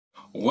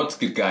What's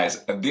good,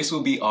 guys? This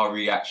will be our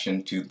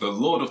reaction to The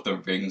Lord of the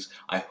Rings.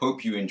 I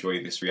hope you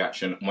enjoy this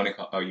reaction.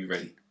 Monica, are you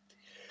ready?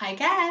 I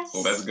guess.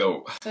 Well, let's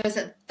go. So is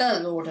it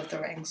The Lord of the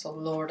Rings or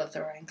Lord of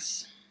the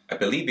Rings? I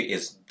believe it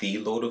is The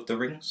Lord of the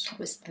Rings. It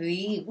was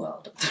The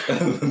World of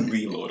the Rings.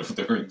 The Lord of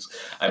the Rings.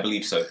 I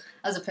believe so.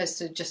 As opposed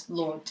to just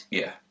Lord.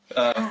 Yeah.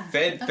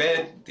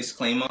 Fair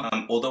disclaimer,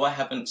 although I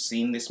haven't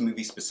seen this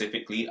movie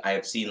specifically, I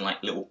have seen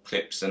like little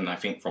clips and I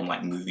think from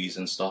like movies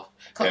and stuff.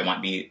 Cool. There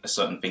might be a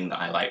certain thing that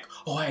I like,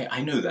 oh,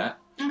 I know that.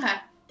 Okay.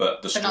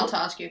 But not to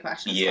ask you a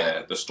question.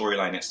 Yeah, the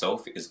storyline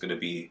itself is going to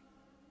be...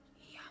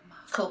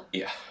 Cool.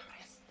 Yeah.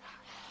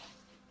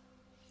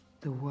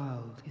 The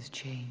world is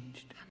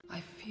changed.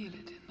 I feel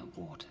it in the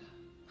water.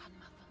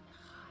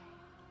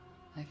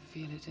 I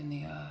feel it in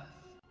the earth.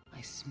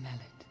 I smell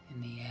it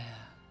in the air.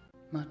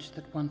 Much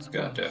that once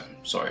God was.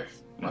 damn, sorry.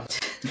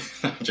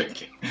 I'm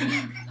joking. Now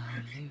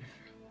live.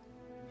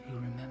 You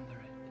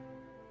remember it.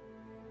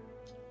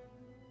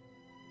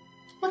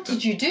 What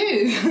did you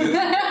do?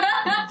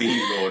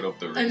 The Lord of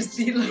the Rings. I was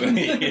the Lord of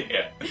the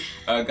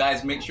Yeah.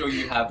 Guys, make sure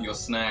you have your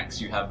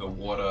snacks, you have the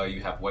water,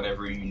 you have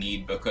whatever you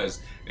need because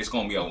it's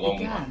going to be a long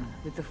Began one.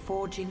 with the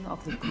forging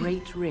of the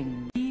great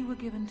ring. We were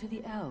given to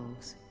the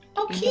elves.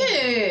 Oh,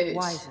 cute.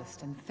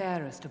 Wisest and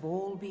fairest of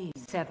all beings.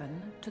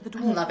 7 to the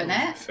dwarf. I'm loving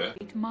it. Fair.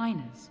 8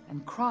 miners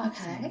and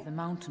craftsmen Okay. of the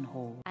mountain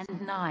hall.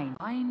 And 9.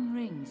 9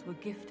 rings were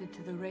gifted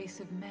to the race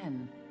of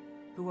men,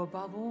 who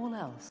above all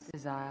else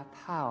desire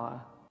power.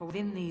 For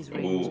within these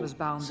rings Ooh. was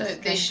bound So the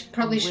they strength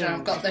probably and should have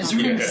will got to those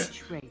conquer rings.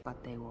 each race.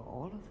 But they were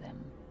all of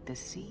them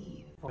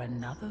deceived, for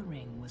another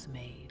ring was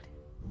made.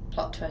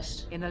 Plot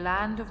twist. In the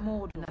land of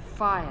Mordor, in the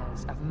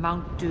fires of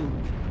Mount Doom,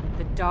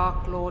 the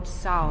Dark Lord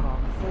Sauron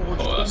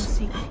forged in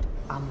secret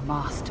a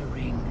master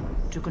ring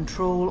to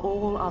control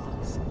all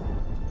others.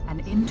 And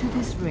into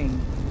this ring,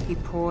 he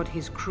poured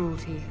his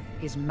cruelty,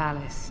 his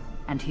malice,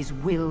 and his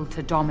will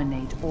to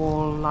dominate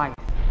all life.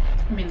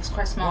 I mean, it's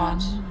quite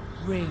smart. One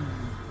ring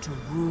to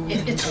rule.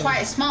 It's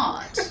quite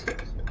smart.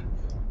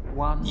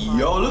 One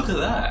Yo, look at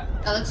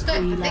that. That looks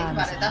good, but think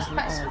about it, that's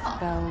quite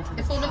smart.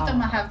 If all of them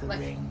have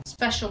like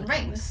special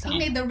rings, you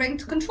need the ring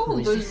to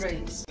control those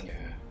rings. Yeah.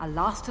 A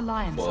last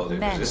alliance Well, of they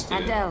men resisted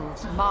and it.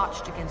 elves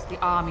marched against the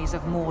armies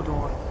of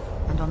Mordor,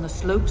 and on the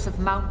slopes of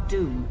Mount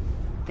Doom,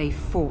 they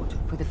fought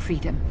for the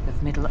freedom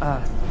of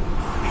Middle-earth.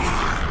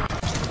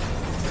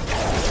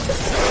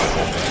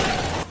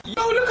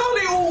 Yo, look how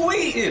they all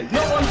waited.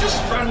 No one just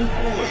ran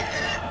forward.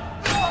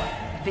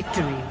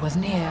 Victory was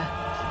near.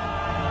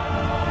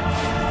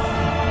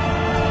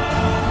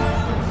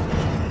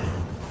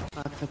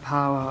 But the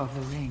power of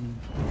the ring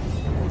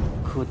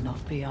could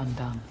not be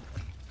undone.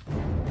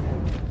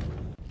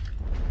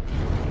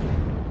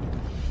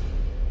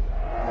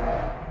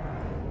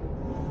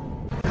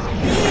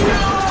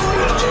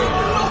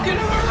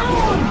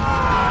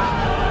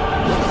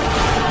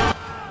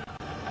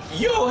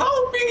 Yo,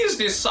 how big is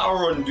this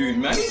Sauron dude,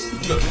 man? He's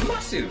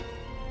massive.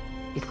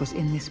 It was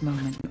in this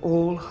moment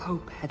all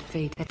hope had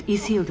faded that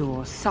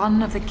Isildur,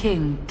 son of the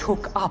king,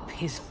 took up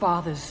his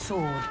father's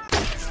sword.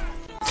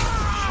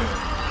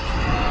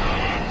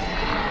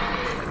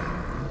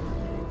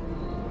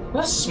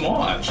 That's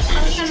smart, actually.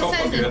 I was Just gonna chop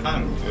say off that- your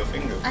hand with your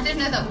finger. I didn't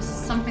know that was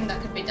something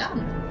that could be done.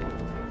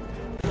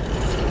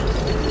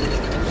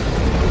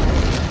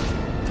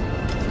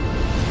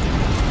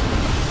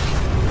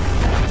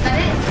 Is that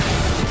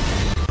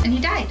it? And he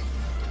died.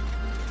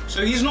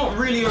 So he's not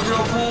really a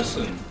real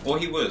person. Or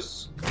he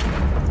was.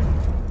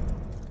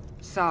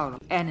 Sauron,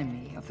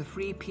 enemy of the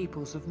free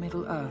peoples of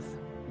Middle-earth,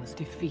 was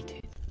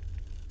defeated.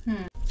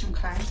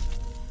 Okay.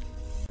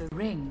 The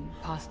ring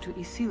passed to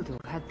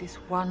Isildur had this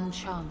one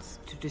chance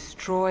to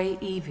destroy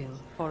evil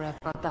forever.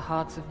 But the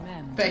hearts of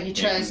men... But he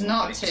chose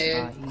not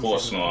to. Of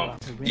course not.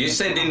 You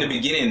said in the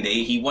beginning that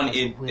he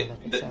wanted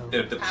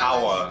the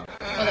power.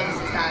 Well, that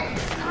was his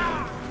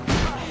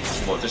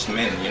dad. Well, just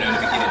men, you know, in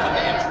the beginning of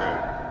the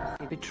intro.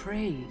 They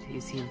betrayed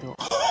Isildur,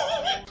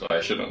 So I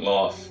shouldn't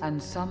laugh.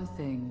 and some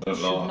things Don't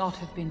should laugh. not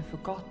have been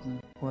forgotten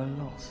were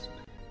lost.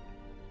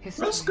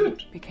 History That's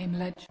good. became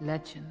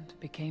legend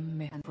became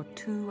myth, and for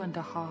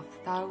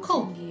 2,500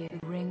 Cool. years,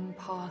 the ring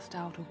passed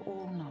out of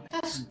all knowledge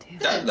That's until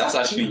That's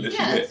actually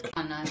Yeah, legit. it's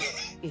quite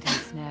nice. it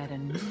ensnared a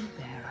new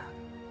bearer.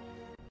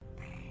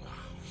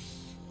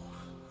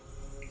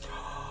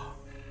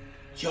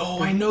 Yo,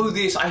 I know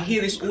this. I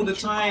hear this all the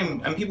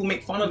time, and people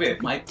make fun of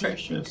it. My Deep into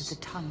precious. the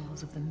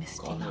tunnels of the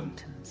misty Gollum.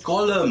 mountains,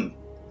 Gollum.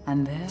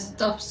 and there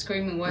Stop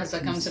screaming words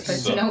like I'm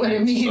supposed to So- know what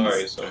it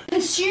means. Sorry.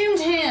 Consumed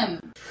him!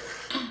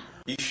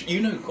 You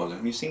know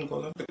Gollum. You've seen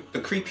Gollum. The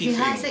creepy He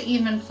thing. hasn't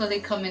even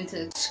fully come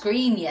into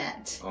screen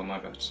yet. Oh my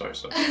god. Sorry.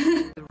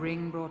 the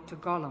ring brought to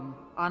Gollum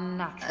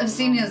unnatural. I've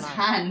seen long his life.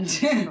 hand.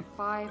 For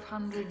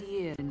 500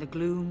 years, in the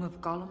gloom of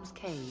Gollum's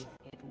cave,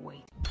 it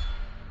waited.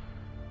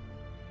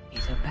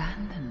 It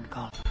abandoned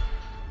Gollum.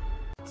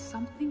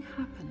 Something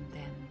happened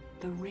then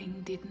the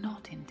ring did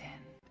not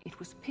intend. It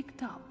was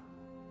picked up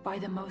by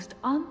the most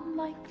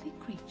unlikely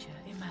creature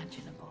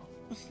imaginable.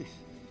 What's this?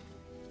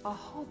 A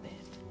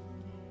hobbit.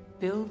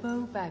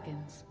 Bilbo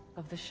Baggins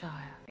of the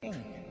Shire.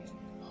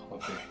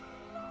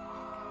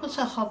 What's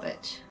a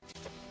hobbit?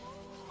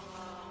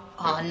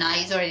 Oh, nah,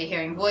 he's already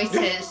hearing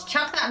voices.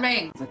 Chuck that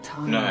ring.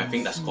 No, I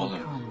think that's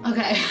Gollum.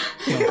 Okay.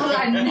 I was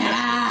like,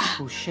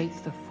 nah. Will shape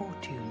the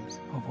fortunes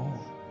of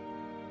all.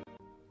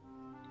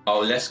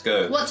 Oh, let's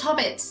go. What's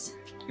hobbits?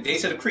 They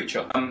said a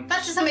creature. That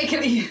doesn't make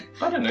any.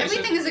 I don't know.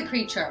 Everything is a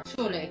creature,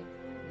 surely.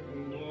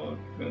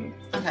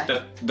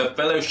 Okay. The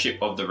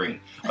Fellowship of the Ring.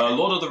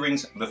 Lord of the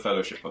Rings, the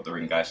Fellowship of the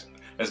Ring, guys.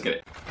 Let's get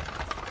it.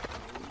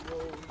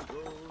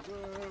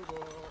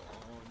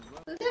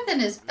 Living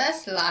his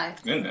best life.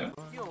 You know.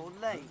 You're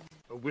late.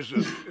 A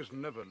wizard is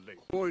never late.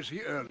 Boys,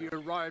 he early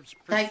arrives.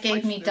 That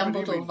gave me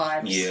Dumbledore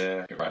vibes.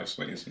 Yeah, it arrives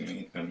when he's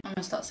me. I'm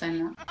gonna start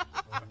saying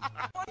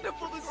that.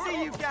 Wonderful to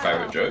see you,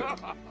 Pirate joke.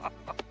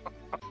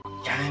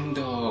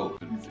 Gandalf.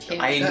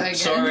 I'm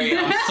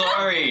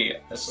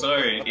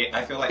Sorry.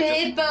 I feel like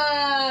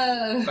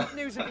Bilbo.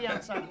 News of the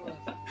outside world.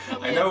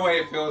 I know what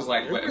it feels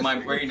like, but my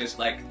brain is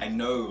like, I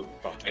know.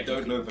 I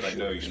don't know, but I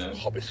know, you know.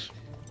 Hobbits.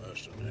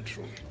 That's a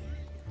natural.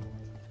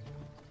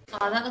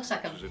 Oh, that looks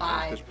like a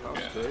vibe. This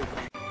past day.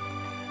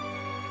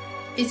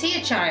 Is he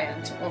a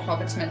giant or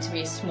hobbits meant to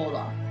be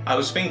smaller? I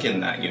was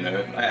thinking that, you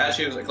know. I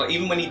actually was like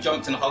even when he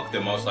jumped and hugged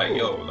him, I was like,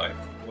 yo, like.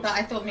 But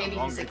I thought maybe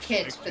he's a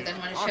kid, but then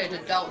when it showed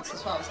adults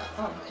as well, I was like,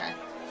 oh, okay.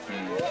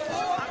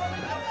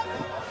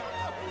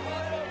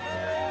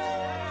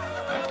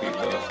 Happy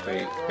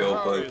birthday,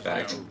 Bilbo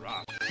Baggins.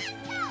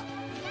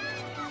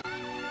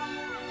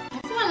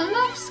 Everyone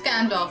loves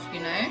Gandalf, you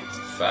know.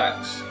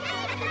 Facts.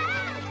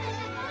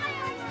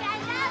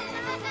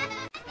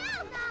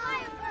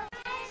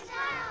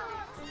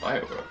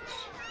 Fireworks.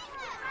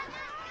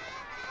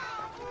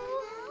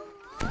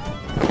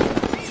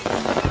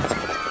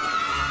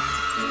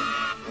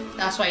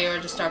 That's why you're a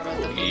disturber of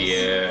the peace.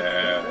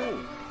 Yeah.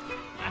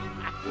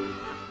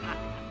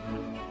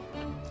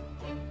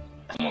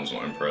 Someone's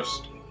not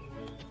impressed.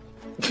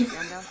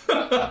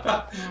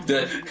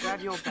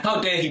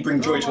 How dare he bring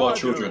joy to our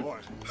children?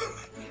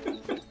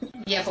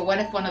 Yeah, but what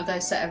if one of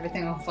those set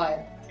everything on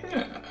fire?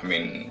 Yeah, I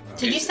mean...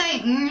 Did you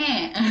say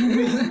meh?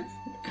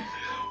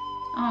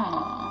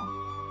 Aww.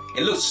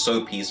 It looks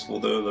so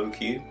peaceful though,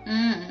 low-key.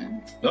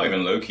 Not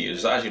even low-key, it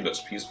just actually looks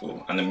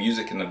peaceful. And the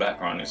music in the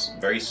background is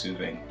very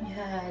soothing.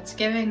 Yeah, it's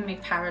giving me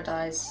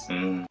paradise.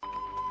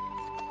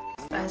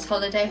 His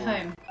holiday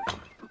home.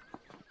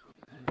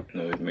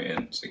 No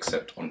admittance,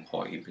 except on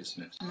party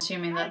business. I'm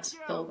assuming that's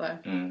Bilbo.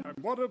 And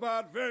what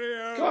about very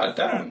early? God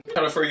damn.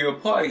 Trying to throw you a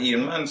party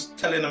and man's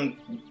telling him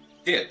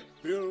dip.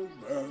 Bilbo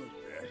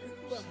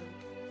Baggins.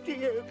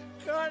 Dear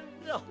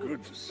Gandalf.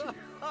 Good to see you.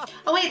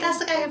 Oh wait, that's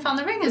the guy who found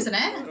the ring, isn't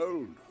it?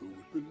 Oh, who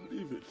would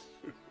believe it?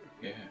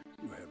 Yeah.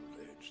 You haven't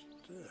aged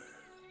a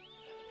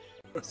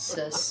day.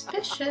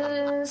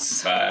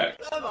 Suspicious.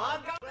 Fact.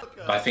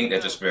 I think they're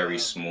just very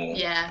small.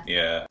 Yeah.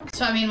 Yeah.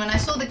 So I mean, when I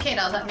saw the kid,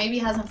 I was like, maybe he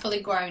hasn't fully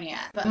grown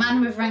yet. But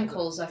man with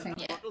wrinkles, I think,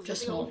 yeah,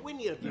 just small.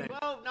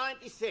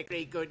 1296,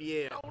 very good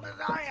year. Old as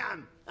I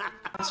am.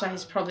 That's why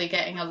he's probably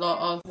getting a lot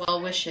of well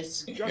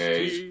wishes. Just Yeah,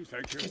 tea,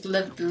 thank you. He's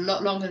lived a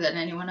lot longer than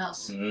anyone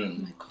else. Oh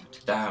my god.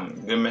 Damn,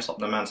 you're gonna mess up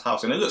the man's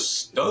house. And it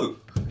looks dope.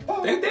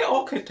 They're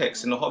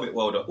architects in the Hobbit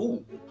world.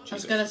 Oh, I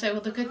was gonna say,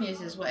 well, the good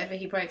news is whatever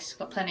he breaks, he's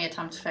got plenty of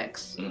time to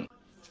fix.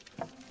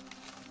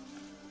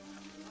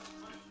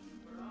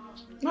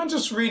 I'm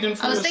just reading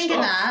through I was the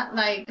thinking stuff. that,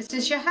 like, is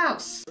this your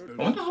house?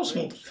 I wonder how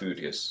small the food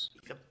is.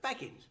 It's a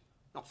Baggins,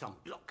 not some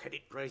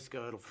block-headed brace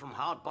girdle from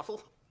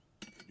Hardbottle.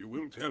 You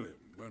will tell him,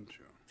 won't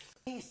you?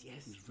 Yes,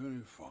 yes. He's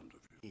very fond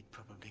of you. He'd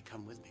probably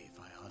come with me if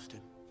I asked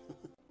him.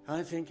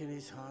 I think in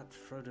his heart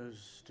Frodo's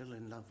still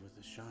in love with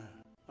the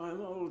Shire.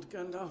 I'm old,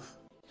 Gandalf.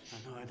 I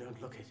know I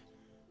don't look it,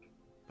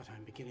 but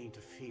I'm beginning to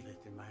feel it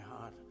in my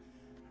heart.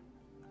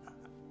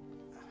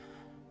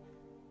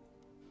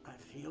 I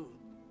feel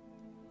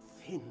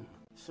thin,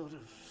 sort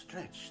of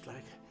stretched,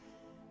 like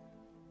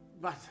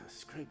butter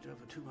scraped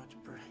over too much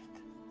bread.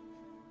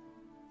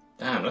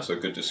 Damn, that's a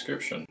good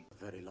description.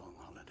 A very long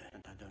holiday,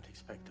 and I don't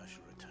expect I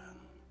shall return.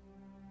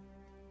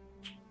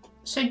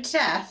 So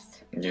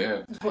death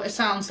Yeah. is what it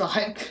sounds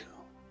like.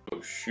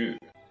 Oh shoot.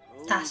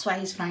 That's why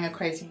he's throwing a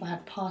crazy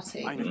bad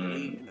party.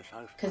 In the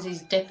south. Because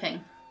he's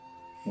dipping.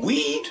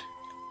 Weed?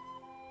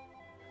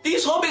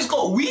 These hobbits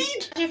got weed?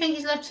 Why do you think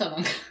he's lived so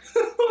long?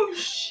 Oh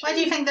shit. Why do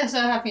you think they're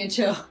so happy and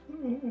chill?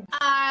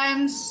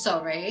 I'm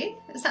sorry.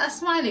 Is that a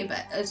smiley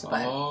bit?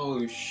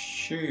 Oh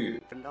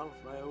shoot. Gandalf,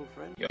 my old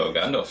friend. Yo,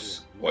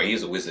 Gandalf's. Well,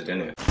 he's a wizard,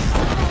 isn't it?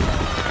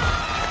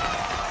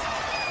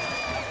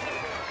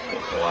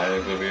 Why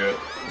are we here?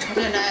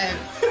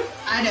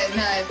 I don't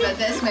know, but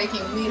that's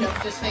making me look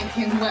just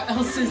thinking, what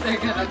else is there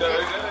gonna be?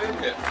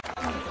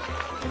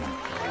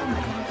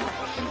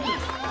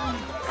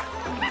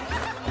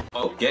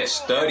 Oh, get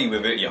sturdy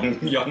with it, young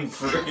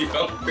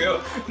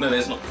Phil. No,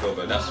 there's not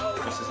Bilbo. That's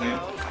what's his name?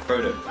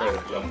 Frodo,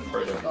 young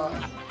Frodo.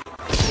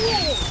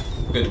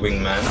 Good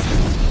wingman.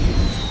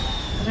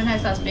 I don't know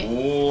if that's big.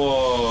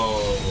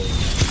 Whoa.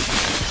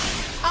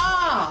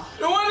 Ah!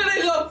 No wonder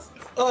they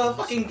love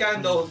fucking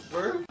Gandalf,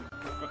 bro.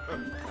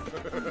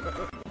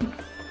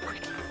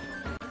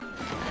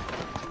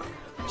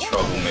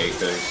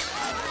 Troublemakers.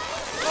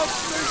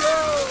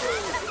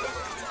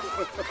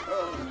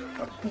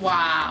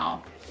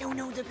 Wow.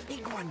 No, the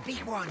big one,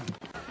 big one.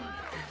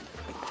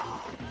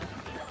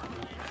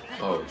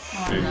 Oh Oh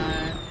shoot.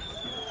 no.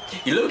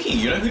 You low-key,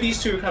 you know who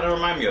these two kind of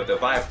remind me of? The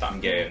vibe that I'm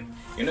getting.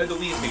 You know the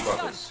Weasley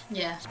brothers?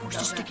 Yeah. Supposed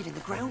to stick it in the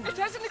ground. It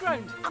is in the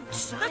ground.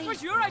 Outside. That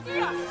was your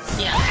idea.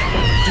 Yeah.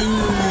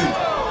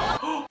 Dude!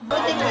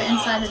 What they do it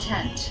inside a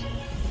tent?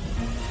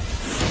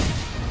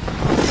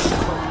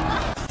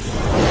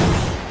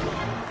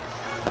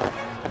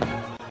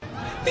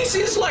 This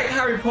is like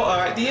Harry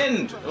Potter at the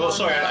end. Oh,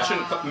 sorry, I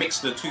shouldn't mix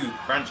the two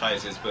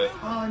franchises, but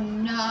Oh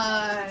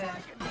no.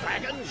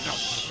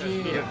 Dragons?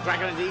 The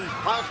dragon of these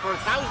past for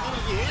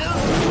 1,000 years.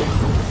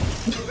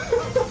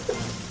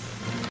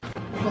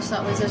 What's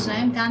that wizard's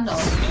name?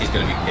 Gandalf. he's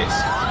gonna be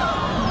pissed.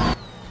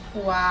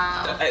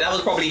 Wow. That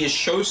was probably his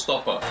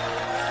showstopper.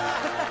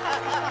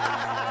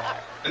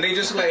 And they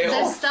just lay it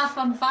There's off. stuff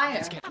on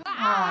fire. Oh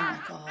my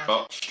god.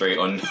 Oh, straight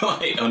on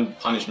on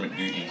punishment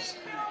duties.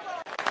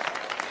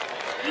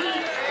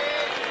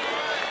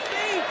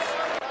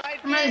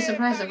 I'm really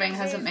surprised the ring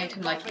hasn't made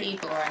him like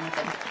evil or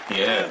anything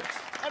Yeah.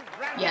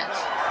 yet.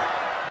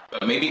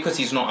 But maybe because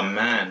he's not a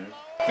man,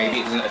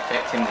 maybe it doesn't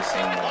affect him the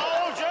same way.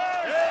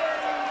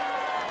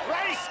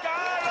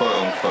 Quote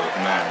unquote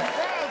man.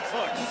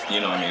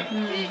 You know what I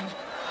mean?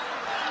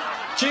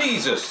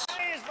 Jesus!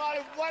 It's my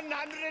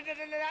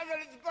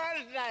 111th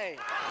birthday.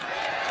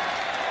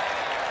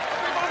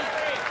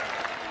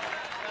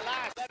 The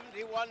last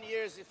 71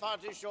 years is far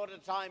too short a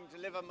time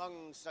to live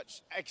among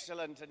such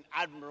excellent and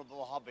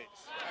admirable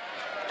hobbits.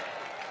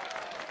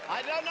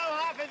 I don't know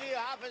half of you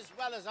half as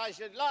well as I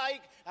should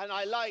like, and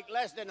I like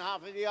less than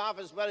half of you half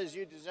as well as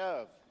you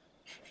deserve.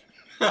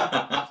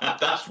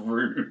 That's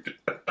rude.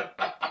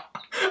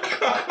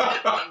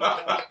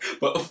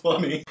 But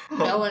funny.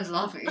 No one's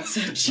laughing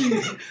except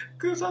you.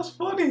 Because that's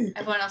funny.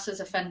 Everyone else is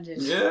offended.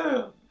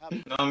 Yeah.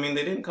 No, I mean,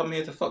 they didn't come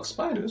here to fuck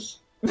spiders.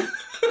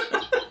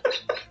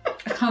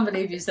 I can't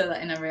believe you said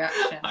that in a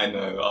reaction. I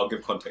know, I'll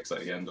give context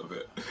at the end of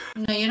it.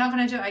 No, you're not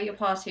going to do it at your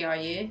party, are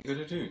you? What are you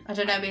gonna do? I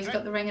don't know, but he's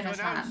got the ring in his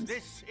To announce hand.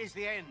 This is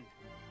the end.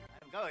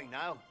 I'm going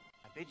now.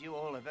 I bid you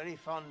all a very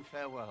fond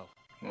farewell.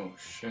 Oh,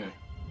 shit.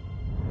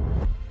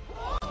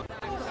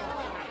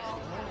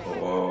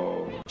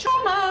 Whoa.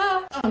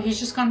 Trauma! Oh, he's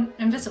just gone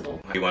invisible.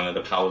 One of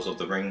the powers of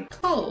the ring.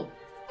 Cool.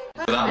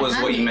 So that was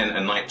what he handy. meant,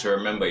 a night to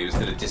remember. He was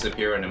gonna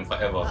disappear on him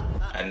forever,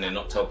 and then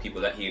not tell people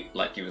that he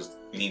was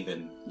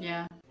leaving.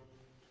 Yeah.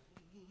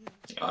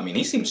 I mean,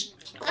 he seems.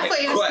 I thought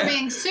he was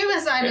committing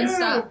suicide and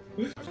stuff.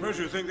 I suppose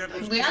you think that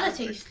was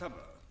Reality. clever.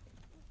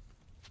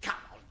 Come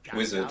on, Gandalf.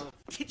 Wizard.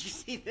 Did you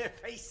see their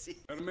faces?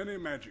 There are many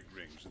magic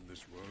rings in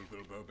this world,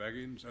 Bilbo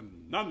Baggins, and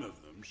none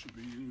of them should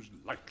be used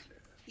lightly.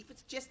 It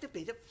was just a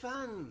bit of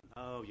fun.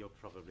 Oh, you're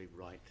probably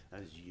right,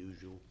 as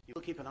usual.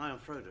 You'll keep an eye on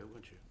Frodo,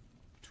 won't you?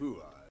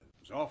 2 eyes,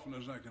 as often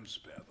as I can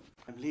spare them.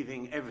 I'm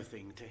leaving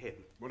everything to him.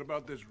 What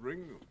about this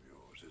ring of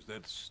yours? Is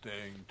that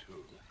staying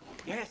too?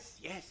 Yes,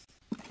 yes.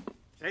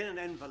 It's in an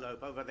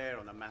envelope over there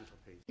on the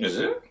mantelpiece. Is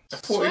it? I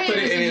thought he put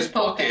it in his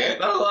pocket.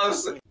 That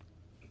was.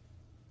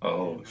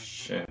 Oh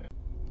shit.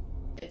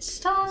 It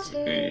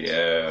started.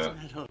 Yeah.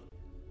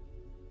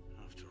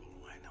 After all,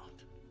 why not?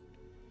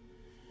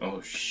 Oh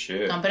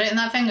shit. Don't put it in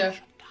that finger.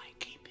 I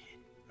keep it.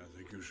 I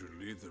think you should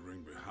leave the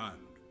ring behind,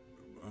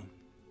 Bilbo.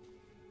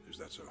 Is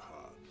that so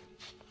hard?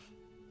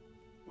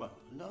 Well,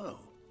 no.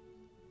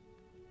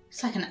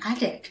 It's like an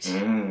addict.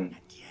 Mm. And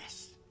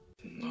yes.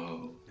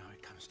 No. Now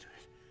it comes to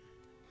it.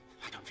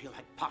 I don't feel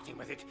like parting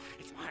with it.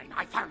 It's mine.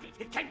 I found it.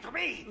 It came to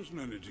me. There's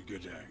no need to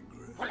get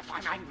angry. Well, if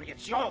I'm angry,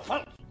 it's your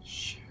fault.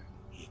 Shit.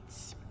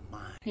 It's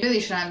mine. You really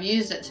shouldn't have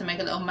used it to make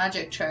a little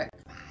magic trick.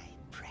 My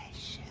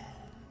precious.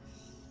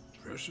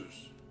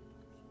 Precious.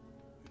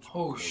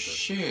 Oh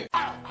shit.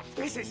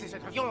 Business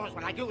isn't of yours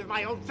when I do with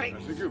my own I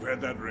things. think you've had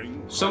that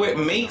ring. So it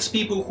makes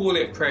people call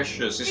it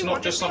precious. It's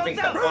not just something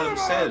that Gollum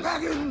says.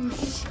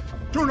 Baggins!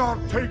 Do not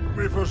take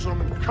me for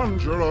some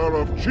conjurer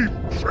of cheap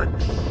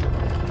tricks.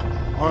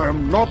 I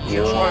am not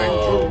trying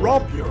to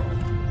rob you.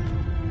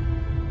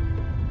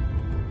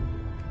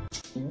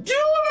 You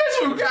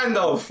mess with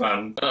Gandalf,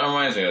 fam. That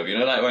reminds me of, you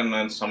know, like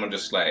when someone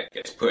just like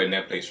gets put in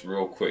their place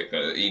real quick.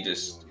 He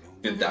just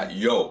did that,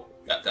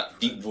 that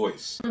deep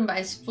voice. By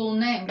his full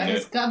name, by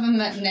his Yeah.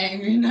 government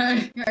name, you know.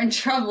 You're in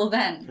trouble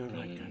then. You're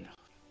right, Gandalf.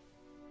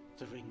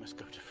 The ring must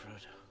go to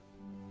Frodo.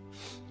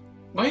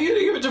 Why are you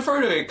gonna give it to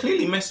Frodo? It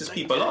clearly messes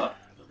people up.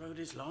 The road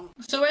is long.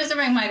 So where's the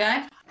ring, my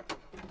guy?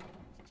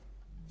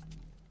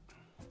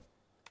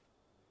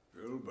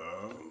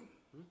 Bilbo,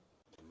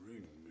 the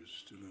ring is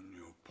still in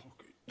your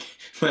pocket.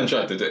 Man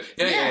tried to do it.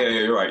 Yeah,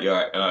 you're right, you're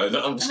right. I'm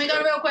Let just me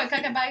go real quick,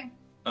 okay, bye.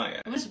 Oh yeah.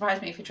 It wouldn't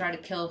surprise me if he tried to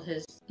kill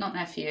his, not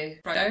nephew,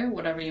 Frodo,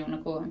 whatever you want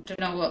to call him. Don't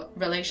know what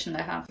relation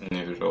they have.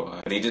 Never do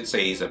I. But he did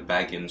say he's a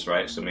Baggins,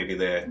 right? So maybe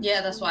they're.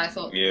 Yeah, that's why I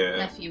thought Yeah.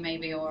 nephew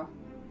maybe, or...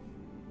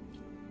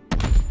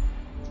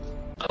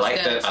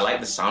 I like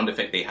the sound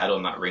effect they had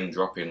on that ring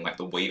dropping, like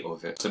the weight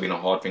of it. It's been a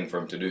hard thing for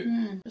him to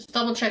do. Just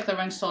double check the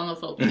ring's still on the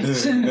floor,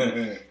 please.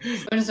 It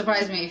wouldn't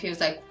surprise me if he was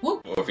like,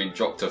 whoop. Or if he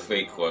dropped a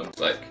fake one, it's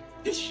like.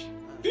 Ish.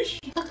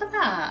 Look at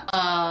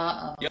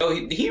that. Yo,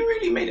 he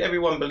really made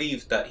everyone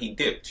believe that he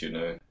dipped, you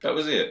know? That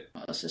was it.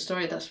 Well, that's a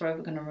story that's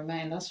forever going to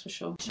remain, that's for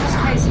sure. It's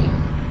crazy.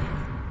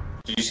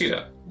 Did you see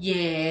that?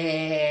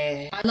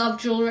 Yeah. I love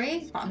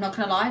jewellery, but I'm not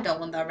going to lie, I don't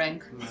want that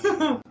ring.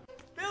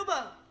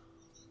 Bilbo!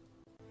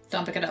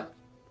 Don't pick it up.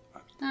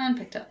 And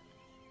picked up.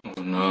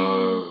 Oh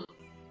no.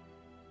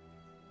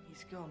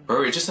 He's gone.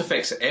 Bro, it just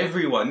affects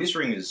everyone. This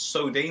ring is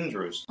so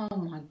dangerous. Oh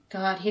my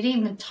god, he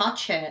didn't even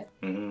touch it.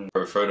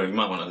 Bro, Frodo, you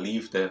might want to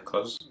leave there,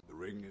 cuz. The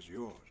ring is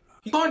yours.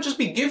 You can't just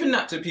be giving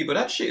that to people.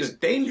 That shit is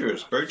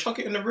dangerous, bro. Chuck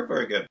it in the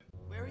river again.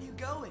 Where are you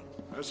going?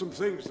 There's some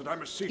things that I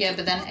must see. Yeah,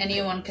 but then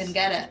anyone can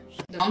get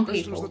it. The wrong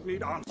Questions people. that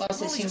need answers.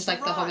 Whilst it seems like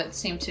the hobbits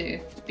seem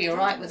to be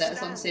alright with it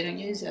as long as they don't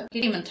use it.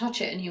 He didn't even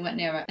touch it and he went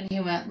near it. And he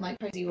went like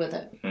crazy with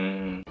it.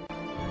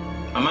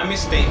 Am I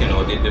mistaken,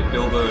 or did the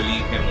Bilbo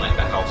leave him like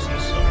the house and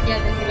stuff? Yeah,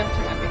 then he left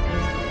him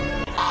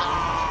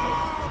everything.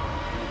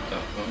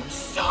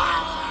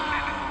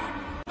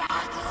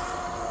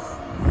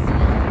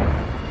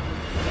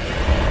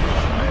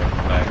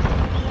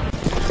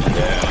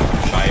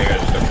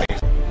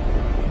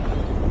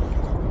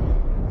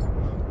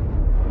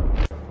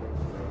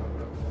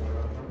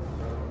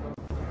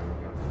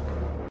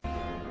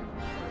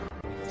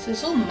 So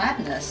it's all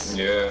madness.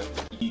 Yeah.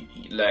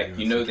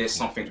 You know there's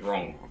something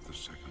wrong. Of the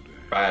second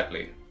age.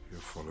 Badly. Here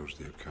follows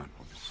the account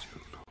of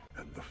Isildur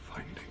and the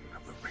finding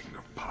of the Ring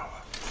of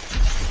Power.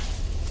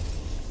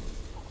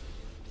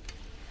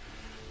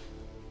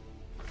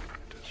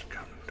 It has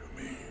come to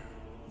me,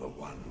 the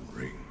One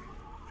Ring.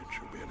 It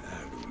shall be an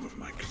heirloom of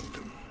my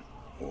kingdom.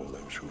 All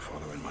those who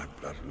follow in my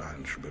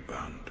bloodline shall be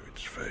bound to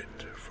its fate,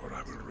 for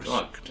I will risk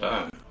God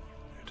damn.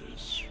 it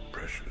is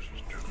precious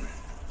to me.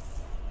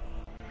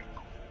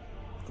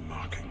 The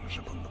markings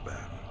upon the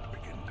band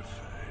begin to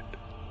fade.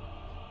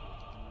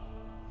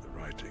 The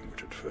writing,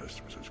 which at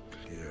first was as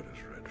clear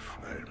as red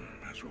flame,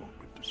 has all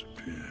but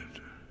disappeared.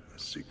 A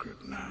secret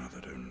now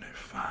that only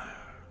fire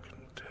can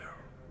tell.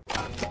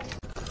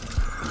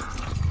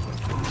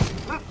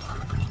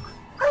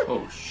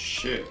 Oh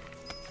shit.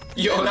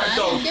 Yo, that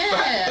dog.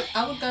 Yeah,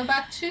 I would go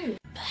back too.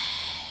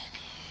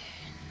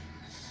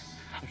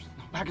 There's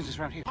no Baggins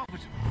around here.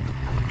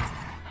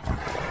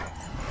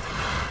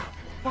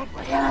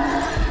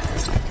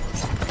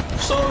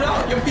 Sold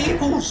out your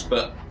peoples.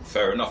 But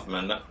fair enough,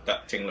 man.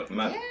 That thing looked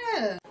mad.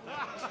 Yeah.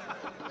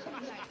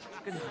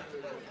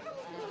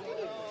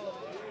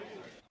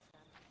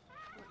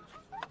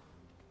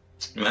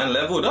 Man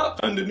leveled up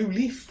under new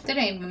leaf. They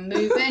didn't even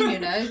move in, you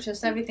know,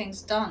 just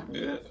everything's done.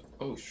 Yeah.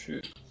 Oh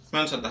shoot.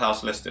 Man's had the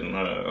house less than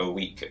a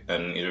week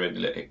and he's already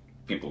let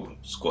people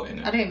squat in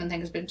I it. don't even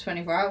think it's been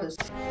 24 hours.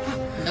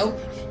 Nope.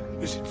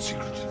 Is it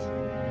secret?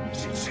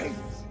 Is it safe?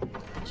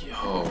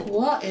 Yo.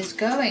 What is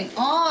going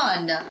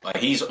on? Like,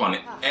 he's on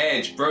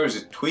edge, bros.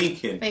 Is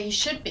tweaking. But he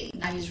should be.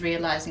 Now he's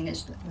realising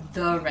it's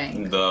the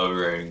ring. The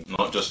ring,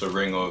 not just a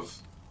ring of.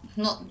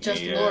 Not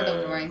just Yeah. Lord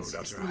of the Rings.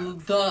 It's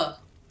the.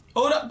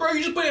 Oh, that bro,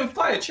 you just put it in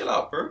fire. Chill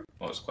out, bro.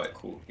 Oh, it's quite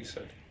cool. He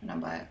said. And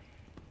I'm like,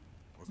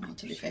 What oh, can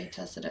to you be fair, see? he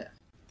tested it.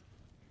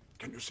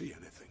 Can you see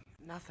anything?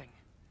 Nothing.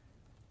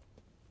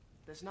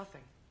 There's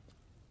nothing.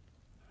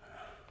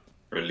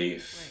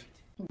 Relief.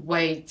 Wait.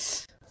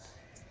 Wait.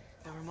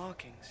 There are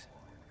markings.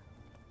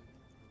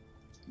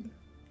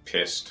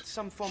 Pissed.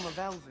 Some form of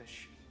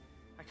Elvish.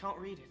 I can't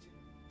read it.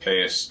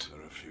 Pissed.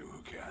 There are few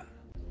who can.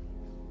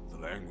 The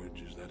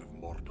language is that of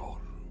Mordor,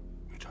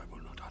 which I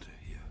will not utter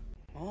here.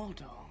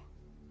 Mordor.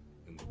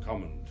 In the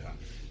common tongue,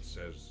 it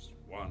says,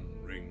 one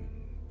ring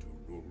to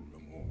rule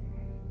them all.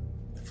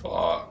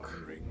 Fuck.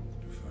 One ring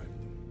to find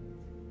them.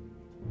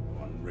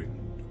 One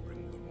ring to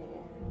bring them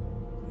all.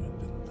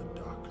 And in the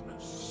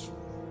darkness,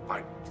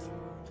 fight them.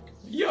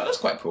 Yeah, that's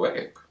quite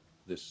poetic.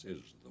 This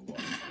is the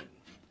one ring.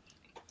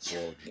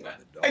 Forged in the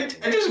I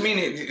dark just mean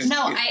it.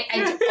 No, I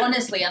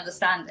honestly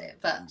understand it,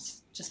 but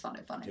it's just funny.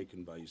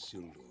 taken by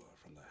Isildur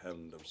from the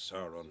hand of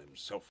Sauron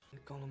himself. In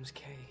Gollum's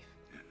cave.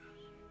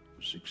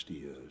 For 60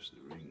 years,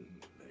 the ring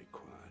lay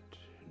quiet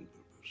in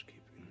Bilbo's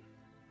keeping,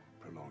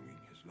 prolonging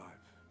his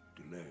life,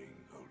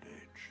 delaying old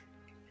age.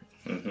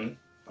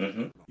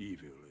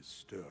 Evil is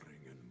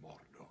stirring in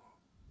Mordor.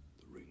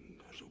 The ring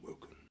has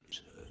awoken.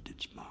 It's heard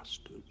its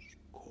master's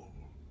call.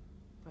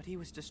 But he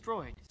was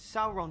destroyed.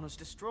 Sauron was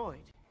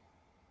destroyed.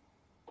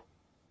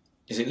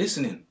 Is it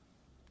listening?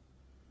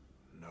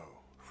 No,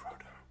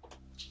 Frodo.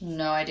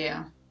 No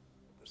idea.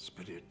 The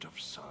spirit of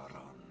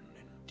Sauron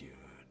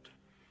endured.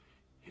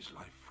 His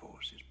life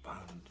force is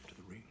bound to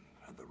the ring,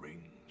 and the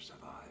ring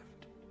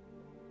survived.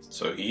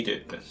 So he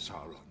did then.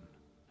 Sauron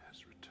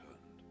has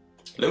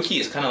returned. Loki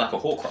is kind of like a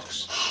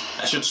Horcrux.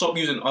 I should stop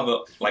using other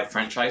like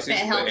franchises. It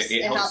helps- But it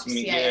it helps,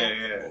 me.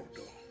 yeah.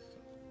 Mordor.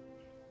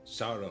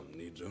 Sauron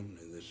needs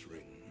only this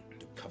ring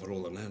to cover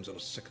all the lands of a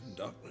second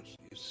darkness.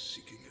 He is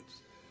seeking it.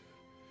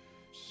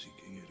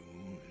 Seeking it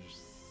all. His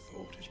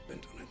thought is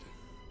bent on it.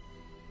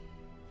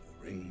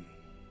 The ring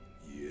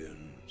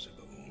yearns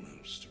above all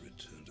else to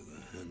return to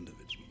the hand of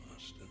its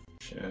master.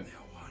 Sure. They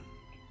are one.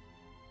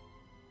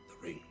 The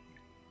ring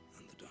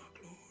and the Dark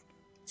Lord.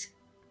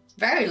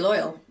 Very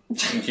loyal.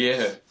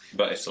 Yeah,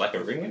 but it's like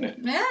a ring, isn't it?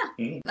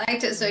 Yeah.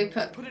 Liked it, so he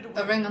put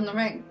a ring on the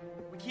ring.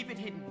 We keep it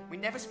hidden. We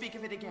never speak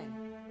of it again.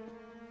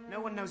 No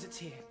one knows it's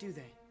here, do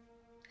they?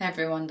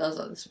 Everyone does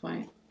at this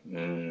point.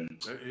 There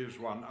is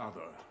one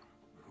other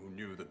who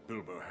knew that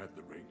Bilbo had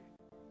the ring.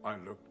 I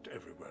looked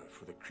everywhere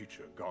for the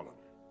creature Gollum,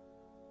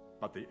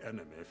 but the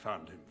enemy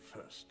found him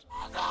first.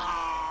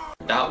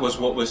 That was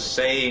what was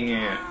saying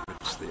it.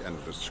 It's the end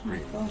of the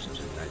screams as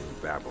inane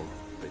babble.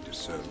 They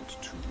discerned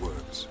two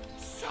words.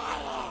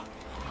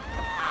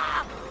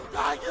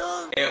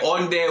 They're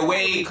on their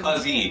way,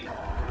 Cuzzy.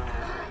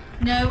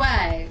 No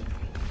way.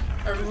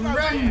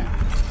 Run.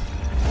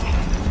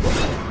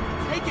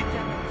 Take it,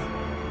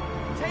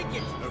 Gandalf. Take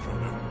it. No,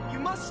 Frodo. You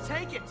must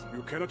take it.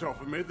 You cannot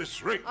offer me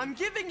this ring. I'm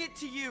giving it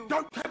to you.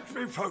 Don't tempt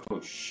me, Frodo.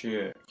 Oh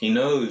shit. He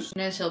knows. He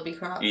knows he'll be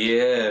corrupt.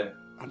 Yeah.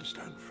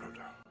 Understand,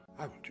 Frodo.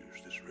 I will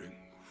use this ring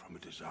from a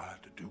desire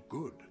to do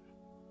good.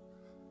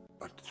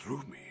 But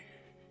through me,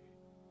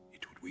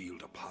 it would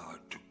wield a power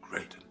too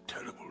great and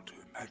terrible to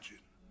imagine.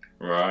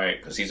 Right,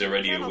 because he's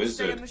already a Stay in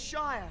wizard. the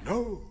Shire.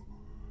 No.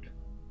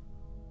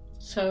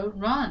 So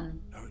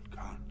run. No, it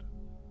can't.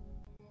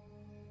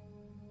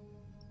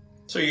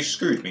 So you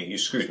screwed me. You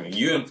screwed me.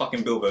 You and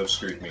fucking Bilbo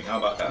screwed me. How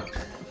about that?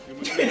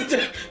 Well,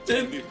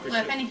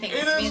 if anything,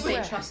 it means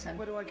that you trust him.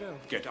 Where do I go?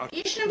 Get out.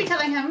 You shouldn't be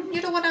telling him.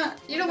 You don't wanna.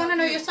 You don't wanna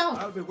know yourself.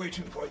 I'll be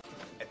waiting for you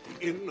at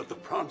the Inn of the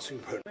Prancing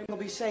Pony. Ring will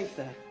be safe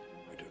there.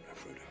 I don't know,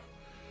 Frodo.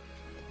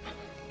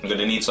 I'm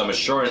gonna need some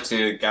assurance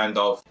here,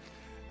 Gandalf.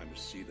 I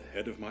must see the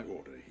head of my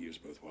order. He is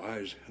both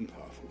wise and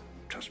powerful.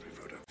 Trust me,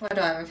 Frodo. Why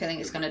do I have a feeling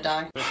he's gonna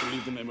die? Best to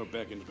leave the name of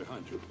Baggins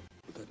behind you.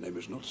 But that name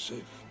is not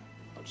safe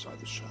outside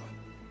the Shire.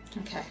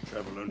 Okay.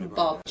 Travel only by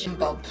Bob. Jim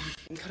Bob.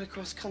 And cut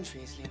across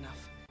country easily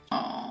enough.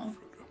 Aww.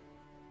 Frodo.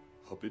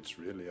 Hobbits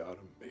really are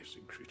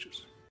amazing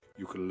creatures.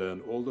 You can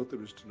learn all that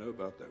there is to know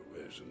about their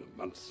ways in a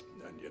month,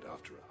 and yet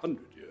after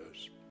 100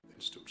 years,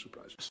 they'll still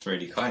surprise you. It's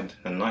really kind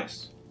and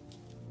nice.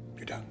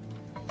 You're done.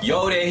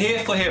 Yo, they're here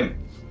for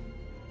him.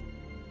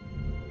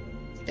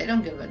 They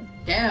don't give a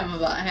damn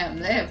about him.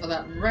 They're here for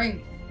that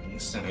ring.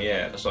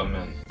 Yeah, that's what I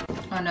meant.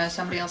 Oh no,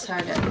 somebody else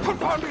heard it.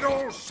 Confound it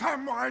all,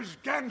 Samwise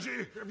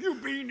Gamgee! Have you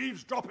been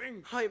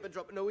eavesdropping? I ain't been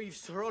dropping no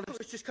eaves, sir. I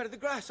was just cutting the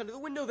grass under the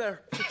window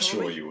there.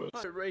 Sure you would.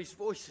 I raised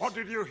voices. What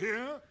did you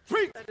hear?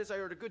 Speak! That is, I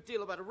heard a good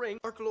deal about a ring,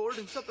 Dark Lord,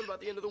 and something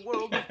about the end of the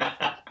world.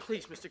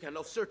 Please, Mr.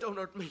 Gandalf, sir, don't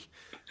hurt me.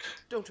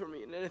 Don't hurt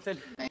me in anything.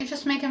 Don't you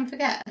just make him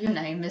forget? Your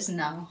name is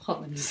now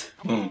Hobbins.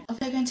 Oh,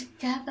 they're going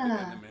together. The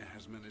enemy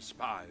has many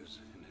spies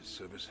in his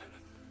service.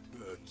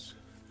 Birds,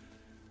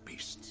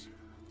 beasts.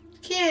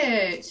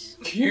 Cute.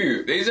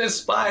 Cute. These are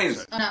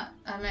spies. Oh no,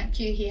 I meant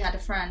cute. He had a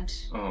friend.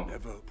 Oh.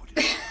 Never put it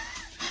on.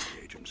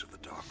 The agents of the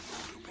Dark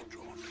Lord will be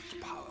drawn to its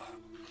power.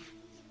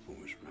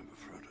 Always remember,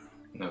 Frodo.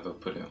 Never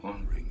put it The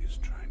on. ring is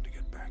trying to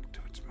get back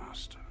to its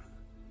master.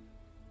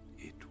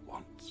 It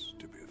wants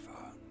to be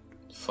found.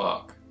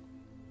 Fuck.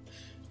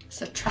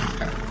 It's a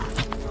tracker.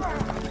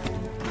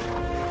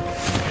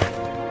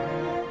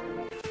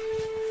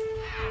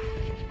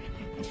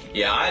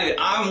 Yeah,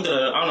 I'm not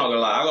gonna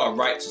lie, I got to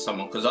write to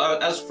someone, because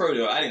as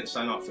Frodo, I didn't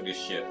sign up for this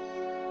shit.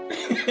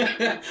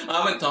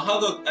 I went to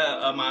hug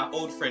my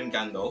old friend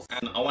Gandalf,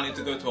 and I wanted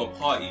to go to a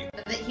party.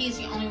 But that he's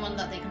the only one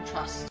that they can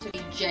trust to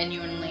be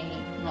genuinely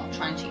not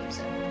trying to use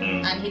it.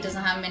 And he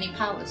doesn't have many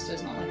powers, so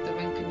it's not like the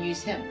ring can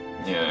use him.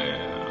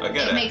 Yeah, I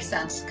get it. It makes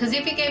sense, because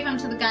if he gave him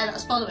to the guy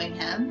that's following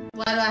him,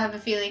 why do I have a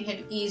feeling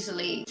he'd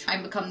easily try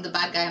and become the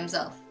bad guy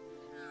himself?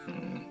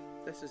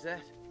 This is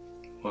it.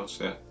 What's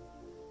that?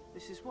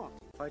 This is what?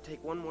 If I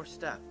take one more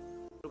step,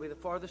 it'll be the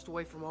farthest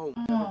away from home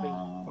I've ever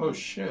been. Oh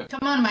shit.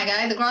 Come on, my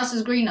guy, the grass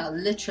is greener,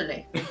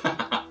 literally.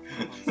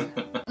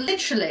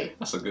 Literally.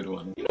 That's a good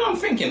one. You know, I'm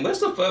thinking,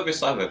 where's the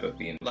furthest I've ever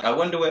been? Like, I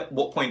wonder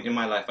what point in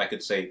my life I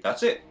could say,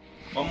 that's it.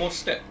 One more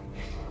step.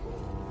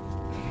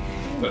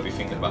 I'm gonna be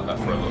thinking about that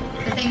for a little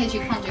The bit. thing is,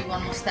 you can't do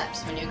one more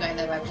steps when you're going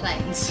there by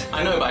planes.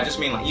 I know, but I just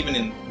mean, like, even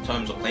in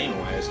terms of plane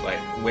wise, like,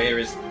 where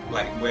is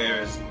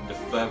the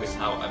furthest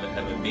out I've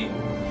ever been?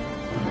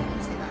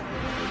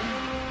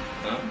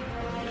 Huh?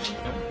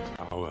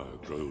 Hour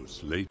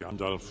grows late.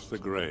 Gandalf the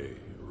Grey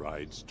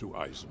rides to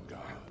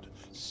Isengard,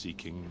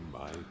 seeking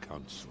my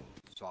counsel.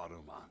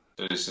 Saruman.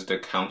 So this is the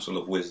Council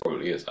of Wisdom.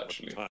 Probably is,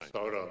 actually.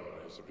 Sauron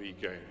has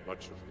regained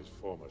much of his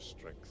former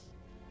strength.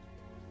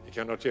 He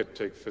cannot yet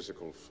take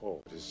physical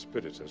form. His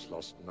spirit has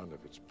lost none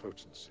of its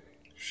potency.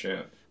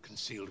 Shit.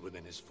 Concealed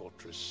within his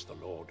fortress,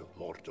 the Lord of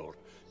Mordor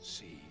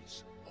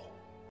sees all.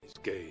 His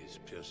gaze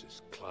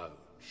pierces cloud,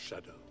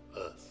 shadow,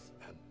 earth,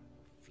 and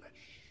flesh.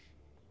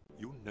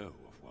 You know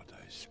of what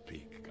I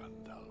speak,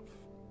 Gandalf.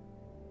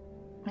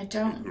 I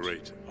don't.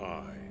 Great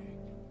eye,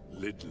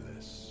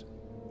 lidless,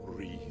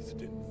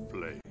 wreathed in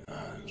flame.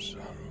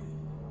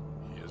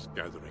 Sauron. He is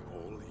gathering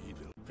all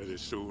evil. Very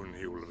soon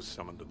he will have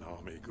summoned an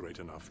army great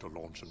enough to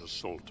launch an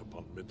assault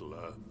upon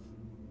Middle-earth.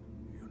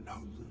 You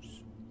know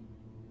this?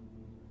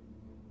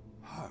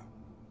 How?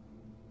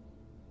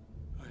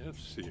 I have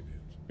seen it.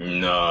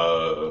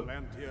 No.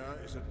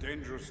 Palantir is a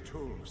dangerous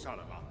tool,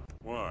 Saruman.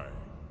 Why?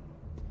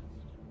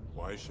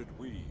 Why should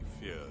we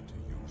fear to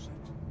use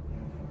it?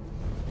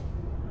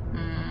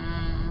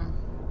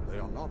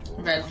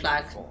 Red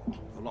flag. The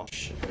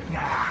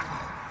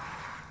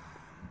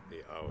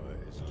hour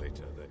is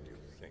later than you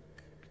think.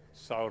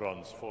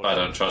 Sauron's forces. I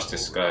don't trust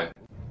this guy.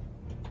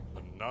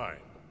 The 9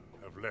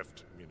 have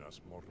left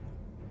Minas Morgul.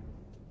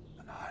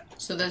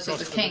 So those are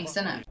the kings,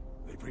 isn't it?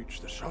 They've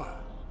reached the Shire.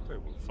 They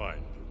will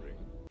find the ring.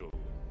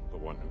 The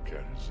one who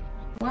carries it.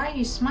 Why are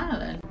you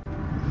smiling?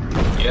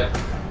 Yep.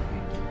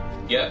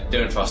 Yep,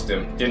 didn't trust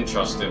him. Didn't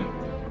trust him.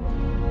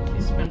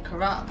 He's been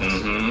corrupt.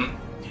 Mm-hmm.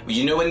 Well,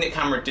 you know when the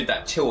camera did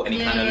that tilt and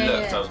he kind of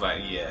looked, yeah. I was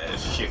like, yeah,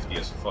 it's shifty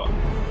as fuck.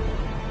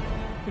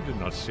 He did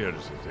not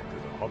seriously think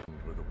that the Hobbit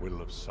with the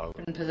will of Sauron.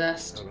 Been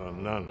possessed. There are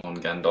none On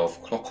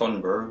Gandalf, clock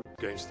on, bro.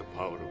 against the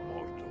power of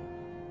Mordor.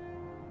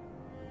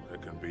 There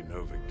can be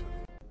no victory.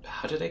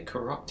 How did they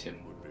corrupt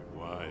him? Would be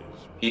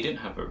wise. He didn't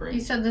have a He ring.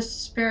 said the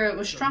spirit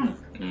was strong.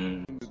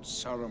 That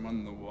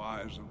Saruman the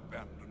Wise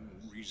abandoned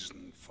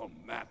reason for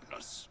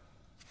madness.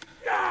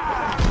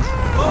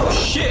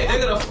 Oh shit, they're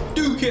gonna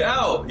duke it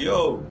out,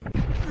 yo.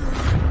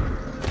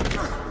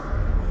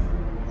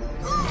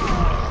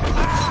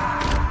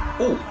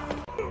 Oh.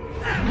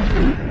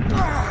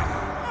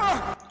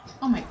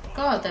 Oh my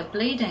god, they're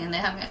bleeding and they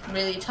haven't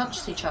really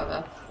touched each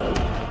other.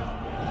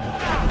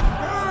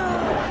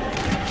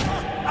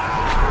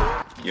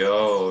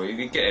 Yo,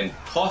 you're getting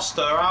tossed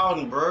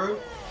around, bro.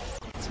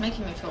 It's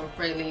making me feel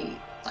really,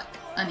 like,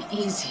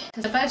 uneasy.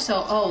 Because they're both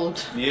so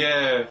old.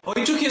 Yeah. Oh,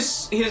 he took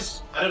his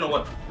I don't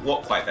know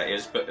what quite that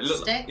is, but it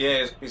looked Stick?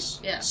 yeah,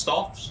 his Yeah.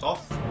 staff.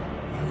 I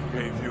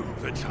gave you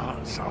the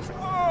chance of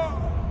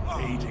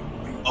aiding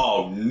me.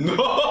 Oh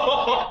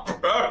no,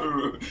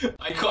 bro!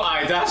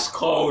 That's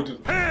cold.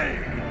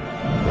 Hey!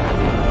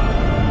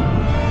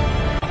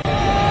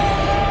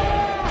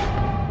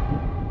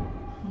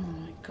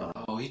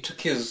 Oh, he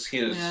took his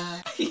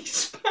Yeah.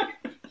 his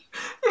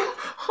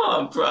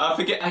oh, bro, I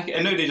forget.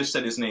 I know they just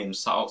said his name,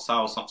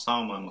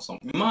 Salman or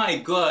something. My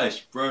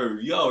gosh, bro,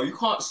 yo, you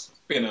can't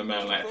spin a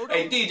man like.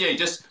 Hey DJ,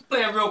 just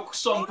play a real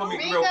song for me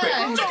real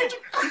quick.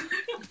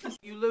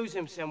 You lose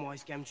him,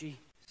 Samwise Gamgee.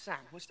 Sam,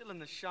 we're still in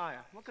the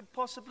Shire. What could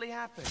possibly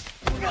happen?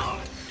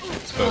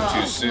 Spoke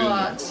too soon.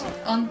 What?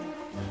 On.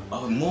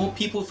 Oh, more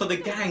people for the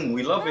gang.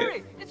 We love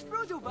it. It's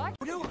Frodo back.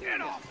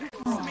 Get off!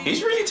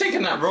 He's really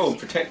taking that role,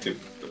 protective,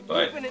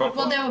 like proper.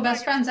 Well, they were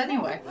best friends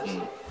anyway.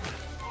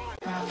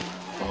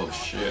 Oh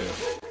shit.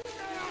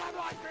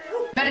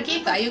 Better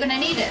keep that, you're gonna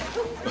need it.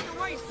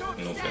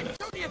 No fairness.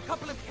 A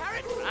couple of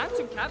carrots and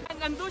some cabbage,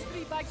 and those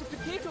 3 bags of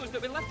potatoes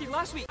that we left in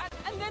last week,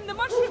 and then the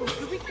mushrooms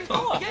the week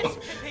before. Yes,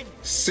 Pippin.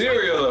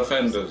 Serial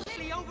offenders.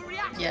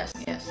 Yes,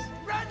 yes.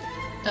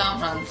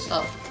 Don't run,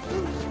 stop.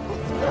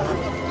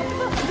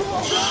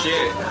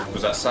 Shit.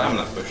 Was that Sam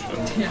that pushed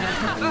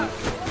him?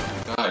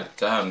 God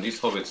damn, these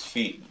hobbits'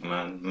 feet,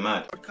 man,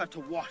 mad. Cut to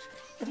what?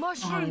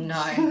 Oh no.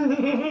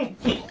 I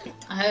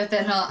hope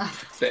they're not.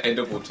 The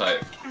edible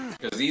type.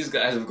 Because these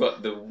guys have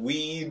got the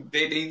weed,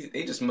 they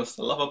just must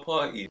love a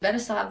party. Better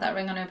still have that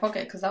ring on your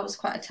pocket because that was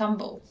quite a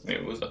tumble.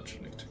 It was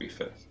actually, to be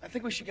fair. I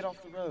think we should get off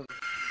the road.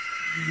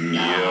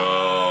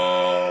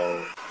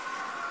 Yo.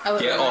 I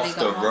would've Get already off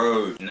the got one.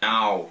 road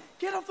now.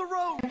 Get off the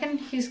road! I reckon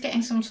he's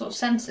getting some sort of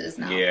senses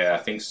now. Yeah,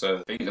 I think so.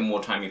 I think the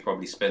more time he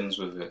probably spends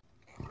with it.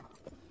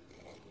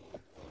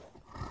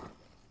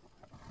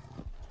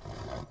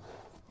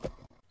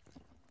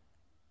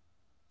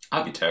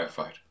 I'd be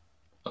terrified.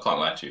 I can't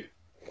lie to you.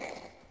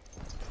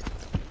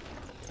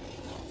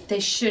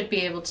 They should be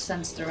able to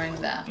sense the ring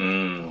there.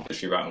 Is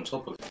she right on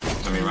top of it?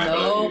 I mean, right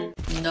below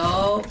you.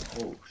 No.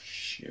 Oh,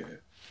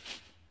 shit.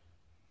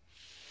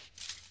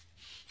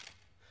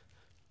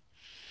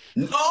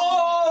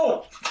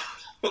 No!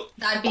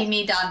 That'd be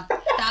me done.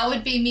 That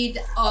would be me.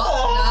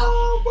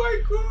 Oh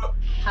my god!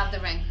 No. Have the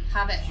ring.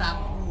 Have it, fam.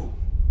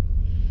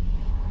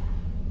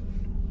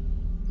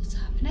 What's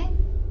happening?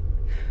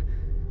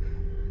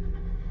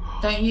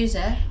 Don't use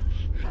it.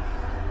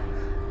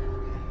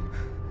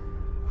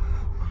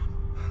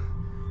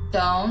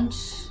 Don't.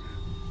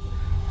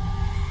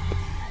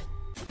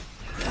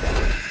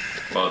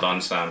 Well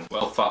done, Sam.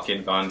 Well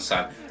fucking done,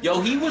 Sam. Yo,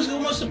 he was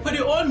almost to put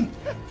it on.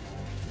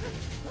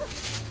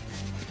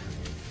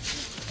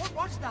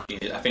 What's that?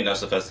 I think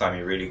that's the first time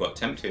he really got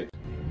tempted.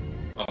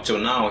 Up till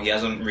now, he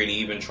hasn't really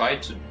even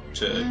tried to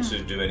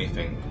do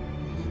anything.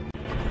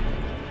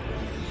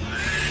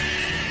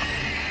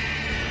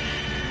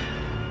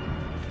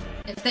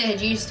 If they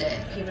had used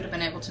it, he would have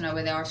been able to know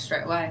where they are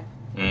straight away.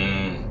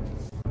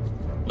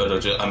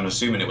 But I'm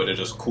assuming it would have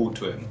just called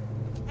to him.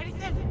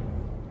 Anything?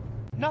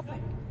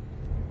 Nothing.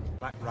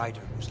 Black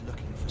Rider was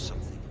looking for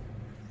something.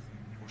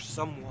 Or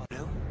someone.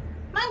 No?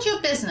 Mind your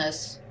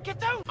business. Get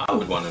down! I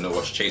would want to know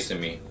what's chasing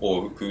me,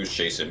 or who's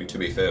chasing me, to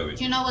be fair with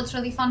Do you. you know what's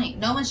really funny?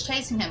 No one's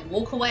chasing him.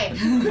 Walk away.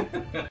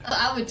 That's what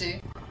I would do.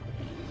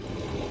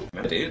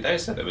 They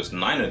said there was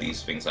 9 of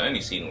these things. I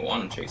only seen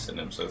 1 chasing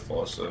them so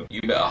far, so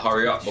you better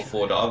hurry up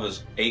before the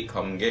others 8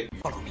 come and get you.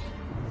 Follow me.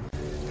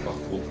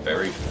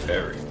 Huckleberry.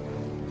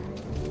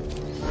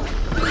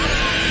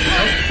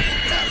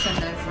 That's a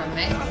no from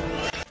me.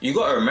 You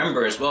gotta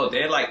remember as well,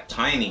 they're like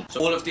tiny, so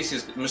all of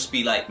this must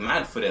be like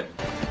mad for them.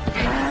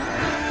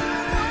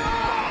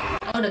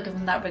 Oh, would have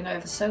given that ring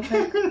over so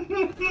quick.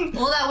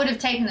 All that would have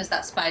taken is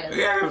that spider.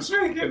 Yeah, I'm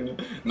thinking.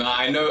 Nah,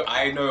 I know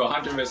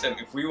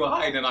 100%. If we were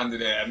hiding under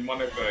there and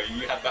Monica,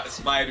 you had that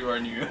spider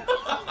on you.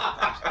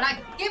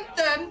 Like, give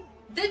them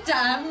the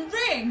damn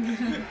ring.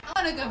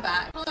 I want to go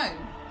back home,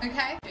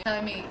 okay? You're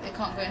telling me they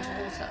can't go into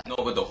water?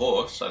 Not with the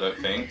horse, I don't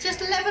think. Just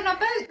live in a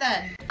boat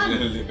then.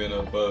 Live in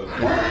a boat.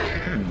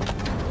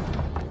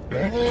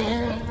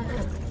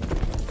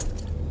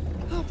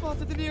 How far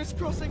to the nearest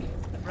crossing?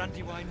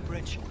 Brandywine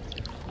Bridge.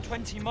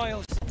 20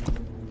 miles.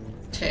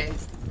 2.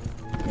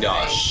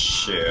 Oh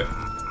shit.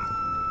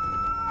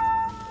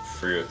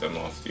 3 of them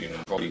after, you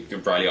know. Probably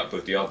could rally up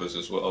with the others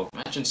as well.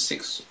 Imagine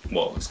 6.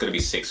 Well, it's gonna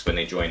be 6 when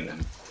they join them.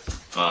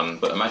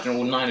 But imagine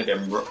all 9 of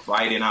them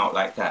riding out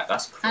like that.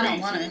 That's crazy. I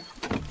don't want it.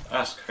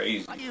 That's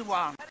crazy. What do you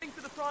want? Heading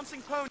for the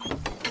prancing pony.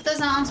 It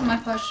doesn't answer my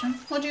question.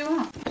 What do you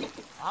want?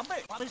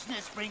 What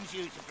business brings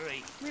you to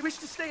Bree? We wish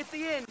to stay at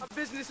the inn. Our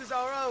business is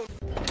our own.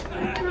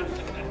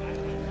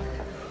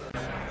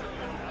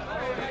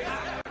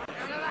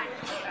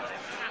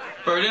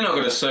 Bro, they're not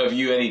gonna serve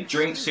you any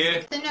drinks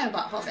here. They know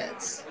about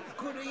hobbits.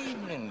 Good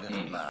evening,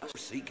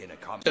 Seeking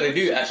So they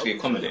do actually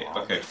accommodate.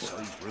 Okay,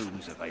 cool.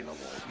 Rooms available,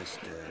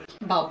 Mr.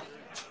 Bob.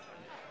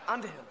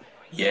 Underhill.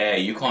 Yeah,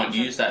 you can't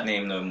use that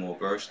name no more,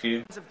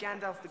 broski. Of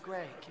Gandalf the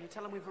Grey. Can you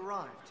tell him we've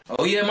arrived?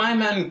 Oh yeah, my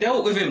man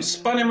dealt with him,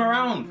 spun him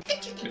around.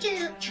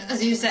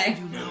 As you say.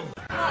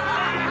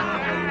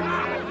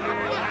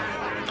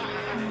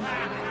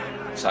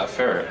 Is that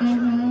fair?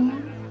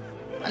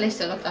 At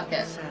least it looked like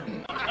it.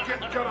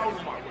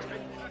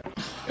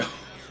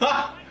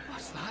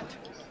 What's that?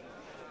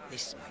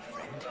 This, my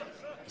friend,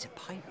 is a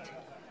pint.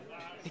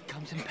 It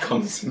comes in pints.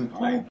 Comes in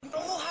pint.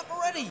 All have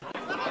already.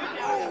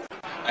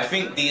 I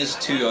think these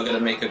two are gonna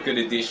make a good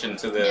addition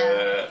to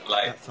the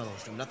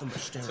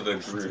to the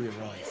group.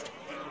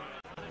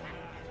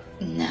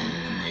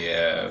 Nah.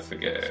 Yeah,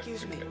 forget it.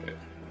 Excuse me.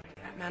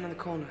 That man in the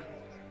corner.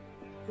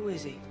 Who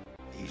is he?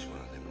 He's one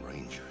of them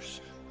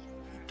rangers.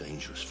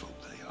 Dangerous folk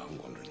they are,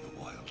 wandering the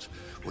wilds.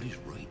 What his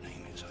right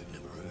name is, I've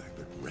never heard,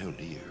 but round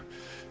here,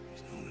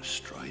 he's known as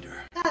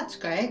Strider. That's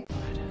great.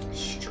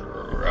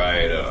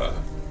 Strider.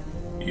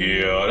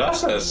 Yeah,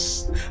 that's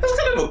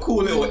kind of a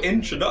cool little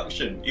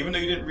introduction, even though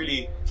you didn't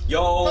really.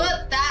 Yo.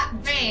 Put that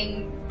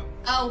ring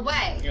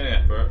away.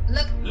 Yeah, bro.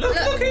 Look at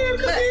him.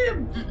 Look at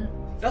him.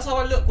 That's how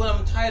I look when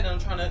I'm tired and I'm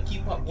trying to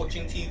keep up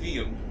watching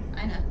TV.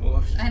 I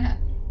know. I know.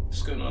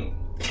 What's going on?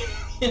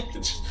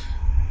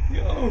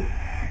 Yo.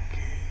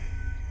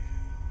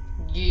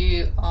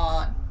 You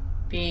are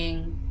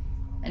being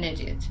an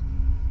idiot.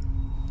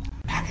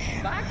 Back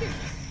in.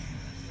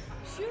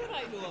 Sure,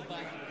 I know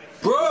about it.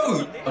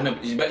 Bro! Oh, no,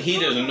 but he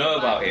doesn't know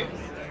about it.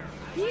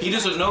 He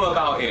doesn't know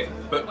about it.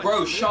 But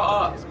bro, shut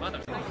up.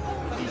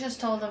 You just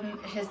told him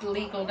his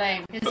legal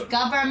name. His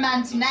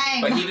government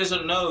name. But he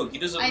doesn't know. He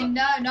doesn't I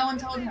know. No one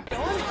told him.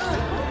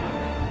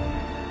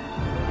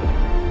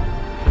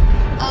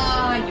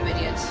 Oh, you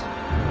idiot.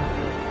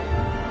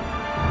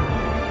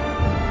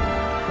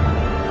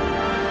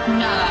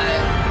 No.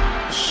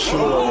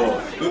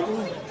 Sure.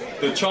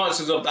 The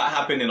chances of that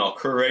happening are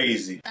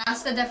crazy.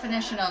 That's the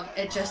definition of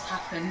it just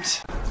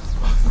happened.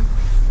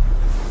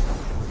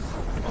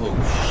 Oh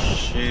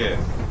shit.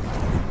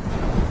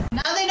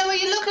 Now they know what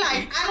you look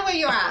like and where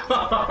you're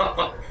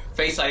at.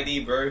 Face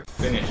ID, bro.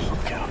 Finish.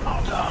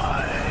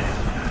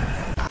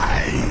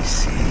 I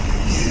see.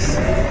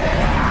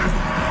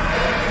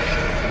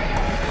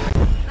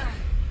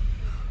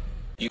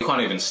 You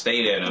can't even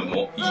stay there no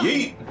more.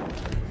 Yeet.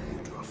 You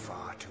draw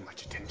far too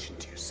much attention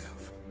to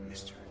yourself,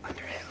 Mr.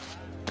 Underhill.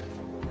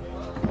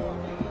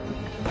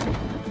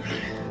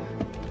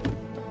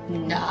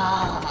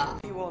 Nah.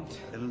 What do you want?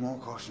 A little more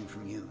caution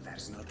from you. That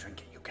is no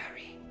trinket you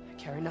carry. I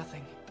carry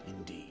nothing.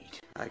 Indeed.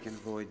 I can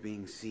avoid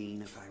being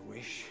seen if I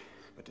wish,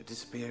 but to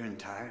disappear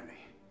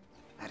entirely,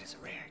 that is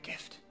a rare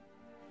gift.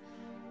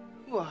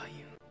 Who are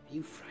you?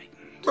 You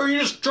frightened. Bro, you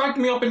just dragged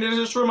me up into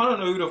this room. I don't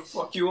know who the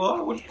fuck you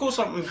are. Of course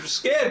I'm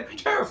scared,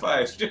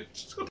 terrified.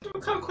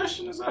 What kind of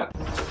question is that?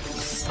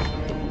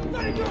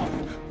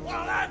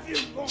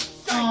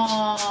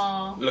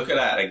 Aww. Look at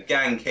that, a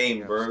gang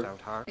came, bro.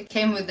 It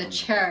came with a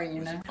chair,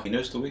 you know. He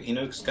knows he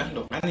knows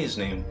Gandalf and his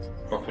name,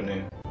 proper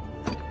name.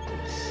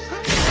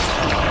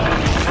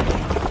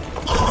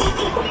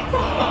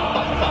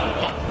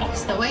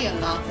 It's the way you're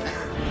laughing.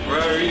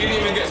 Bro, you didn't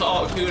even get to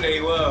ask who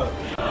they were.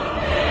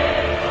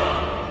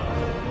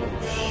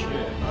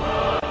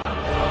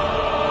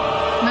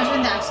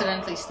 Imagine they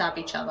accidentally stab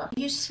each other. Are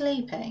you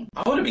sleeping?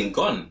 I would have been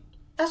gone.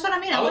 That's what I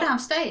mean. I wouldn't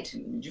have stayed.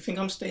 You think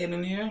I'm staying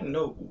in here?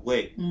 No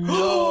way.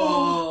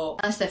 No.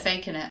 Unless they're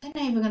faking it. They're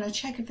not even going to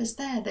check if it's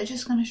there. They're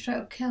just going to straight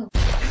up kill.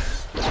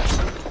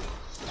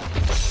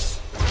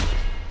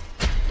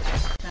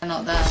 They're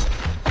not there.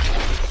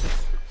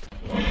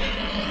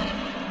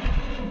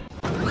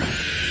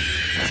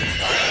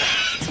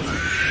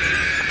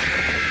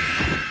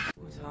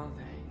 What are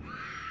they?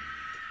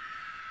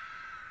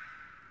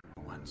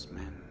 Once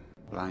men,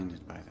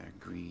 blinded by their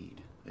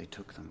greed, they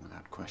took them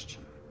without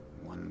question,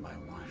 one by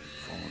one,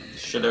 falling.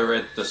 Should have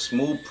read the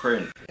small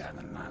print. Yeah,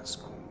 the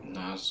Nazgul.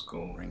 That's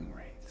cool. Ring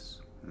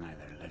wraiths,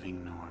 neither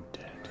living nor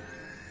dead.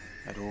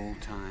 At all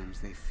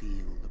times they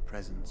feel the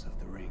presence of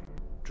the ring,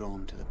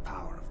 drawn to the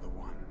power of the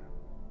one.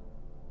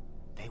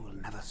 They will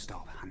never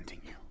stop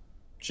hunting you.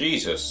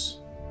 Jesus.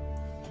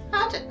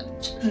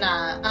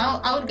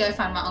 I would go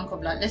find my uncle.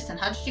 Like, listen,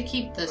 how did you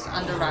keep this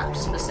under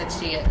wraps for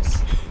 60 years?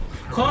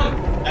 Can't,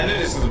 I know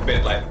this is a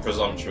bit like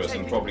presumptuous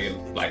and probably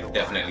like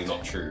definitely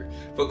not true,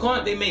 but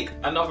can't they make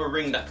another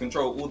ring that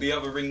control all the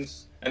other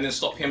rings and then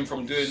stop him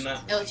from doing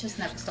that? It'll just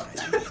never stop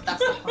them.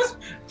 That's not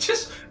possible.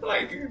 Just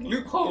like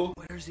loophole.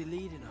 Where's he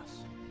leading us?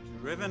 To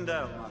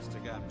Rivendell, Master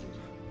Gamgee.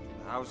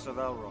 The House of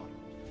Elrond.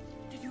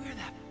 Did you hear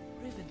that?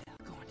 Rivendell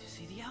going to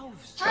see the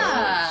elves.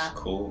 Ah.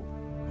 Cool.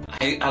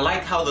 I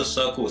like how the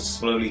circle is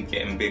slowly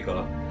getting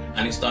bigger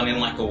and it's done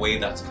in like a way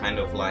that's kind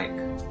of like...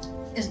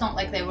 It's not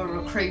like they were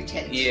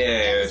recruited.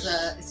 Yeah.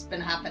 It's been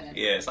happening.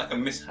 Yeah, it's like a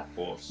mishap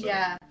or so.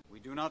 Yeah. We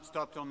do not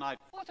stop till night.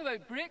 What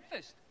about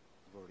breakfast?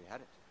 We've already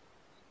had it.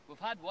 We've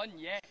had one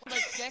yet. What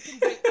about second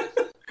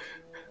breakfast?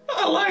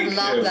 I like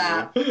Love it.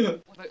 that.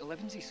 What about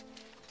 11sies?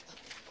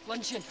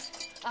 Luncheon,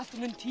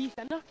 afternoon tea,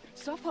 dinner,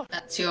 supper.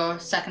 That's your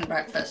second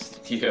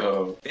breakfast.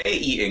 Yo, they're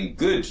eating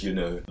good, you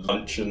know.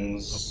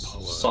 Luncheons,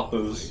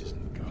 suppers.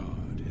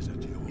 God is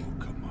at your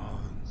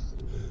command.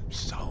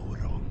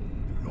 Sauron,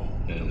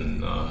 Lord.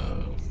 No.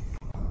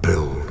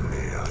 Build me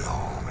an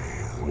army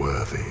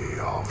worthy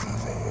of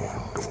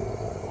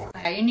Mordor.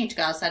 Okay, you need to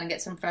go outside and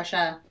get some fresh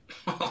air.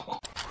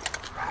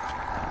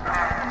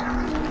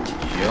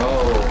 Yo.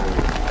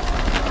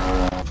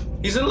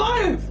 He's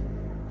alive!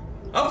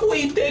 I thought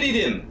he deaded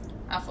him.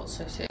 I thought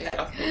so too. I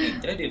thought he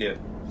deaded him.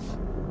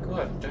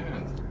 God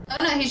damn. Oh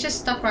no, he's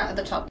just stuck right at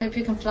the top. Hope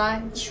you can fly.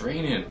 It's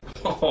raining.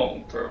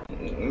 Oh, bro.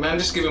 Man,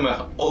 just give him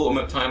an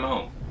ultimate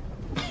timeout.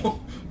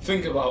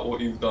 Think about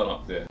what you've done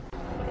up there.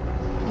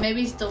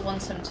 Maybe he still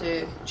wants him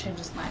to change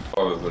his mind.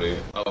 Probably.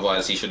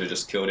 Otherwise, he should have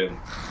just killed him.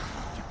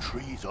 The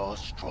trees are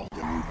strong,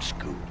 the roots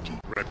go deep.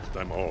 Rip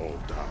them all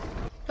down.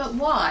 But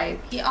why?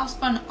 He asked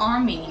for an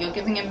army. You're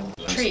giving him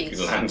trees.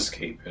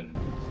 Landscaping.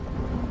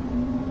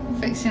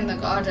 Fixing the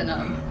garden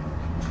up.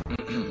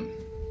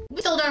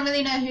 We still don't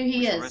really know who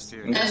he is.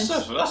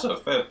 That's a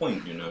fair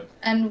point, you know.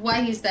 And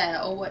why he's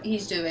there or what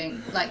he's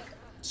doing. Like,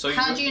 So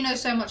how do you know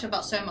so much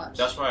about so much?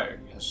 That's right.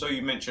 So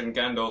you mentioned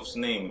Gandalf's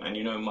name and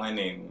you know my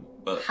name,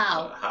 but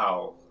How?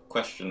 How?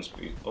 Questions,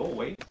 please. Oh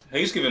wait,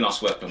 he's giving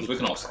us weapons. We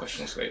can ask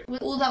questions later.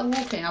 With all that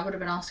walking, I would have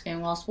been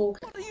asking whilst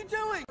walking. What are you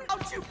doing?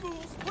 Out, you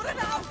fools! Put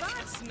it out!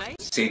 That's nice.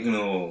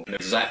 Signal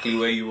exactly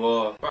where you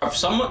are. Bruv,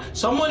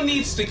 someone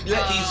needs to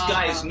let these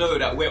guys know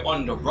that we're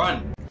on the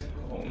run.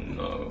 Oh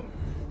no.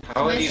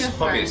 How are Where's these your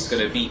hobbits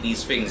friend? gonna beat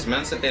these things?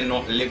 Man said they're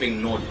not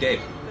living nor dead.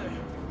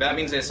 That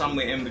means they're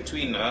somewhere in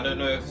between. I don't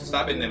know if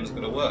stabbing them is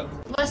gonna work.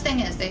 Worst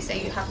thing is, they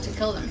say you have to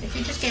kill them. If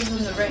you just gave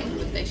them the ring,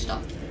 would they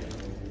stop?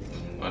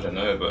 I don't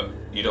know, but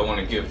you don't want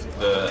to give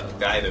the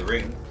guy the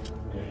ring.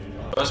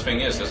 First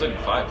thing is, there's only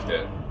 5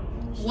 there.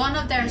 One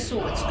of their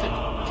swords could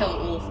kill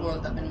all 4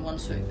 of them in one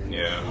swoop.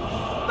 Yeah.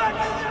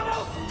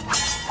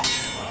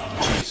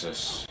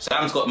 Jesus.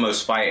 Sam's got the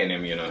most fight in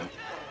him, you know.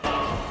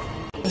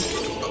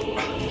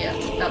 Yeah,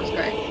 that was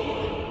great.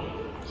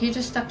 He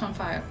just stepped on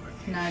fire.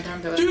 No,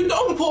 don't do it. Dude,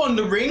 don't put on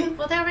the ring!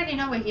 Well, they already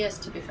know where he is,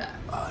 to be fair.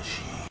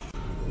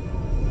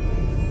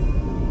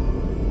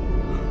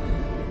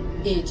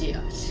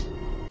 Idiot.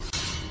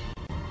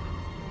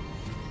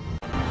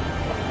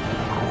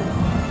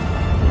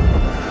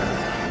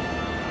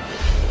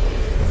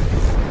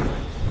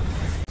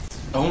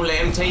 Don't let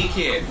him take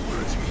it.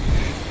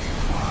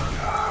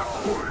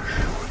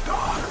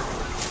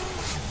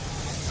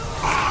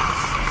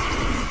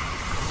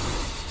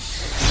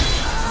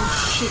 Oh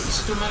shit, he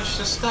still managed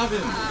to stab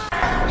him.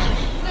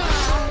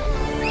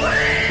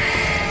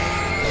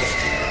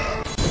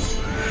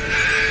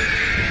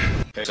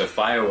 Okay, so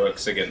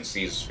fireworks against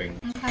these things.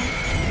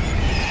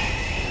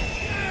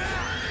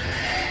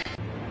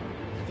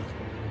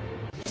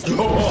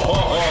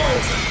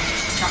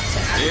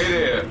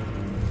 Yeah.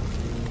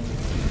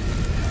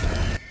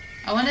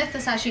 I wonder if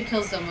this actually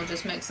kills them or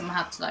just makes them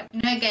have to, like,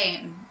 in a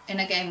game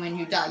when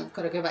you die, you've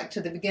got to go back to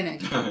the beginning.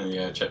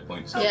 Yeah,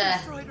 checkpoints. Yeah.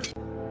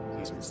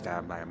 He's been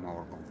stabbed by a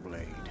Morgul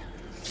blade.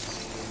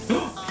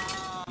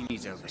 He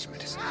needs Elvish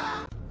medicine.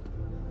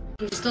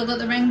 You still got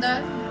the ring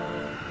though?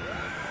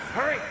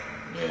 Hurry!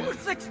 Yeah. We're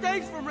 6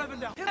 days from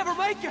Rivendell. He'll never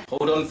make it.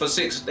 Hold on for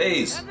 6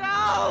 days.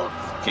 No!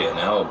 Getting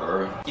out,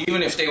 bro.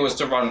 Even if they was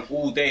to run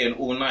all day and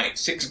all night,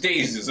 6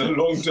 days is a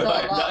long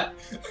time.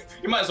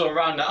 You might as well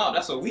round that out.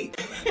 That's a week.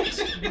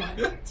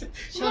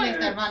 Surely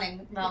if they're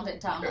running, round it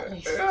down at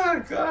least.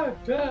 Oh, God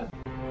damn.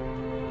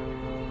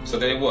 So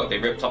they what? They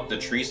ripped up the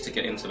trees to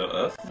get into the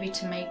earth? Maybe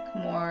to make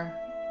more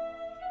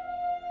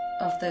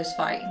of those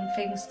fighting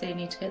things, they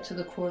need to get to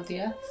the core of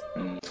the earth.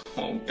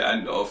 Oh,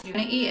 Gandalf. You're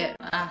gonna eat it.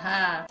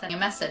 Aha. Send a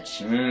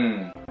message.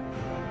 I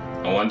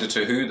wonder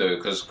to who though,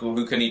 because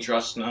who can he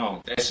trust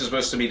now? This is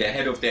supposed to be the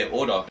head of their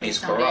order. He's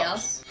Somebody corrupt.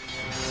 else.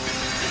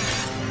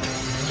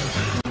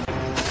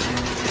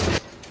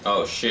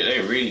 Oh shit,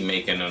 they're really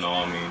making an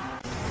army.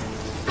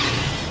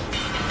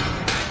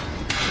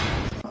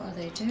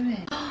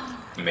 doing?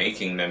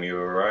 Making them, you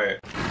were right.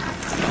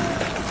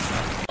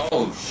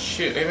 Oh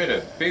shit, they made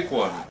a big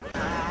one.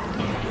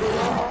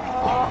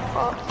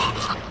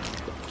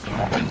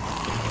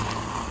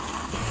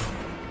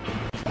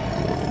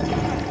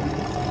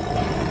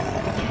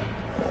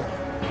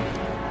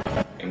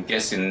 I'm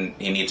guessing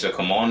he needs a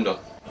commander.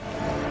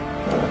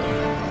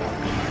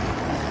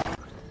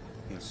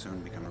 He'll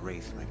soon become a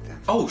wraith like that.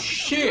 Oh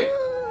shit!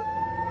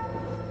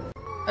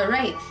 A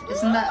wraith?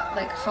 Isn't that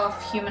like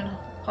half human,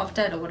 half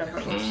dead, or whatever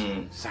it was?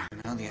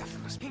 Now the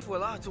Athamas.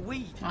 People are to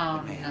weed.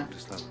 Oh yeah.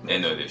 They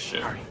know this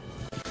shit.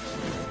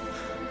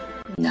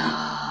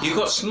 Nah. You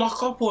got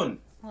snuck up on.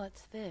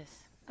 What's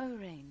this? A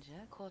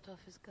ranger caught off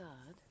his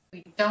guard?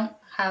 We don't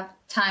have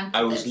time for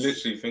I was this.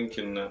 literally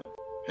thinking that.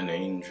 An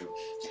angel.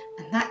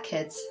 And that,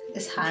 kids,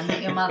 is how I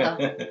met your mother.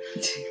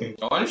 I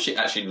wonder if she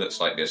actually looks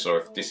like this, or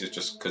if this is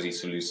just because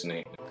he's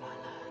hallucinating.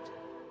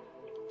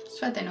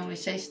 That's why they normally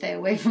say stay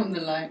away from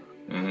the light.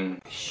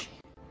 She's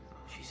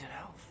an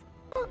elf.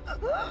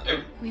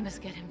 We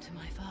must get him to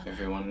my father.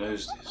 Everyone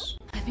knows this.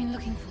 I've been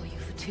looking for you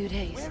for 2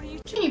 days. Where are you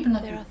even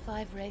looking? There are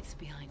 5 wraiths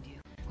behind you.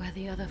 Where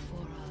the other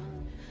 4 are.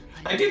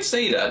 I did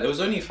say that. There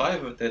was only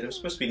 5 up there. There was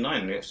supposed to be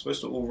 9. They were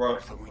supposed to all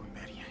ride.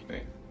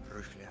 Wait.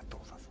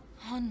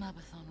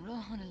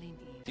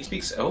 He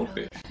speaks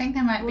Elvish. I think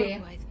they might be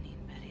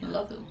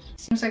lovers.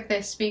 Seems like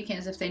they're speaking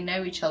as if they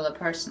know each other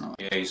personally.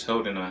 Yeah, he's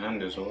holding her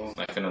hand as well,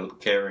 like in a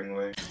caring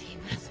way.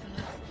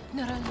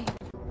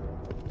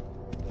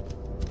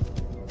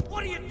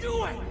 What are you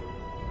doing?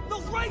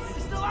 Those wraiths are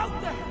still out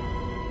there.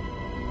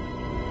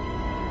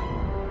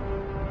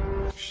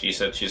 She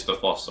said she's the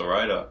foster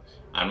rider,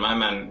 and my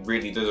man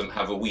really doesn't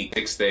have a week,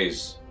 6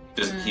 days.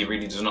 He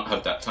really does not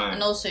have that time.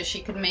 And also, she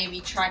could maybe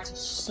try to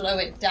slow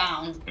it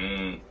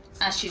down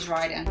as she's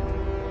riding.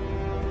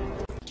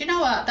 Do you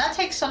know what? That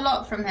takes a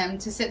lot from him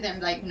to sit there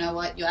and be like, you know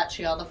what? You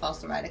actually are the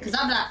faster rider. Because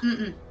I'm like,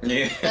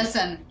 Yeah.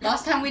 Listen,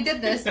 last time we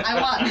did this, I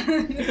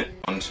won.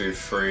 1, 2,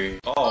 3.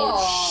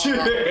 Oh,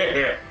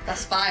 shit!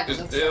 That's 5.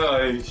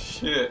 Oh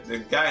shit! The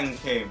gang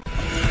came.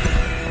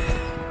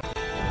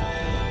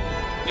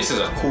 This is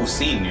a cool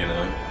scene, you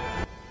know.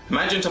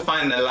 Imagine to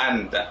find the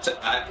land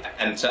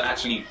and to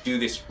actually do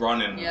this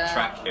run and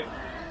track it.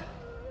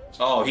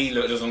 Oh, he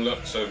doesn't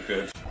look so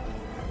good.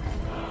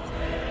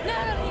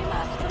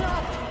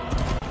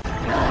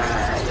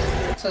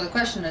 So the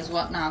question is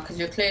what now? Because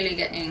you're clearly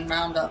getting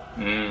round up.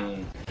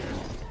 Round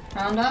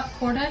up?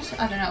 Corded?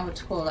 I don't know what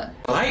to call it.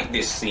 I like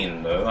this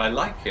scene though. I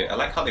like it. I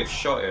like how they've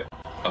shot it.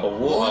 Oh, Water.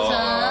 water.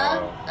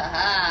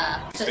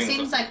 Aha. So it Things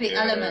seems like- like the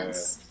yeah.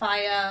 elements.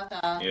 Fire.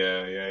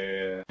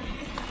 Yeah.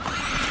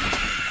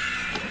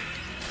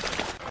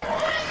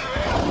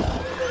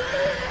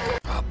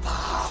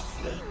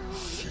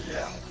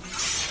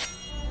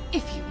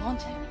 If you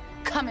want him,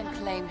 come and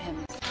claim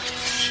him.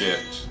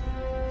 Shit.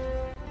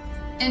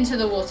 Into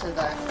the water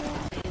though.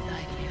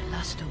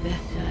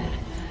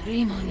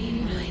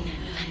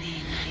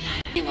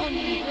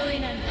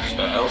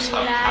 So else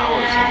have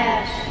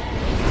powers.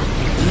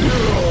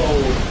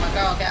 Oh my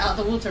god, get out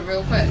of the water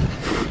real quick.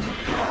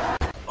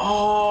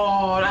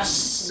 Oh,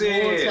 that's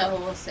it. Water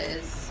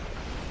horses.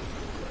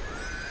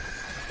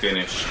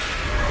 Finished.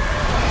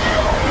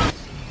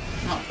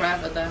 Not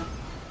forever though.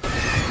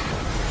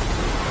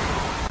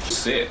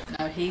 Sick.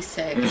 No, he's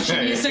sick. She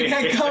needs to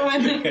get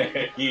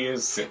going. He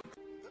is sick.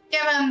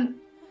 Give him.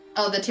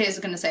 Oh, the tears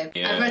are gonna save.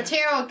 Yeah. Either a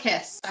tear or a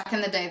kiss. Back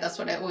in the day, that's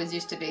what it always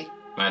used to be.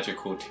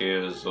 Magical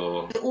tears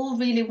or. They all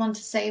really want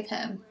to save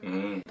him.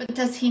 But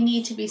does he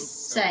need to be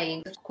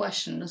saved? Good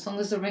question, as long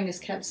as the ring is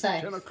kept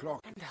safe. 10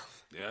 o'clock.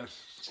 Yes.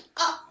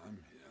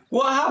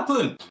 What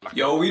happened?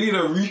 Yo, we need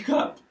a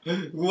recap.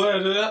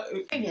 What?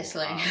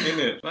 Previously.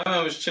 Innit? My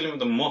man was chilling with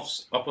the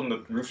moths up on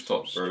the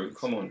rooftop, bro.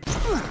 Come on.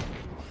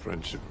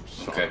 Friendship of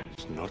Sauron Okay.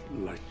 is not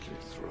lightly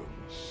thrown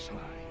aside.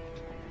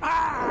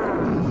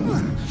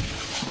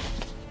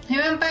 He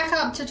went back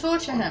up to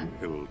torture him.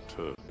 He'll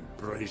turn.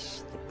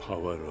 Embrace the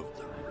power of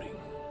the ring,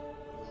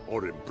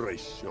 or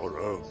embrace your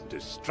own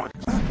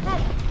destruction.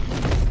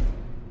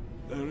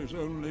 There is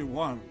only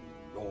one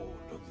Lord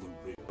of the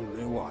Ring.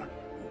 Only one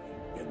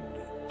who can bend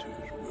it to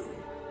his will.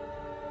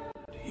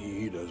 But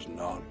he does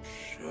not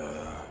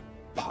share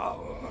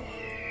power.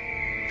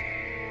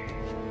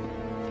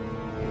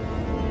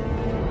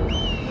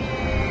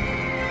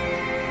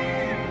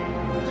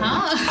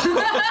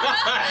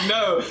 Huh?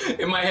 No,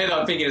 in my head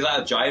I'm thinking, is that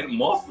a giant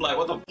moth? Like,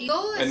 what the?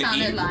 Eagle, it An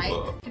sounded eagle. like.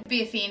 Could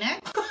be a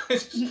phoenix.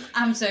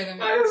 I'm so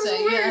confused.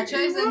 So yeah,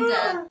 chosen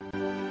death.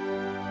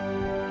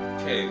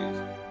 Okay,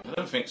 I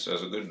don't think so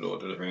as a good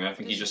Lord of the Ring. I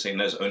think he's just saying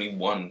there's only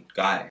one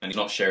guy and he's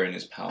not sharing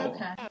his power.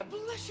 Okay.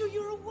 Bless you,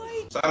 you're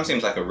awake. Sam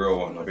seems like a real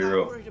one, I'll be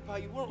real. Worried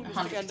about you, won't we,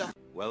 Mr. Gandalf?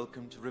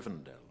 Welcome to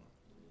Rivendell,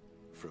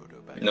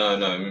 Frodo Baggins. No,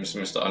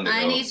 Mr. Underhill.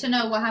 I need to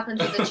know what happened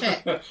to the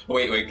chick.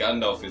 wait,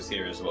 Gandalf is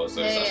here as well,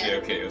 so it's Yeah, actually yeah.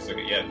 okay. It's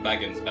okay. Yeah,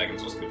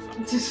 Baggins was good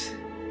fun.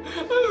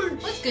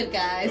 What's good,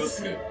 guys? That's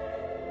good.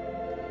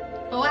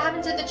 But what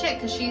happened to the chick?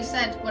 Because she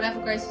said,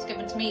 whatever grace was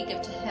given to me,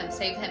 give to him,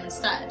 save him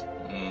instead.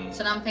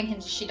 So now I'm thinking,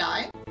 did she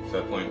die?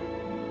 Fair point.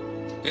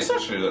 This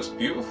actually looks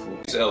beautiful.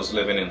 These elves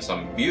living in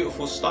some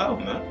beautiful style,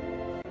 man.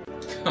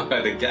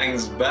 The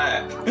gang's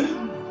back.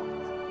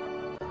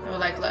 They were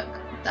like, look,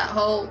 that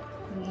whole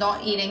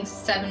not eating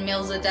 7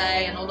 meals a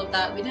day and all of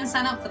that, we didn't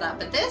sign up for that.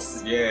 But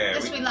this,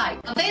 we like.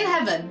 Are they in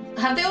heaven?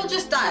 Have they all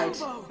just died?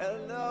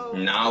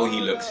 Now he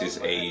looks his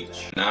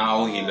age.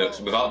 Now he looks,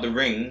 without the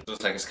ring, it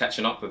looks like it's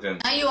catching up with him.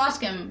 Now you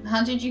ask him,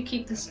 how did you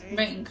keep this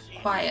ring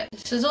quiet?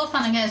 This is all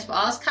fun and games, but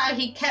ask how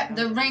he kept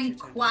the ring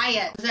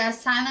quiet. Was there a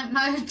silent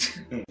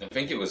mode? I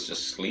think it was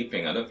just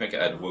sleeping. I don't think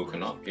it had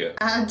woken up yet.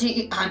 I'd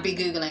be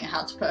Googling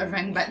how to put a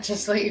ring back to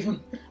sleep.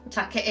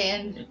 Tuck it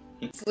in,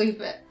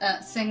 sleep it,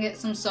 sing it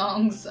some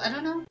songs. I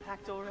don't know.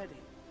 Packed already.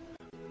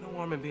 No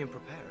harm in being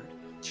prepared.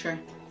 True.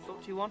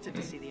 Thought you wanted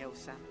to see the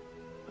elves, Sam.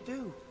 I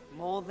do.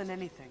 More than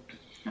anything.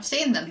 I've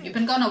seen them. You've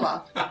been gone a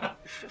while.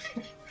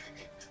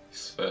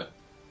 It's fair.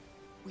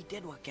 We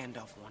did what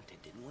Gandalf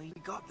wanted, didn't we?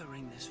 We got the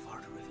ring this far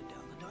to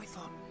Rivendell, and I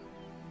thought,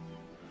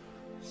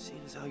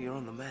 seeing as how you're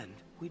on the mend,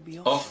 we'd be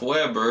off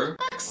where, bro?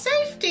 Like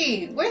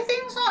safety, where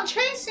things aren't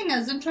chasing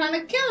us and trying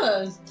to kill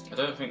us. I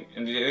don't think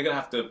they're gonna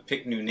have to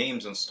pick new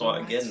names and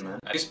start again, man.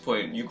 At this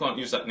point, you can't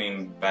use that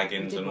name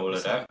Baggins and all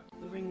of that.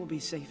 The ring will be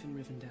safe in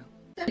Rivendell.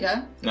 There you go.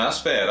 No, that's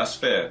fair. That's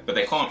fair. But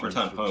they can't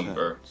return home,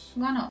 bro.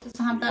 Why not?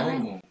 Doesn't have that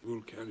ring.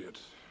 Will carry it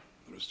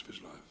the rest of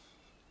his life.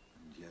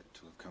 And yet,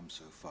 to have come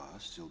so far,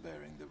 still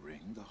bearing the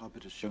ring, the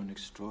Hobbit has shown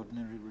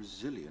extraordinary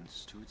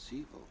resilience to its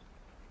evil.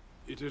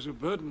 It is a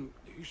burden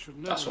he should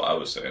never... That's what I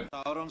was saying.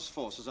 Sauron's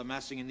forces are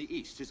massing in the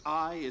east. His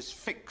eye is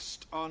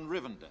fixed on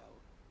Rivendell.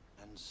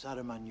 And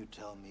Saruman, you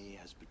tell me,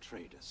 has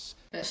betrayed us.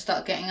 Better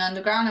start getting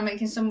underground and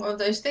making some more of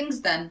those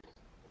things then.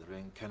 The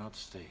ring cannot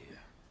stay here.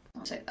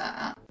 I'll take that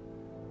out.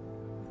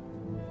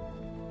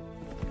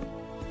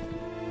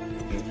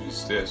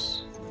 Who's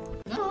this?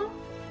 No.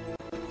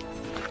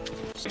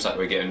 Seems like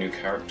we're getting new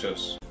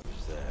characters.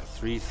 Is there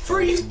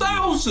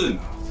 3,000?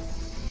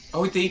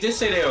 Oh, he did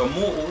say they were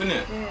immortal,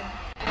 innit? Yeah.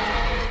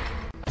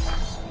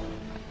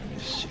 When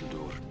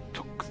Isildur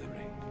took the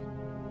ring,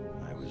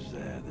 I was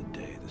there the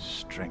day the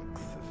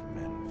strength of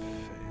men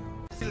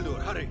failed. Isildur,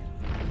 hurry!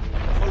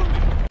 Follow me!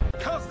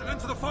 Cast it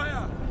into the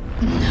fire!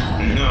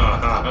 No.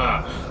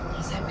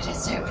 He's like, but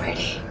it's so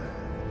pretty.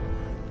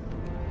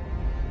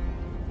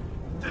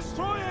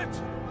 Destroy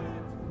it!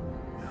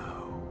 No.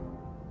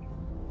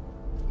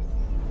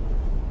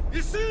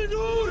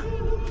 Isildur!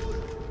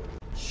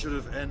 Should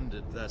have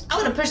ended that. I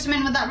would have pushed him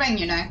in with that ring,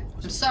 you know.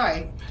 I'm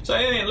sorry. So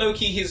it ain't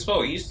low-key his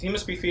fault. He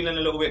must be feeling a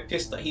little bit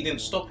pissed that he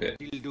didn't stop it.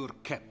 Isildur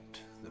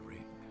kept the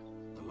ring.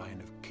 The line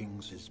of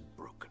kings is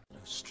broken. No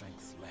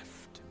strength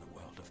left in the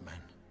world of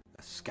men.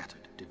 They're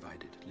scattered,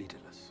 divided,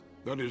 leaderless.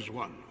 There is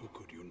one who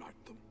could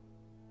unite them.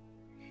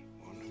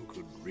 One who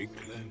could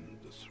reclaim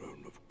the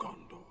throne of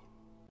Gondor.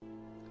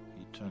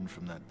 He turned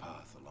from that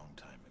path a long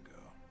time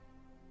ago.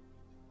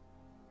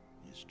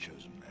 He's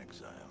chosen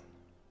exile.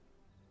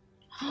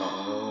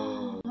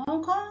 Oh.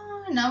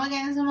 Okay, now we're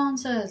getting some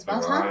answers.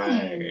 What's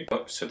happening?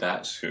 Oh, so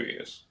that's who he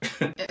is.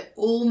 It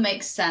all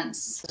makes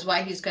sense. That's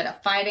why he's good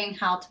at fighting,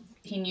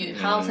 he knew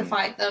how to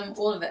fight them,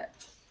 all of it.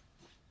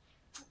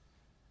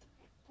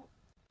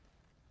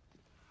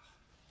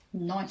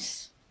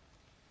 Nice.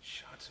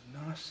 Shards of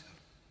Narsil.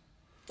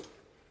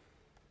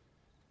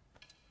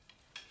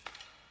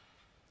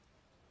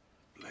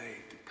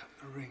 Blade to cut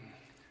the ring.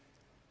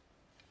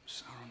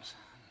 Sauron's hand.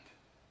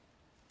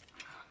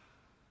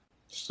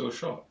 Still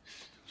sharp.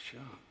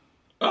 Sharp.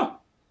 Oh.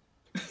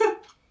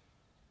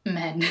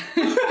 Men.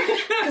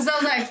 Because I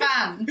was like,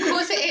 fam, of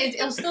course it is,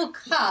 it'll still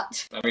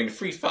cut. I mean,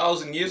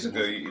 3,000 years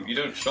ago, you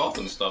don't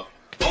sharpen stuff.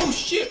 Oh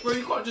shit, bro,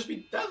 you can't just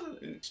be, that's an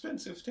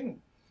expensive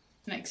thing.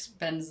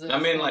 Expensive. I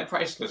mean, like,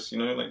 priceless, you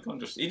know, like, can't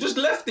just, he just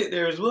left it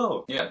there as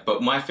well. Yeah,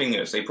 but my thing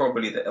is,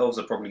 the elves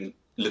are probably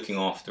looking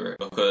after it,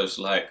 because,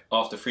 like,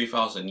 after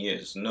 3,000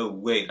 years, no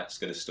way that's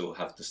gonna still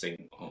have the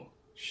same, oh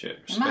shit,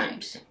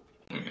 respect.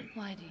 I mean,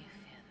 why do you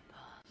fear the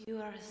past? You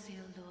are a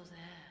Isildur's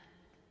heir,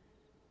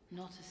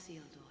 not a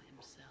Isildur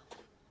himself.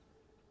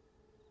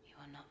 You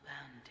are not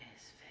bound to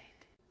his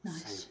fate.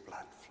 Nice. Same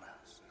blood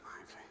flows in my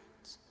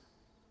veins.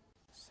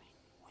 Same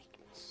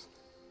weakness.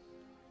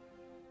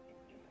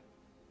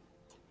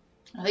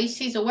 At least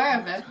he's aware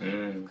of it.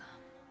 Will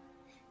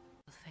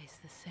face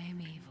the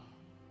same evil,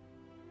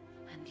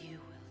 and you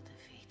will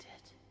defeat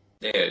it.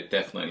 yeah,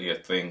 definitely a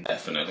thing.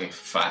 Definitely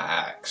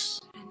facts.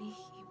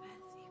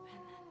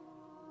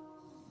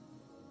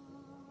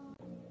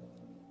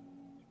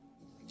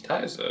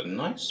 That is a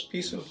nice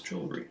piece of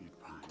jewelry.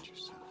 Bind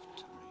yourself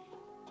to me,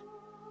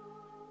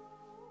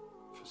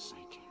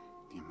 forsaking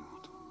the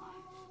immortal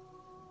life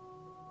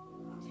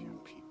of your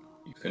people.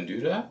 You can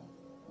do that?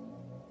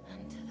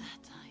 And to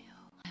that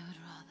I would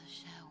rather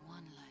share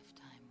one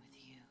lifetime with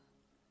you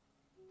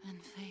than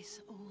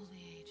face all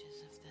the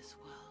ages of this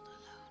world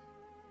alone.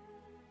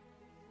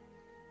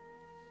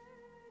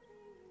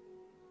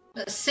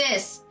 But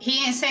sis,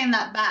 he ain't saying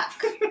that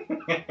back.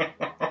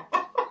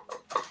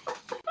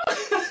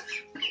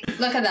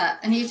 Look at that,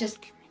 and he's just...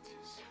 It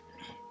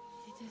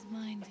is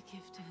mine to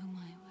give to whom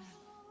I will.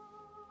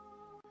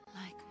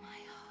 Like my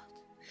heart.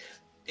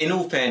 In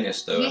all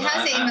fairness, though, He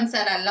hasn't even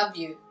said "I love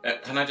you."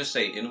 Can I just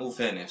say, in all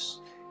fairness,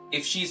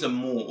 if she's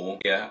immortal,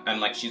 yeah, and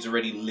like she's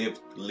already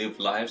lived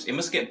lives, it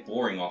must get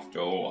boring after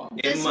a while.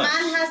 This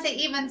man hasn't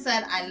even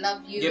said "I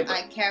love you," Yeah, but-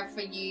 "I care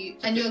for you,"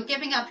 and you're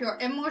giving up your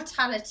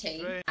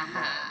immortality.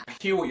 Aha. I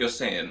hear what you're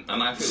saying,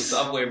 and I feel it's the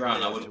other way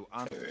around. I would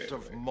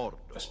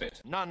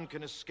respect. None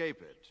can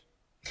escape it.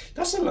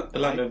 That's a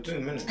land of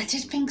doom, isn't I it?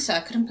 did think so.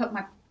 I couldn't put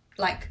my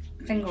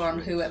finger on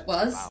who it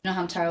was. You know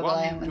how terrible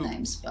I am with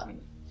names, but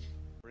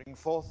Bring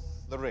forth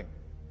the ring,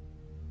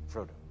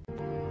 Frodo.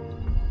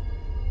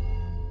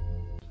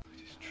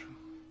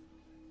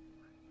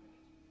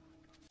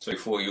 So you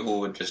thought you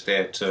all were just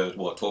there to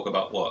talk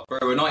about what? Bro,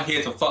 we're not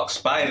here to fuck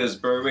spiders,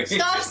 bro.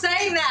 stop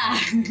saying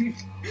that.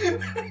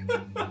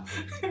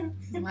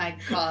 My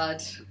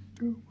God.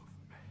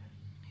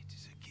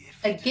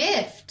 A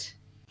gift.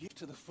 Give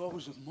to the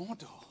foes of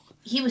Mordor.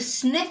 He was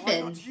Why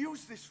sniffing. not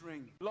use this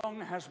ring? Long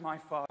has my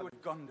father with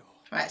Gondor.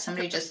 Right,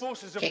 somebody Kept the just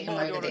forces of kick him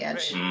over Mordor the at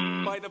edge.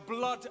 bay. By the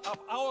blood of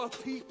our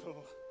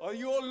people are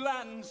your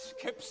lands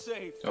kept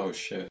safe. Oh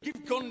shit. Give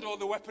Gondor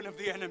the weapon of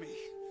the enemy.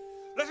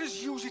 Let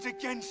us use it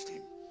against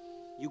him.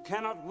 You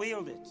cannot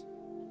wield it.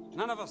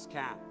 None of us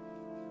can.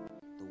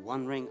 The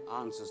One Ring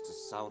answers to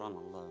Sauron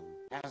alone.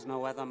 There is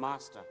no other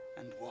master.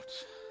 And what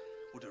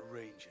would a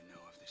ranger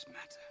know of this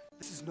matter?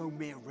 This is no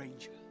mere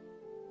ranger.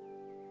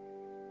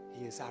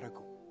 He is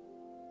Aragorn,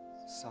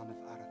 son of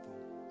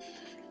Arathorn.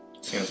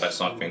 Seems like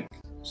something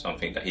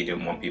that he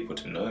didn't want people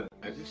to know.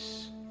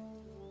 This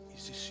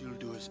is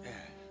Isildur's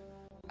heir,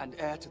 and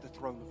heir to the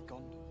throne of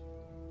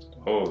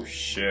Gondor. Oh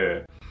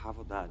shit.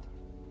 Havodad,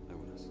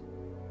 Legolas.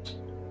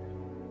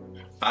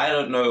 I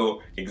don't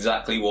know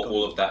exactly what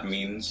all of that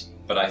means,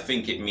 but I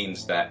think it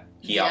means that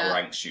he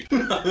outranks you.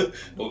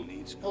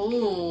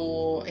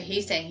 Oh,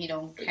 he's saying he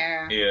don't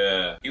care.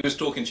 Yeah. He was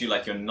talking to you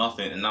like you're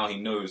nothing, and now he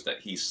knows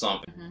that he's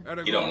something.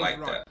 You don't like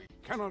that.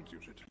 Cannot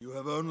use it. You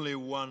have only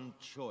one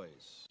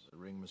choice. The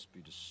ring must be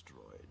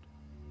destroyed.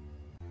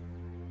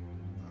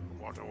 And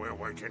what are we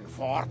waiting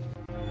for?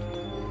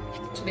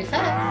 To be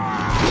fair.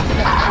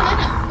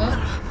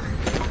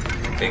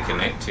 They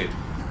connected.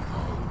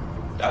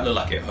 That looked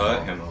like it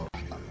hurt him.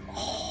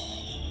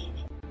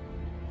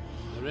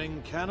 The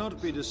ring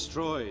cannot be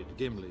destroyed,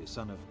 Gimli,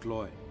 son of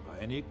Gloin, by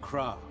any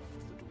craft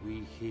that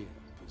we here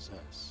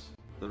possess.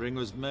 The ring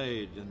was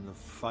made in the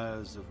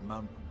fires of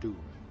Mount Doom.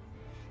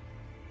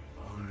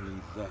 Only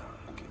there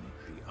can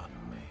it be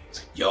unmade.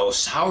 Yo,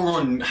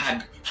 Sauron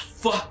had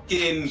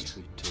fucking...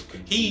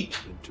 He...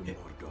 into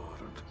Mordor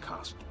and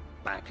cast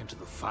back into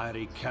the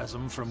fiery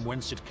chasm from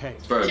whence it came.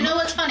 Do you know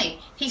what's funny?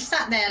 He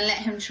sat there and let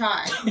him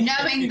try,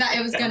 knowing that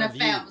it was gonna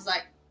fail. It was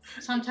like,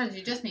 sometimes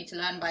you just need to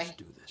learn by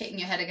hitting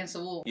your head against the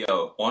wall.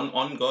 Yo,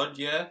 on God,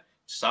 yeah,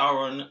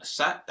 Sauron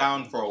sat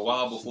down for a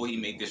while before he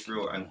made this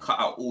real and cut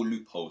out all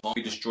loopholes. Can't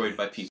be destroyed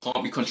by people.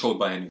 Can't be controlled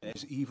by anyone.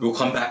 It will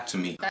come back to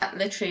me. That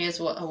literally is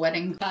what a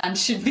wedding band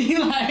should be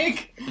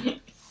like.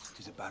 It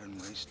is a barren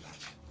wasteland,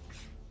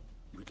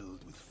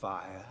 riddled with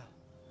fire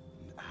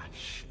and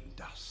ash and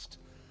dust.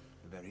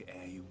 The very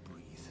air you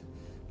breathe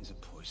is a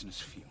poisonous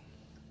fume.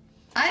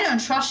 I don't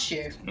trust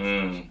you.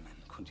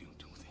 Could you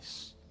do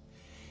this?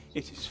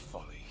 It is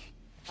folly.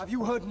 Have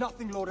you heard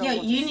nothing, Lord Yo,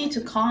 you need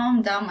to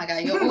calm down, my guy.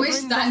 You're always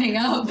standing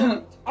up.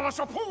 And I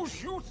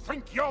suppose you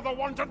think you're the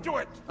one to do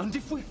it. And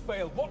if we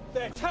fail, what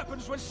then? What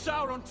happens when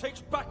Sauron takes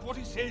back what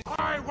is his?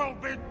 I will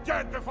be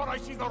dead before I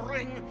see the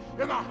ring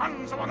in the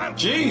hands of an elf.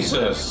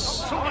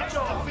 Jesus!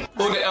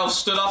 All the elves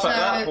stood up at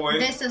that point.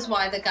 This is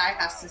why the guy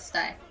has to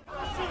stay.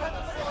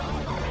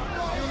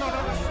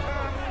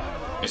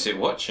 Is it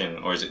watching,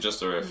 or is it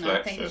just a reflection? No,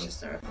 I think it's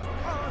just a reflection.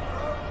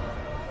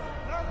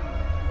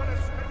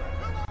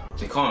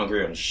 They can't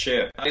agree on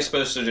shit. How are they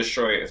supposed to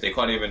destroy it if they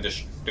can't even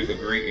just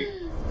agree?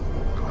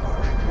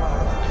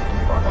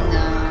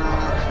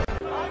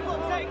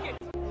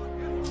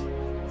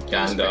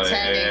 Gandalf,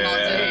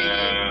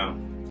 yeah.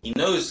 He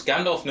knows,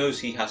 Gandalf knows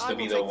he has to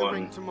be the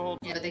one.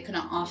 Yeah, but they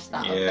couldn't ask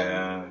that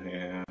Yeah, of him.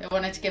 yeah. They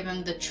wanted to give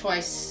him the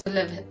choice to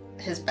live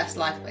his best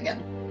life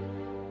again.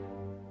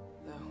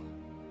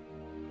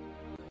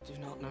 Do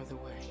not know the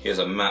way. Here's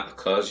a map,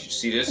 cuz. You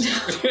see this?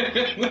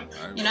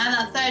 You know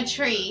that third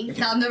tree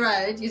down the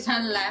road, you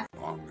turn left.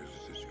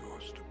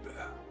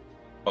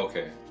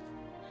 Okay.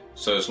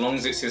 So as long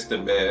as it's his to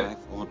bear. Life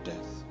or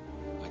death,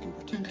 I can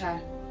protect. Okay.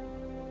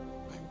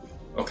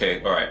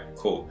 Okay, alright,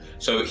 cool.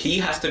 So he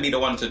has to be the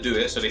one to do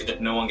it so that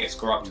no one gets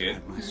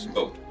corrupted.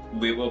 But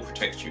we will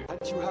protect you. And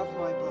you have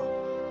my bow.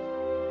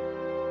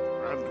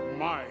 And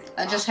my...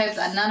 I just hope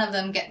that none of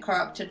them get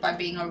corrupted by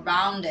being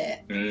around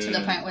it to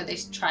the point where they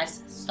try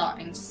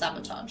starting to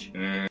sabotage.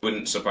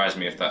 Wouldn't surprise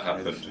me if that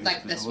happened.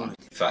 Like this one.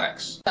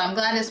 Facts. So I'm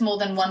glad it's more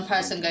than one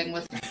person going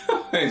with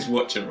He's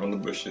watching from the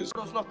bushes.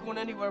 God's not going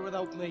anywhere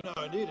without me. No,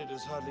 indeed, it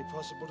is hardly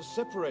possible to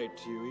separate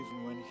you,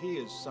 even when he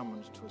is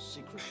summoned to a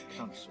secret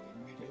council.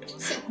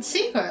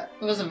 secret.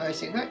 It wasn't very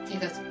secret. He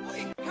goes,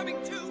 Coming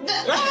to.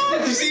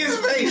 Did you see his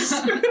face?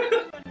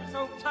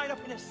 So tied up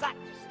in a sack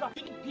to stuff.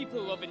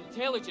 People of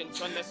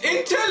intelligence on this.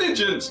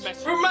 Intelligence!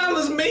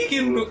 Ramanda's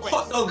making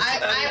hot dogs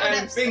I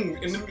wouldn't thing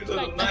in the middle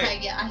of the night. Okay,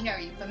 yeah, I hear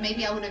you, but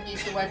maybe I would have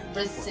used the word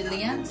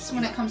resilience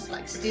when it comes to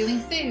like stealing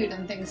food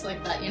and things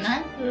like that, you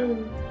know?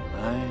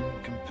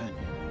 9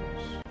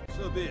 companions.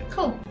 So be it.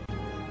 Cool.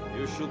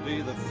 You shall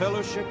be the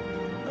Fellowship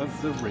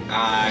of the Ring.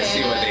 Ah, I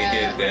see what they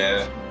did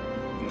there.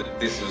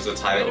 This was the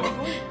title.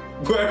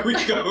 Where are we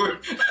going?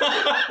 You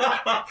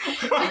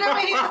know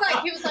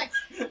what he was like,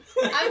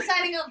 I'm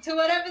signing up to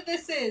whatever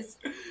this is.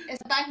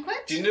 It's a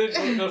banquet? Do you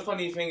know the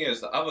funny thing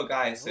is, the other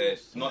guy said,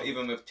 not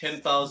even with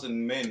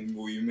 10,000 men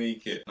will you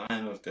make it.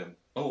 9 of them.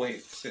 Oh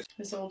wait, 6.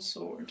 His old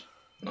sword.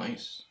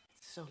 Nice.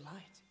 It's so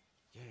light.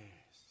 Yes,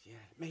 yeah.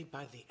 Made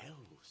by the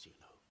elves, you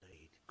know.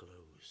 Blade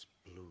glows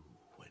blue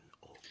when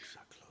orcs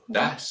are close.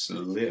 That's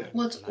lit.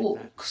 What's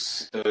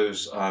orcs?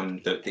 Those,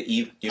 the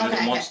you know,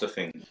 the monster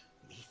thing.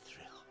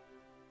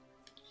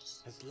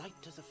 As light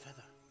as a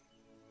feather,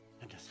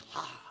 and as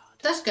hard.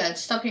 That's good,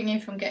 stopping you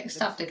from getting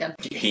stabbed again.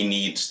 He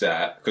needs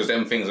that, because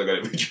them things are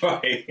going to be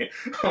dry.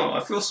 Oh, I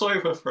feel sorry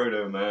for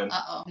Frodo, man.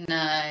 Uh-oh.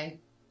 No.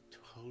 To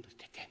hold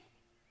it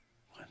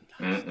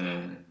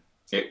again.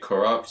 It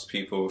corrupts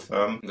people,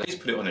 fam. Let's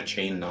put it on a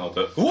chain now,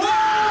 but...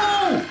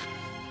 Whoa!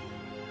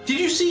 Did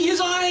you see his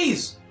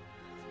eyes?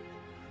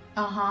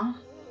 Uh-huh.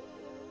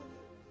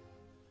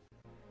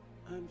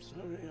 I'm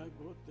sorry I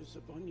brought this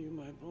upon you,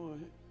 my boy.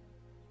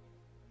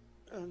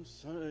 I'm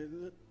sorry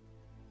that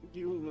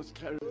you must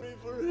carry me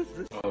for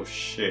everything. Oh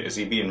shit, is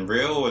he being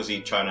real or is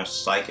he trying to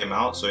psych him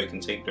out so he can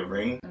take the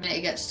ring? The minute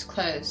he gets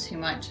close, he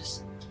might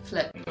just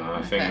flip. No,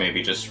 I think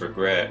maybe just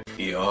regret.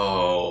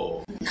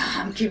 Yo.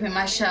 I'm keeping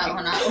my shirt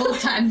on at all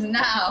times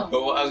now.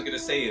 But what I was gonna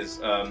say is,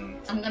 I'm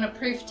gonna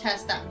proof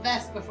test that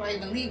vest before I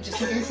even leave,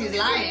 just in case he's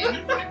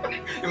lying.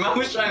 Your man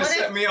was trying to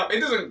set me up. It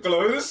doesn't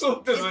glow. This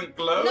sword doesn't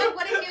glow. No,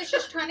 what if he was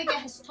just trying to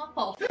get his top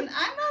off? I'm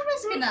not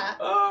risking that.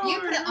 Oh, you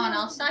put it on,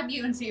 I'll stab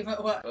you and see if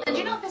it works. And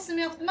you know what pisses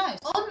me off the most?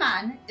 Old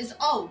man is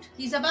old.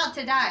 He's about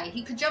to die.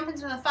 He could jump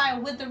into the fire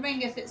with the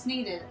ring if it's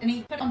needed, and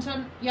he put it onto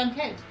a young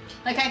kid.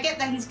 Like, I get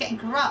that he's getting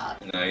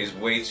corrupt. No, he's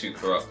way too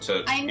corrupt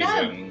to I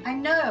know even...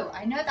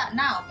 that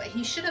now, but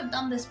he should have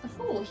done this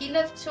before. He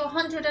lived to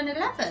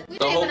 111.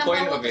 The whole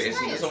point of it is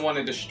he doesn't want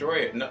to destroy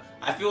it. No,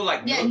 I feel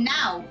like... Yeah,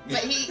 now. But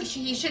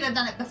he should have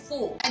done it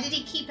before. Why did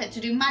he keep it? To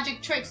do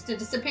magic tricks to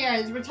disappear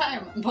his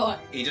retirement boy?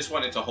 He just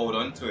wanted to hold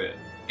on to it.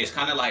 It's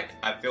kind of like,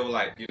 I feel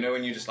like, you know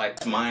when you just like,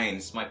 it's mine,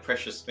 it's my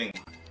precious thing.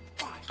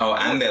 Oh,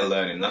 and they're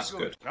learning, that's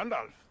good.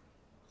 Gandalf,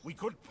 we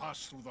could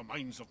pass through the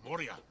mines of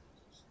Moria.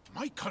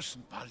 My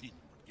cousin Balin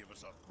would give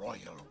us a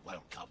royal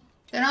welcome.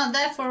 They're not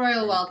there for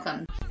royal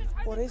welcome.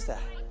 What is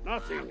that?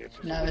 Nothing. It's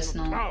a No, it's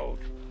not. cloud.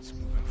 It's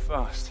moving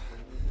fast.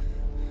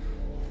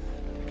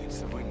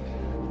 Against the wind.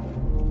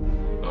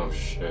 Oh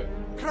shit.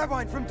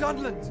 Crabine from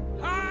Dunland!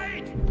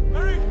 Hide!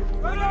 Hurry!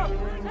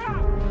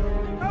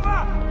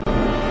 Cover!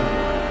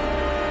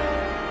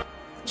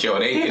 Yo,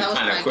 they hit That was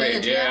kind of quite quick.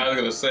 good, Yeah, yeah. I was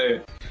gonna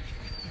say.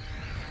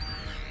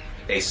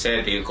 They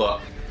said they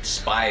got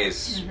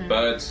spies,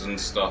 birds and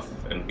stuff,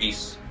 and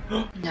beasts.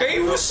 They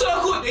were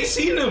circled. They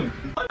seen them.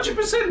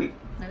 100%.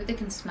 Maybe they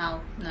can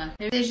smell. No.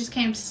 Maybe they just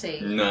came to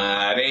see.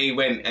 Nah, they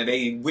went and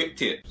they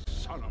whipped it.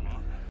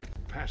 Saruman.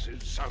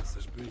 Passage south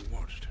is being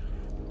watched.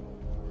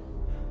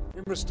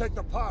 We must take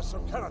the pass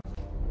of Karat.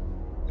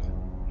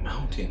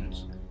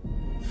 Mountains.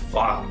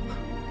 Fuck.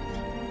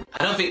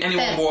 I don't think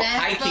anyone They're bought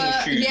barefoot,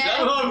 hiking shoes. yeah.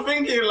 That's what I'm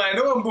thinking. Like,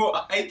 no one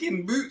bought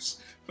hiking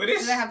boots for Do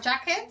this. they have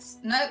jackets?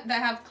 No, they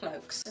have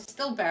cloaks. They're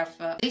still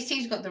barefoot. At least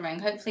he's got the ring.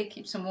 Hopefully it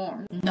keeps him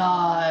warm.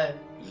 No.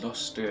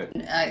 Lost it.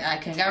 I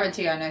can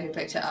guarantee I know who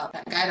picked it up.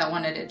 That guy that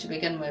wanted it to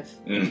begin with.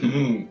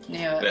 Knew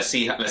it. Let's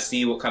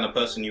see what kind of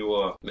person you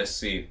are. Let's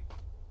see.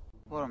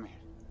 Boromir.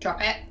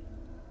 Drop it.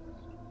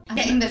 I'm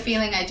getting the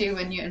feeling I do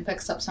when Newton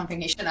picks up something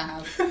he shouldn't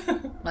have.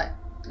 Like,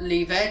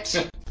 leave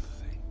it.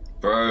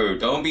 Bro,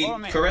 don't be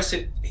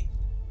caressing.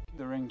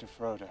 The ring to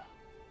Frodo.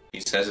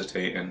 He's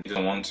hesitating. He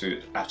doesn't want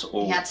to at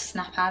all. He had to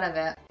snap out of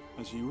it.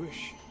 As you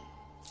wish.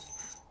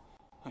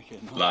 I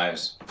cannot.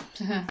 Lies.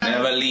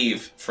 Never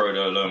leave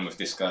Frodo alone with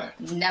this guy.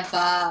 Never.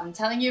 I'm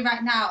telling you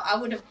right now, I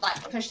would have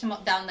like pushed him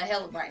up down the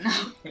hill right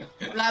now.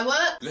 Like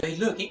what? Hey,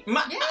 look, he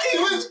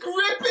was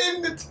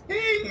gripping the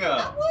thing.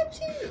 I would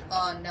too.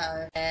 Oh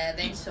no.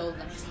 They sold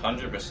them.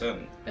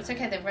 100%. It's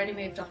okay, they've already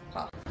moved off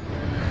path.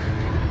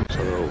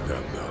 So,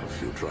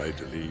 Gandalf, you tried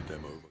to lead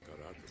them over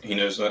Galadriel. He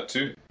knows that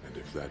too. And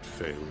if that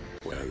failed,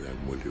 where then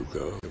will you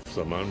go? If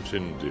the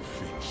mountain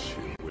defeats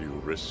you, will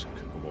you risk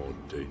a more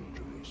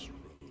dangerous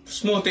road?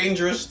 It's more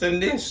dangerous than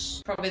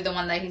this. Probably the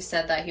one that he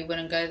said that he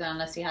wouldn't go there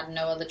unless he had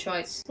no other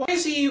choice. Why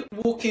is he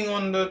walking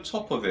on the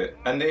top of it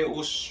and they're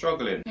all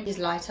struggling? Maybe he's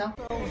lighter.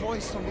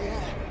 Voice on the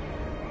air.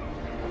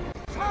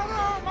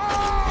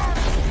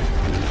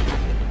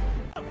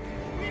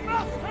 We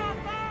must have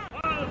that!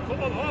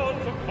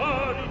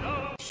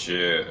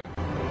 Shit.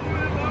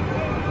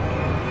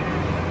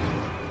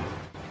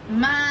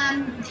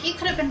 Man, he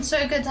could have been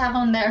so good to have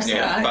on their side.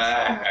 Yeah,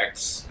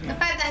 facts. The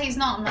fact that he's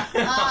not, I'm like,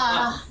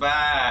 ah.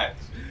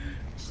 Facts.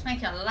 Just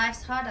make your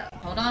lives harder.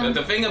 Hold on.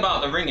 The thing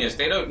about the ring is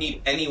they don't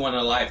need anyone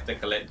alive to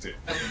collect it.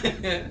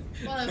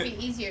 Well, it'd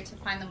be easier to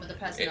find them with a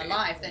person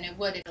alive than it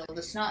would in all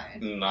the snow.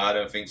 No, I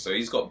don't think so.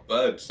 He's got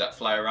birds that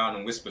fly around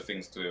and whisper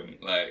things to him.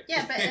 Like,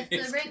 yeah, but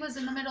if the ring was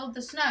in the middle of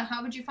the snow,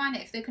 how would you find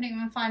it if they couldn't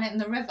even find it in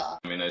the river?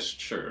 I mean, that's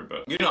true,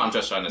 but you know what I'm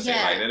just trying to say.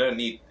 Yeah. Like, they don't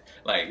need,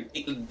 like,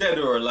 dead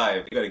or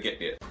alive, you gotta get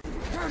there.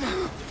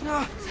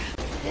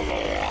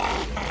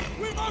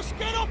 We must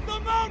get up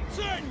the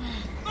mountain!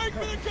 Make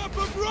for the Gap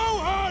of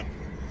Rohan!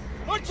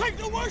 I take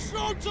the west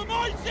road to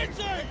my city!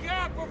 The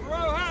Gap of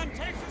Rohan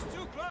takes us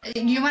too close!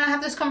 You want to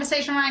have this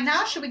conversation right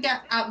now? Should we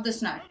get out of the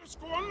snow?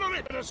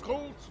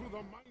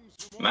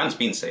 Man's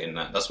been saying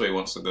that. That's where he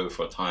wants to go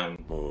for a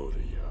time. Moria,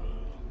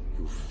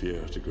 you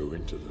fear to go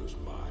into those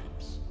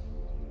mines.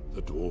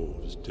 The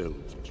dwarves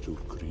delved too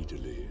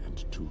greedily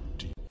and too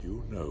deep.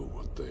 You know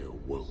what they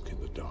awoke in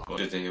the dark. What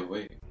did they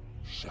awake?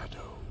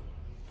 Shadow.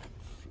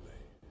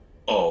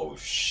 Oh,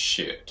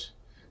 shit.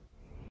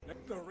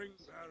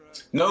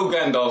 No,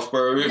 Gandalf,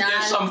 bro. If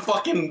there's some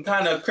fucking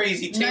kind of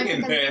crazy thing in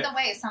because there. either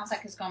way, it sounds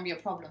like it's gonna be a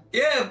problem.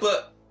 Yeah,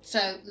 but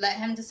So let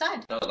him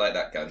decide. I don't like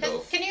that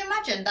Gandalf. Can you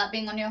imagine that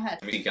being on your head?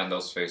 Let me see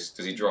Gandalf's face.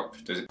 Does he drop?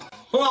 Does it?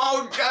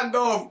 Oh,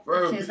 Gandalf,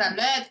 bro. He's like,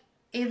 look.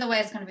 Either way,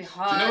 it's gonna be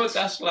hard. Do you know what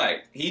that's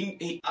like?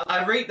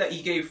 I rate that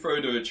he gave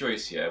Frodo a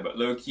choice, yeah, but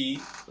low-key,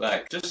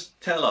 like,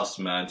 just tell us,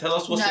 man. Tell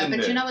us what's in there. No,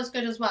 but you know what's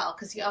good as well?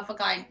 Because the other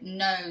guy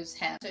knows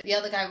him. So the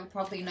other guy would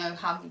probably know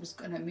how he was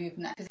going to move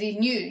next. Because he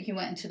knew he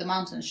went into the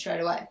mountains straight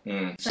away.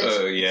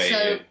 So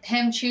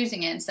him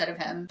choosing it instead of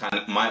him. kind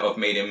of might have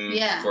made him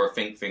for a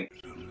think.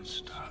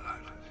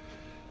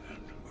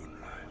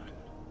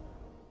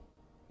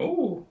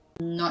 Oh.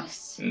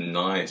 Nice.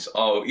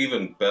 Oh,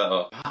 even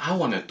better. I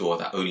want a door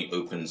that only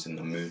opens in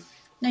the moon.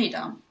 No, you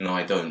don't. No,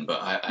 I don't,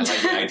 but I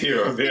like the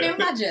idea of it. Can you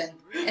imagine?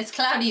 It's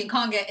cloudy, you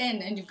can't get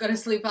in, and you've got to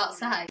sleep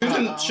outside.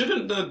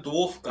 Shouldn't the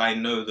dwarf guy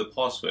know the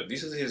password?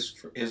 This is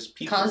his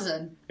people.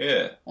 Cousin.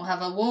 Yeah. We'll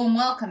have a warm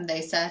welcome,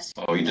 they said.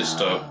 Oh, he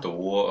disturbed the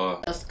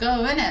water. Let's go,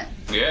 innit?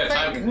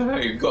 Yeah,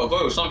 you gotta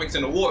go. Something's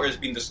in the water has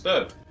been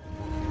disturbed.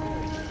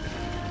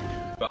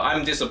 But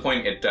I'm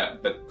disappointed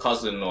that the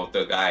cousin of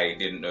the guy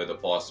didn't know the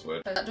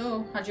password. Close that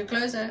door. How'd you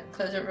close it?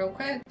 Close it real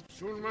quick.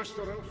 Soon,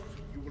 Master Elf,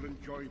 you will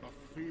enjoy the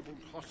fabled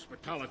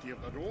hospitality of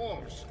the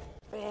dwarves.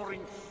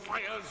 Roaring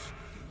fires,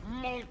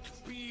 malt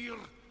beer,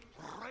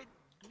 red...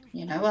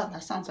 You know what?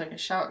 That sounds like a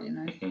shout, you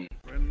know.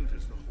 Friend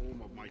is the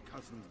home of my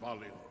cousin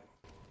Balin.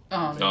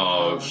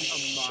 Oh,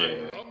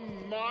 shit.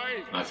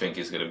 I think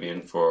he's gonna be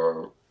in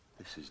for...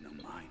 This is no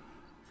mine.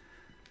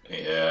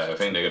 Yeah, I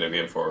think they're gonna be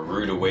in for a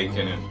rude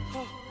awakening.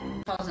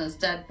 Cousin's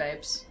dead,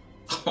 babes.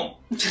 Oh.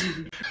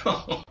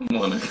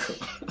 Monica.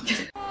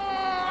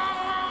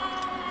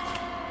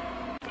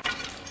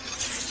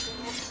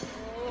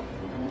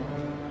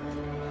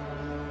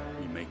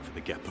 We make for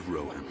the Gap of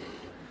Rohan.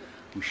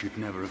 We should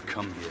never have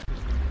come here.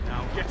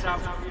 Now get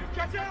out of here!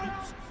 Get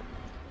out!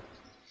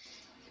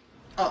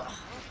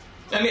 Oh.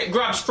 And it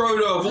grabs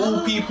Frodo of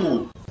all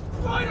people.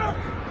 Fire!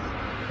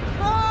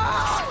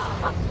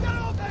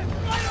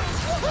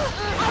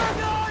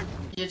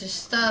 You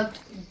disturbed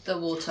the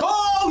water.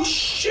 Oh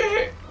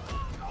shit!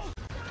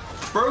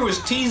 Bro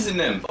was teasing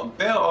them, but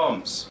bare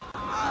arms.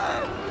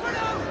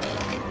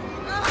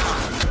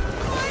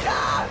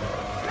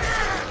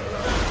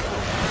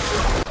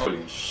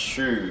 Holy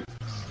shoot.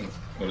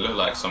 It looked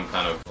like some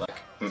kind of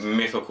like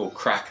mythical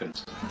kraken.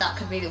 That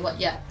could be what,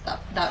 yeah, that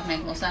would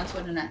make more sense,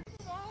 wouldn't it?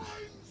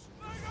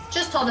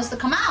 Just told us to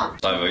come out.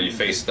 It's either you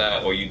face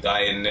that or you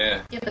die in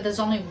there. Yeah, but there's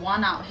only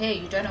one out here.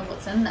 You don't know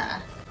what's in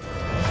there.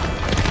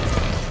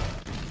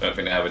 I don't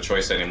think they have a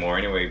choice anymore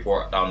anyway. He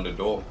brought down the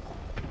door.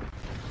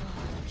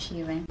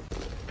 Cheating.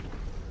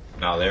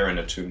 Now they're in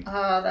a tomb.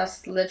 Oh,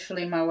 that's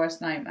literally my worst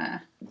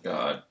nightmare.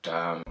 God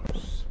damn.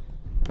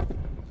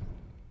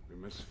 We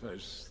must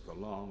face the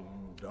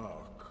long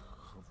dark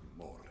of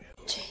Moria.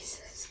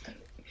 Jesus.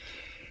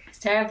 Is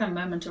there ever a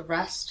moment of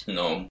rest?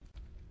 No.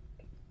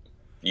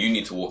 You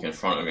need to walk in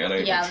front of me. I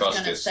don't Yeah, I even was trust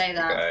gonna this say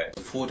that. guy. A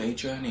 4-day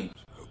journey.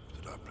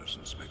 That our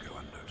presence may go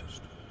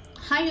unnoticed.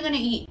 How are you gonna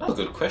eat? That's a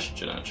good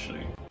question,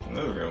 actually. I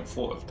never even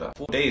thought of that.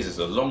 4 days is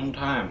a long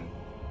time.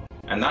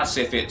 And that's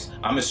if it's...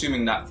 I'm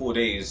assuming that 4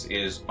 days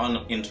is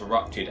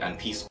uninterrupted and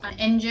peaceful.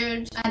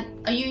 Uninjured?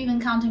 And are you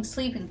even counting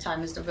sleeping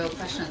time is the real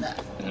question there.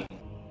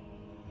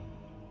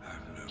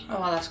 Oh,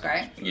 well, that's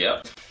great.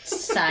 Yep.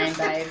 Same,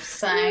 babe.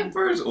 Same.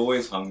 Bro's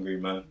always hungry,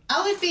 man.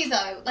 I would be,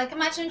 though. Like,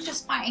 imagine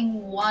just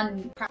fighting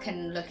one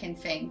kraken-looking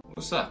thing.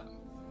 What's that?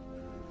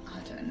 I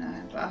don't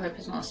know, but I hope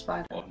it's not a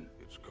spider.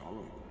 It's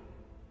Gollum.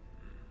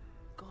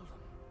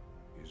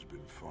 He's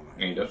been following.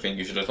 You don't think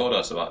you should have told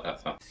us about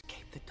that, fam?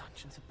 Escape the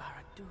dungeons of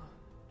Barad-dûr.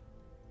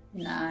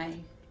 No.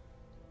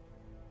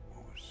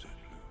 What was set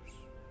loose?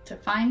 To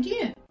find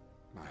you.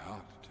 My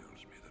heart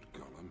tells me that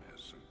Gollum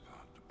has some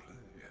part to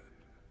play yet,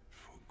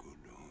 for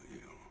good or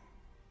ill.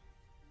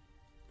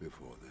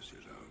 Before this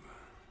is over.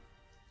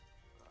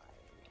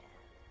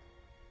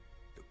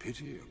 The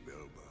pity of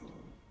Bilbo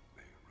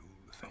may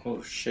rule the fate.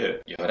 Oh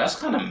shit. Yo, that's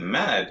kind of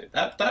mad.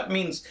 That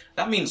means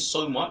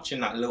so much in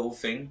that little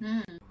thing.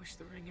 I wish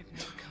the ring had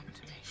never come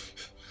to me.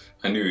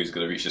 I knew he was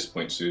gonna reach this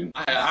point soon.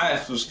 I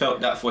just felt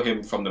that for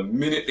him from the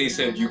minute they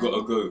said you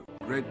gotta go.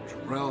 Great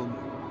realm,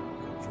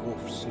 the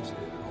dwarf city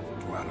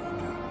of Dwarven.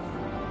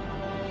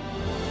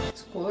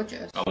 It's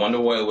gorgeous. I wonder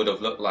what it would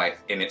have looked like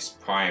in its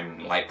prime,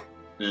 like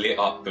lit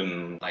up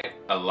and like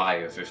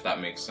alive, if that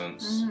makes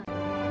sense.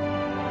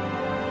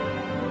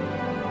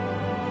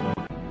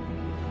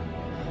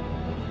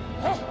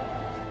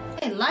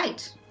 Hey,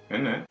 light.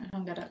 Isn't it? I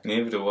don't get it.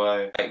 Neither do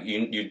I. Like,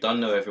 you don't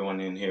know everyone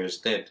in here is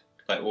dead.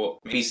 Like, what?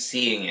 Maybe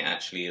seeing it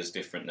actually is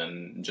different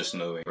than just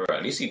knowing. Or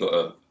at least you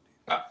got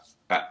a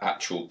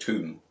actual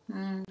tomb.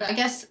 But I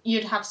guess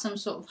you'd have some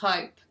sort of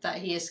hope that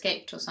he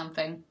escaped or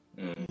something.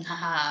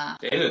 Haha.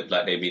 They look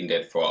like they've been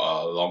dead for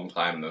a long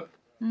time though.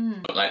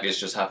 Not like this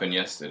just happened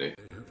yesterday.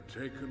 They have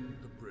taken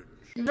the bridge.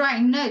 You're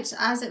writing notes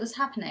as it was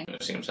happening.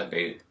 It seems like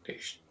they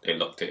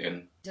locked it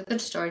in. He's a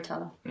good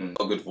storyteller.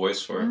 Got a good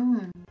voice for it.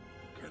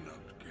 Cannot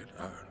get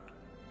out.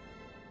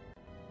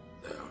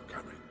 They are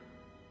coming.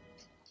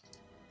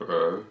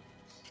 Bro.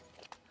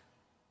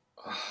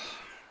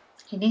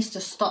 He needs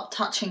to stop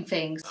touching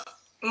things.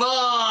 No!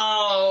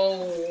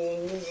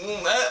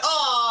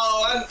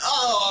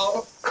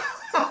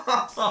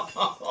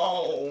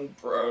 Oh,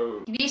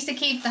 bro. He needs to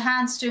keep the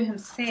hands to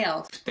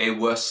himself. They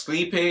were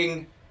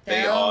sleeping.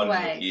 They They're are.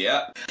 awake.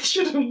 Yeah. I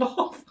shouldn't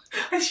laugh.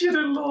 I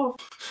shouldn't laugh.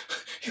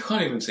 You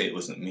can't even say it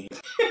wasn't me.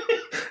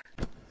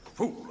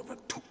 Fool of a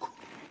took.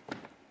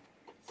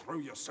 Throw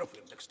yourself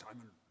in next time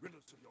and rid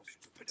us of your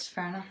stupidity. It's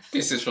fair enough.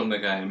 This is from the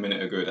guy a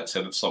minute ago that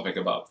said something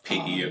about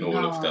pity and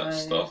all of that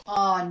stuff.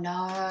 Oh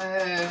no.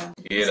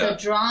 It's the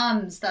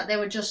drums that they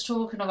were just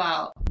talking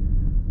about.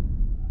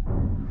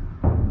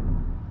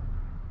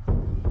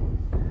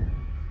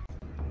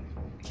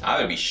 I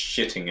would be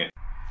shitting it.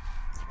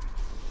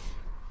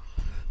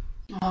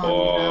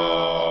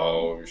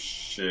 Oh,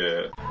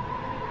 shit.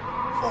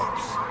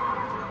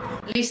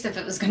 At least if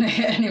it was going to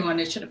hit anyone,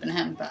 it should have been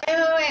him. But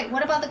wait.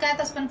 What about the guy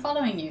that's been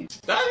following you?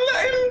 Let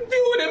him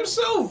deal with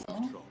himself.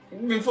 He's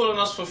been following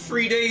us for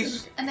 3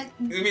 days. And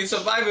He's been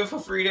surviving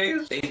for 3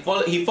 days. He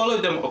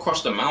followed them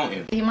across the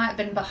mountain. he might have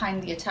been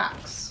behind the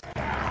attacks.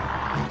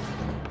 I'm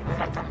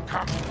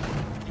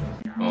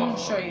not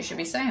sure you should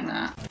be saying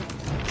that.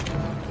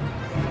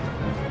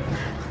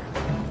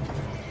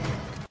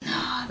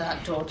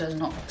 That door does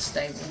not look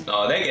stable.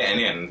 Oh, they're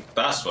getting in.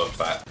 That's for a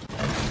fact.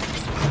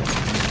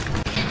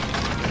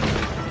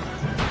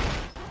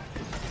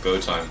 Go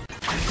time.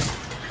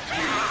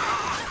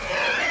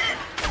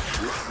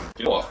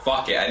 You know what?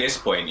 Fuck it. At this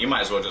point, you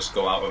might as well just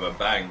go out with a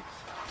bang.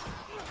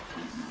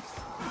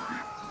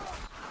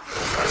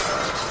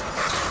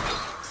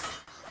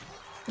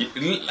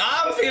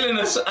 I'm feeling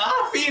this.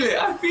 I feel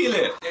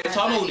it. They're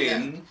tunneled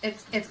in.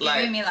 It's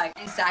giving me like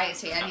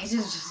anxiety. I need to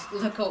just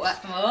look at what.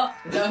 Oh,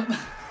 no.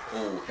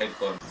 Oh, head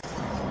gone.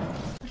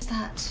 What's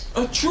that?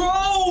 A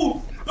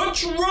troll! A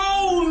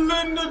troll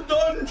in the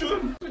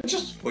dungeon!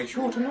 Just wait,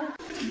 you want to know?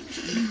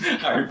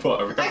 Harry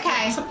Potter. Okay.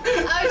 I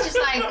was just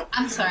like,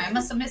 I'm sorry, I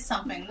must have missed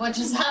something. What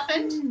just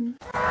happened?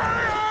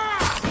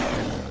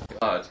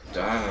 God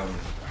damn.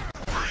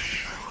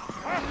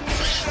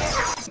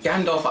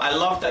 Gandalf, I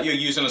love that you're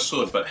using a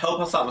sword, but help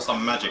us out with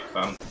some magic,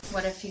 fam.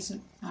 What if he's... Oh,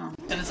 I'm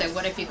gonna say,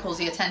 what if he calls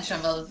the attention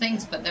of other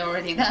things, but they're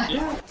already there?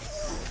 Yeah.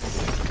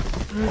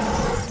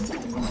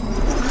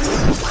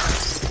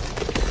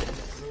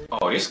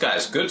 Oh, this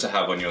guy's good to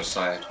have on your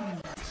side.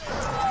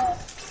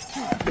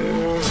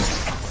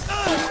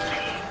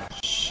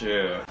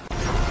 Shit.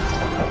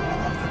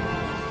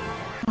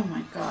 Oh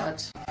my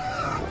god.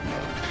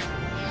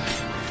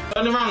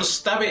 Turn around and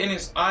stab it in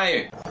its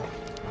eye.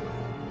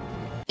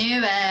 Do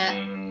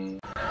it.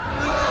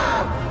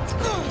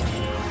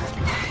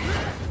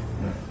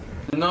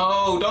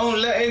 No,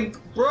 don't let him...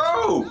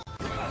 Bro!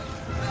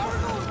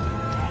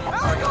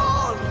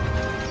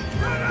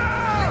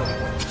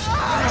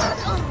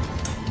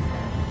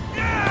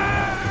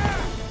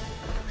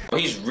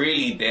 He's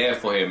really there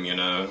for him, you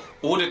know.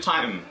 All the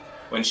time.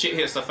 When shit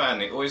hits the fan,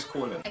 they always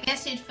call him. I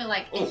guess you'd feel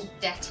like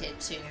indebted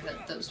to him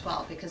as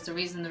well, because the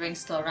reason the ring's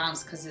still around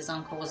is because his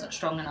uncle wasn't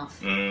strong enough.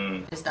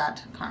 His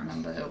dad, I can't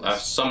remember who it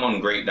was.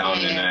 Someone great down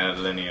in their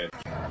lineage.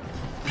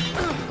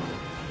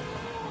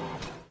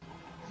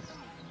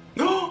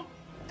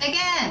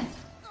 Again!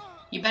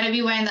 You better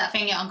be wearing that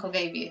thing your uncle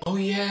gave you. Oh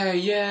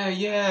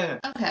yeah.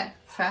 Okay,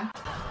 fair.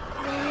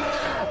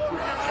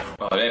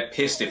 Oh, they're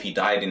pissed if he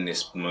died in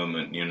this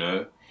moment, you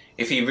know?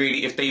 If they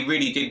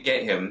really did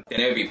get him, then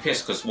they'd be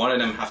pissed because one of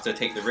them have to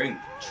take the ring.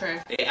 True.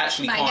 They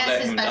actually but can't I guess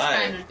let his him best die.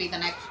 friend would be the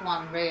next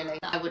one, really.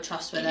 That I would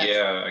trust with it.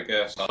 Yeah, I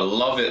guess. I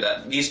love it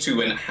that these two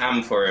went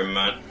ham for him,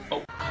 man.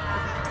 Oh.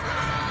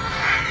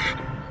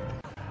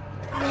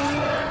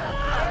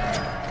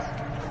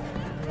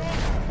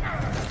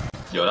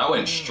 Yo, that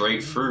went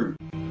straight through.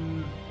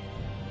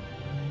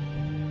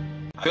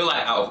 I feel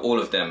like out of all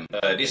of them,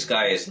 this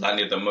guy has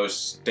landed the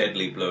most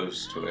deadly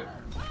blows to it.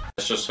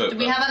 Let's just hope. Do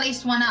we have at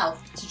least one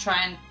elf to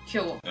try and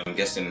cure? I'm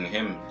guessing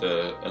him,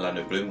 the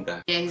Orlando Bloom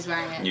guy. Yeah, he's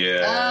wearing it.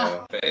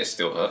 Yeah, but it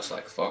still hurts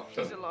like fuck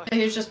though.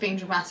 He was just being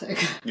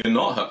dramatic. You're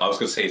not hurt. I was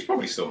gonna say it's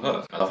probably still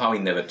hurt. I love how he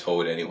never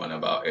told anyone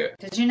about it.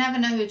 Because you never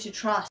know who to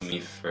trust.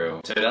 Me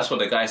thrill. So that's what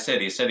the guy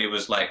said. He said it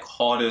was like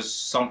hard as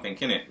something,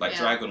 innit? Like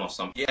dragon or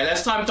something. Yeah,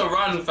 there's time to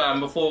run, fam,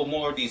 before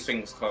more of these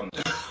things come.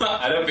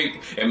 I don't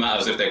think it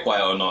matters if they're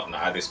quiet or not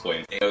at this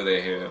point. They know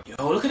they're here.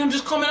 Yo, look at them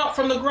just coming up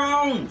from the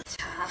ground.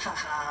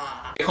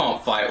 They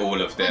can't fight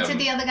all of them. What did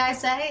the other guy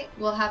say?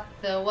 We'll have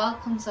the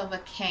welcomes of a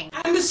king.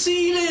 And the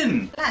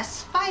ceiling! Yeah,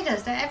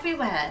 spiders, they're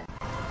everywhere.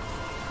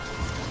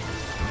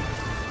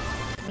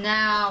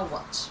 Now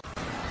what?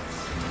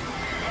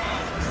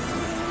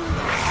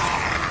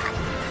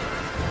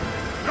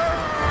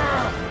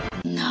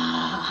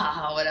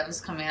 Nah, whatever's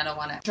coming, I don't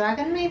want it.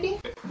 Dragon, maybe?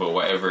 But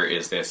whatever it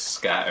is, they're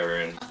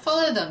scattering.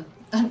 Follow them.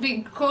 I'd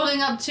be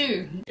crawling up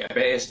too. Yeah, I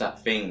bet it's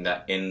that thing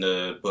that in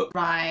the book.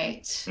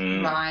 Right,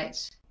 right.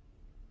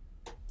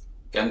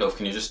 Gandalf,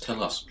 can you just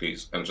tell us,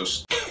 please? And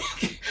just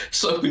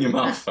open your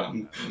mouth,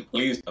 fam.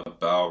 Please. A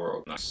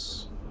Balrog.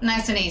 Nice.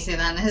 Nice and easy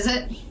then, is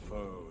it?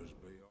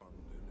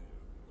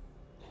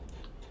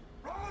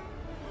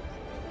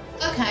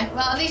 Okay,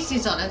 well at least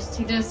he's honest.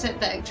 He didn't sit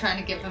there trying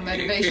to give him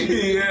motivation.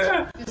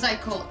 Yeah. He was like,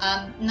 cool,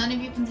 none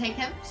of you can take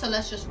him, so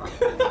let's just run.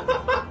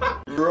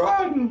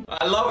 Run!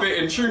 I love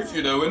it in truth,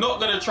 you know. We're not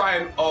gonna try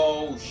and...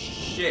 Oh,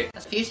 shit.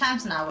 There's a few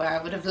times now where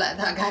I would have let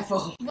that guy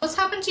fall. What's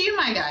happened to you,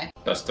 my guy?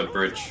 That's the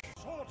bridge.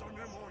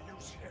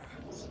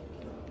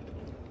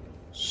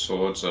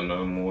 Swords are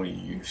no more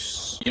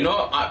use. You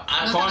know, I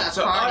can't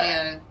tell.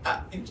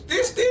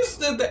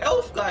 The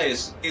elf guy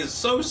is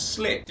so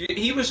slick.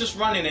 He was just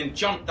running and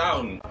jumped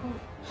down.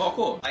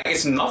 Parkour. Like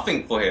it's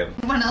nothing for him.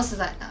 Everyone else is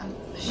like,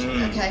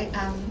 okay,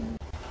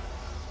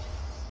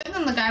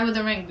 shouldn't the guy with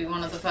the ring be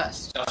one of the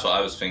first? That's what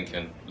I was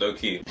thinking, low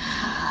key.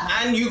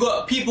 And you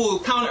got people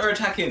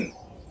counter-attacking.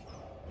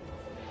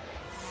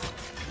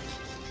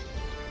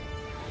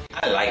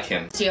 I like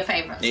him. It's your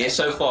favourite? Yeah,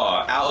 so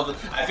far.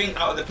 I think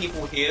out of the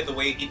people here, the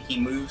way he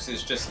moves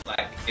is just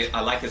like, I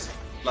like his,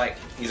 like,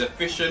 he's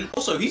efficient.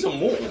 Also, he's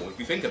immortal, if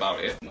you think about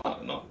it.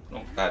 Not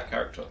bad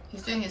character.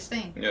 He's doing his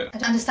thing. Yeah. I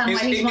don't understand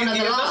why he's one of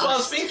the last. That's what I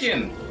was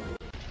thinking.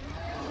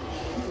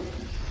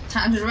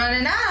 Time's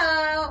running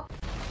out.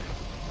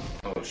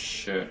 Oh,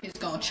 shit. He's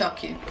gonna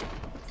chuck you.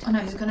 Oh no,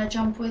 he's gonna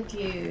jump with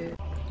you.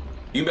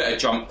 You better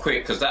jump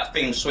quick, because that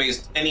thing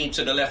sways any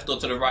to the left or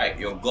to the right.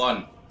 You're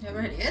gone. It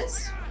really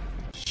is.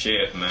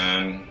 Shit,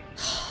 man.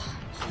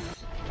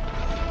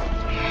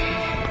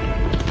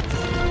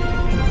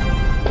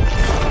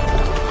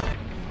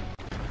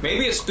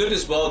 Maybe it's good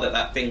as well that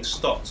that thing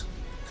stopped,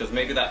 because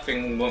maybe that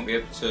thing won't be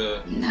able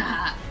to...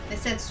 Nah, they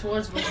said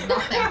swords was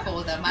nothing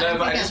for them. I don't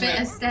think a bit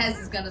of stairs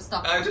is gonna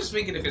stop them. I was just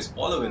thinking if it's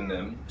following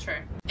them. True.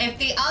 If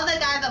the other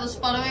guy that was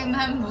following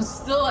them was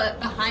still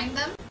behind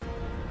them...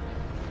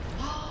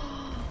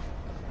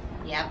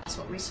 Yeah, that's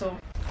what we saw.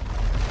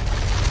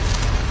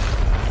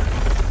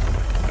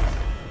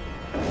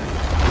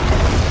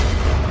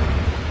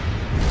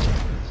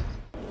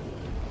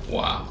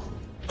 Wow.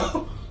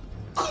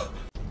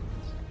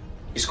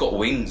 It's got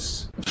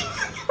wings.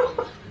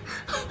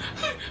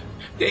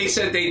 They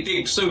said they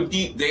dig so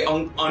deep they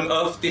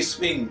unearthed this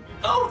thing.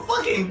 How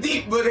fucking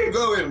deep were they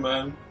going,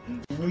 man?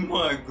 Oh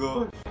my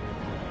god.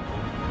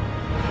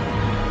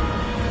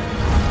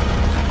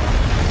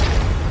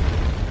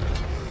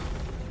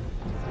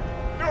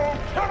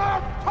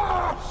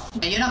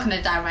 You're not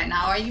gonna die right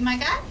now, are you, my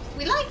guy?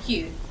 We like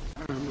you.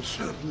 I am a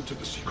servant of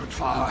the secret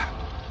fire,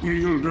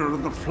 wielder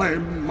of the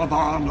flame of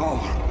Arnor.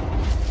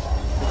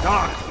 The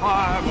dark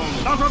fire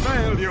will not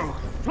avail you,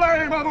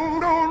 flame of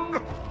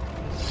Udun!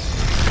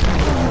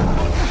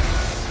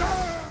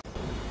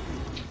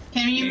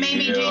 Can you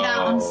maybe do that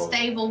on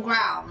stable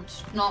ground,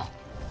 not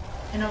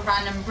in a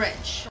random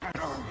bridge?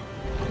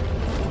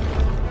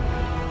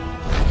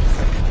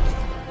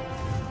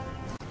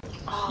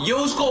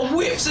 Yo's got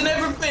whips and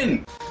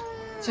everything!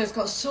 So it's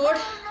got a sword?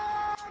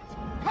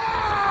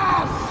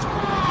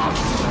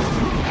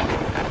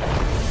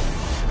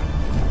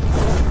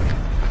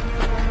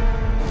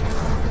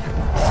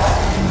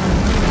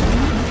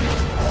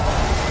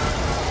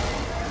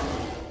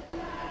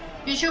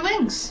 Use your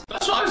wings.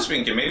 That's what I was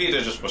thinking. Maybe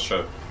they're just for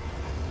show.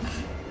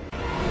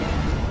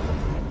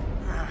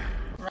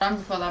 Run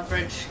before that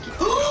bridge.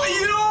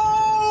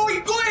 Oh, yo! We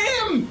got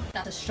him!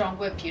 That's a strong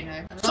whip, you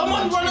know.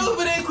 Someone run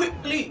over there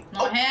quickly!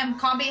 Not him.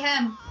 Can't be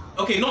him.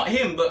 Okay, not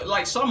him, but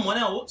like someone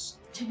else.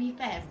 To be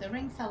fair, if the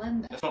ring fell in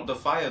there... That's not the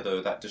fire, though,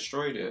 that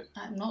destroyed it.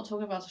 I'm not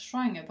talking about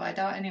destroying it, but I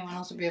doubt anyone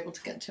else would be able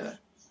to get to it.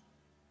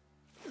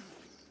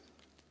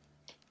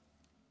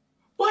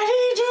 Why did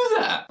he do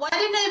that? Why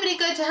did nobody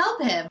go to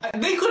help him.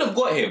 They could have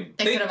got him.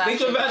 They could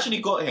have actually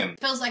got him.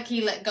 Feels like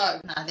he let go.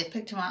 Nah, they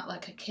picked him out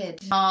like a kid.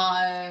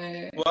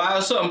 No. Well, at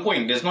a certain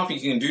point, there's nothing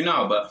you can do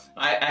now, but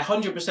I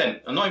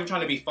 100%, I'm not even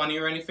trying to be funny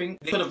or anything,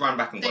 they could have run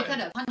back and got him. They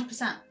could have,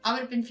 100%. I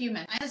would have been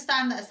fuming. I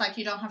understand that it's like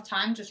you don't have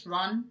time, just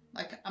run.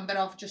 Like, I'm better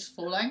off just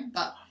falling,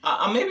 but...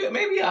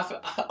 maybe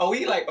are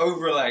we like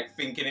over like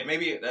thinking it?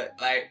 Maybe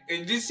like,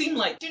 it just seemed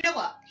like... Do you know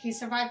what? He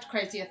survived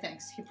crazier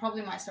things. He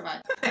probably might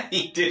survive.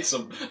 He did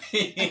some...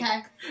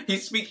 Okay. He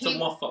spoke to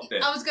Moff up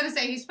there. I was gonna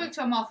say, he spoke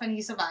to a Moff and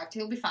he survived.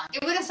 He'll be fine.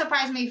 It wouldn't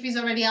surprise me if he's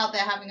already out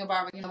there having a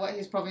barbecue. You know what?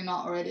 He's probably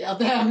not already out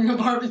there having a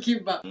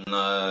barbecue, but...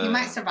 No. He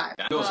might survive.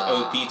 It was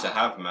OP to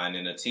have, man,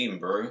 in a team,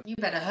 bro. You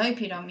better hope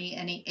you don't meet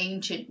any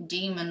ancient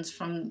demons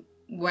from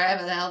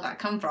wherever the hell that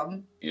come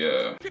from.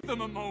 Yeah. Give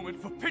them a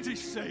moment, for pity's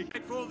sake.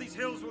 For all these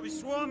hills will be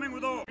swarming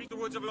with orcs. The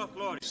woods of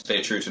Lothlorien.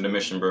 Stay true to the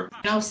mission, bro.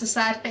 You know what's the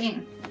sad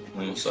thing?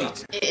 What's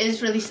that? It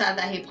is really sad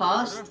that he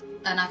passed.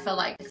 And I feel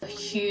like it's a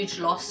huge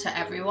loss to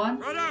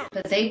everyone.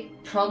 But they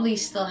probably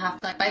still have,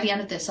 like, by the end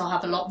of this, they'll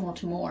have a lot more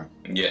to mourn.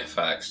 Yeah,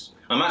 facts.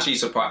 I'm actually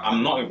surprised.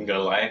 I'm not even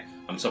gonna lie.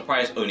 I'm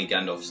surprised only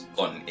Gandalf's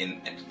gone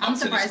in. I'm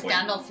surprised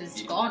Gandalf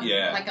is gone.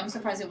 Yeah. Like, I'm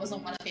surprised it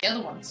wasn't one of the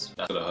other ones.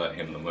 That could have hurt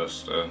him the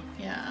most, though.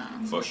 Yeah.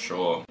 For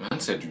sure. Man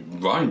said,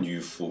 run,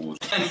 you fools.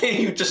 And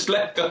then you just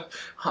let go.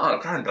 Oh,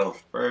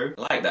 Gandalf, bro.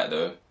 I like that,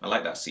 though. I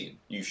like that scene.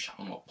 You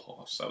shall not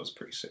pass. That was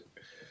pretty sick.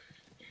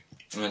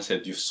 And I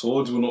said, your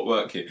swords will not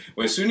work here.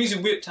 Well, as soon as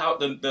he whipped out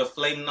the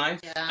flame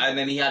knife, and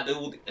then he had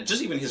all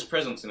just even his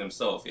presence in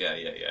himself. Yeah,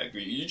 I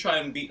agree. You try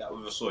and beat that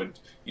with a sword,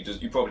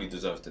 you probably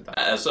deserve to die.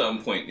 At a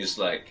certain point, it's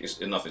like,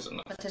 enough is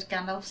enough. What did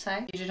Gandalf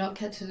say? You do not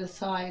get to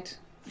decide.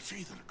 It's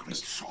either a great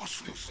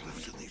sorceress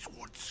lives in these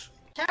woods.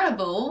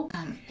 Terrible.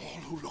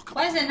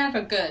 Why is it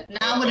never good?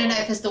 Now I wouldn't know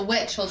if it's the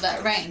witch or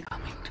that ring.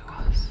 Coming to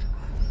us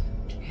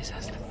is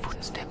as the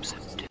footsteps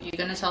of doom. You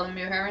gonna tell them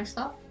you're hearing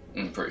stuff?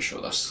 I'm pretty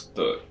sure that's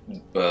the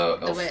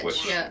elf witch,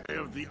 witch. yeah. They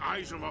have the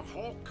eyes of a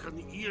hawk and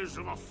the ears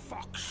of a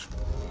fox.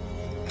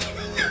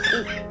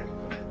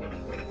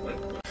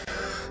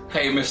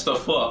 Hey, Mr.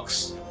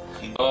 Fox.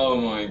 Oh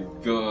my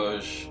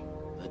gosh.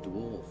 The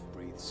dwarf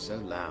breathed so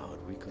loud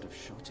we could have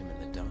shot him in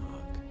the dark.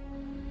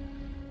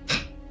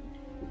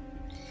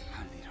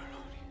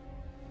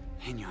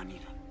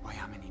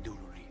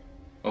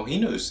 Oh, he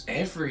knows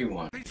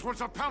everyone. These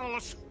woods are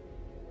perilous.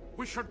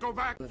 We should go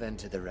back. We've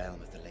entered the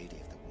realm of the Lady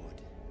of the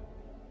Wood.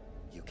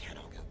 You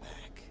cannot go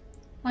back.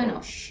 Why not?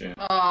 Oh, shit.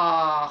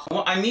 Oh.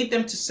 Well, I need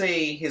them to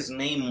say his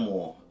name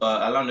more.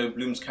 Orlando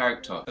Bloom's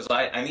character. Because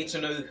I need to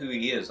know who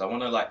he is. I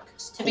want to, like...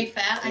 To be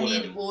fair, I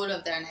need all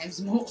of their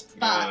names more.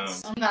 But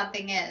Yeah. the bad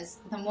thing is,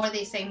 the more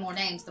they say more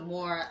names, the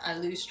more I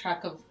lose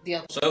track of the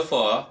other. So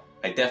far,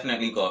 I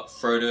definitely got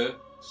Frodo,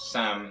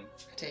 Sam...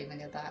 I didn't even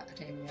get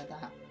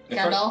that.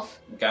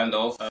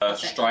 Gandalf.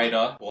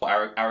 Strider, or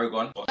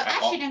Aragorn. But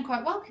actually doing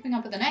quite well keeping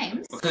up with the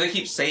names. Because they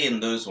keep saying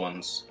those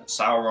ones.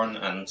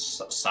 Sauron and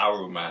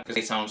Saruman. Because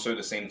they sound so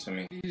the same to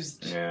me.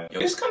 Yeah.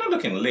 It's kind of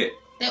looking lit.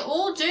 They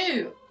all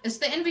do. It's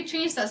the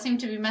in-betweens that seem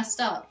to be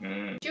messed up.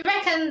 Mm. Do you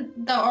reckon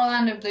the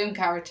Orlando Bloom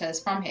character is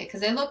from here?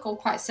 Because they look all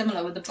quite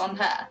similar with the blonde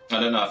hair.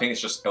 I don't know, I think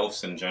it's just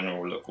elves in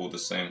general look all the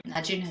same.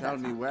 How do you know Tell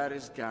me, where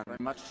is Gareth? I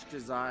much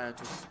desire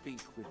to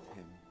speak with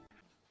him.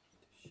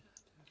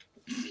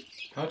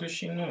 How does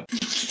she know?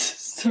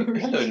 Sorry.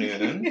 Hello,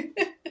 Newton.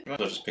 I'll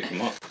just pick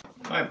him up.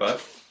 Hi, bud.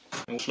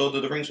 You watch Lord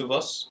of the Rings with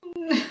us?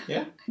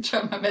 Yeah? I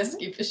try my best to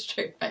keep a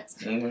straight face.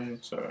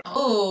 Sorry.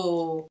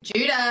 Oh,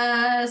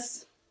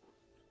 Judas!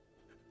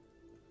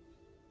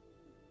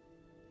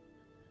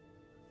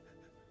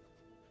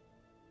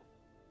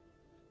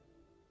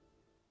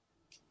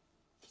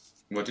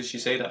 What did she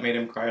say that made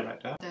him cry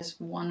like that? There's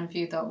one of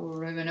you that will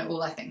ruin it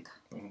all, I think.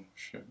 Oh,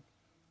 shit.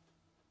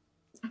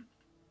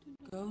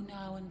 Go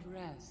now and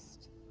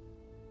rest,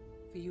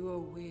 for you are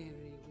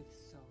weary with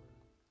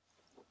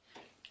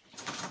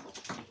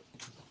sorrow.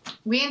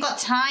 We ain't got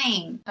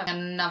time. Have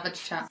another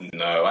chat.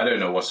 No, I don't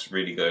know what's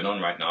really going on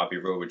right now, I'll be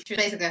real with She you.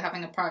 was basically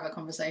having a private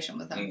conversation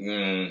with him.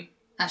 Mm.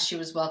 As she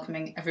was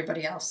welcoming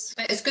everybody else.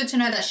 But it's good to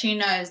know that she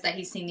knows that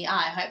he's seen the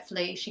eye.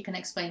 Hopefully she can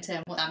explain to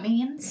him what that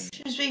means.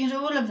 She was speaking to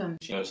all of them.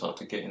 She knows how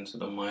to get into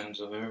the minds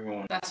of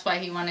everyone. That's why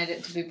he wanted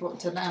it to be brought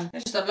to them.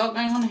 There's just a lot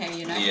going on here,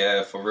 you know?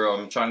 Yeah, for real.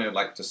 I'm trying to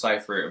like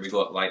decipher it. We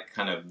got like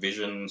kind of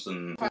visions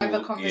and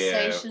Private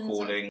conversations. Yeah,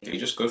 calling. Did he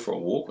just go for a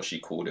walk or she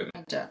called him?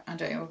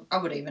 I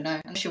wouldn't even know.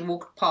 And she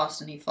walked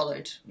past and he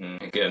followed.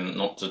 Again,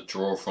 not to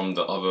draw from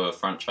the other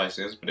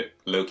franchises, but it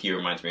low-key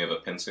reminds me of a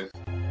Pensive.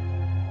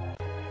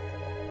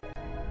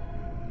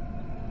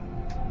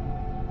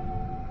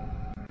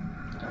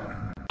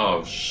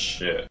 Oh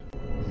shit.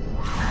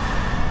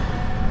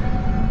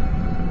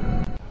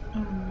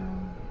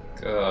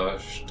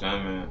 Gosh,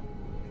 damn it.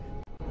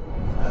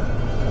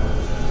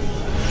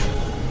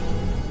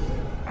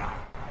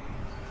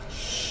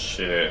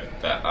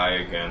 Shit, that eye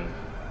again.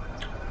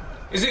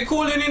 Is it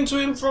calling into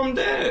him from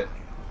there?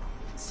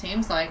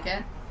 Seems like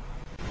it.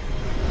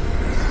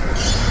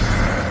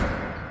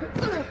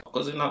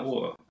 Was in that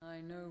water? I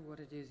know what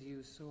it is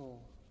you saw,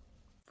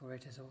 For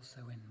it is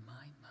also in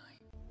my mind.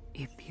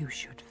 If you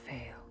should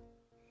fail.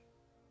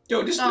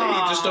 Yo, this lady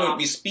just don't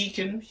be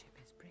speaking.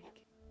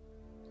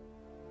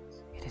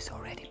 It has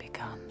already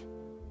begun.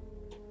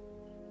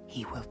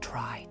 He will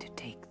try to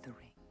take the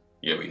ring.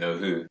 Yeah, we know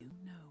who.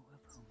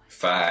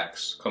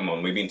 Facts. Come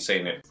on, we've been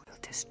saying it. Will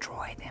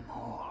destroy them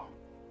all.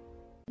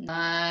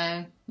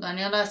 No, learn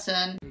your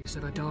lesson.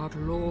 Of a Dark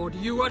Lord,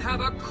 you would have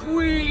a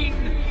queen!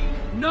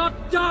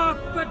 Not dark,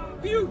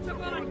 but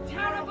beautiful and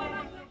terrible!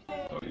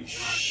 Holy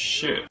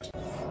shit.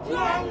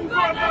 Stronger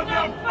than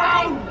the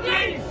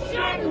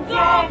foundations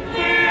of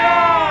the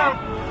earth!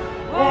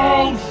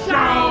 All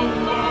shall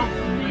love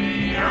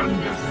me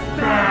and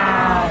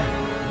despair!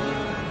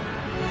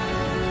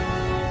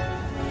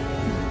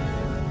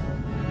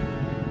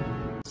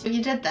 So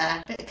you did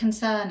there. Bit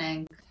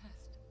concerning.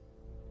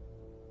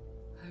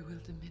 I will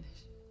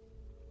diminish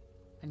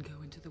and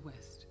go into the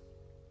west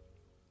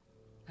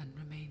and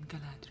remain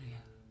Galadriel.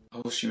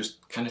 Oh, she was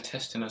kind of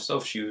testing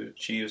herself.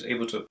 She was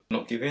able to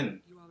not give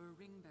in. You are a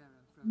ring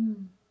bearer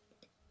from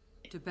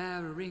to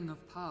bear a ring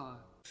of power.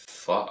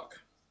 Fuck.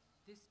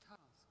 This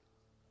task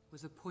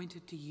was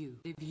appointed to you.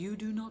 If you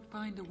do not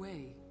find a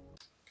way,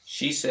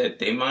 She said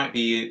they might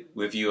be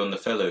with you on the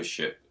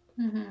fellowship,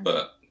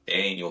 but they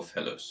ain't your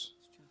fellows.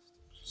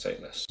 Say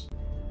less.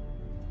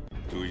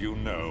 Do you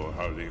know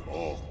how the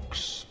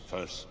orcs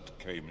first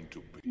came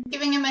into being?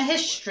 Giving him a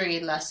history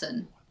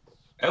lesson.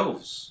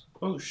 Elves?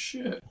 Oh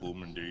shit.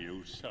 Whom do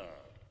you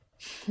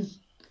serve?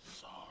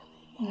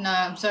 No,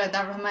 I'm sorry,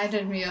 that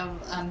reminded me of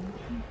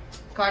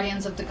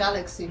Guardians of the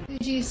Galaxy. Who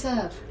do you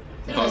serve?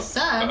 Who do I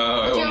serve?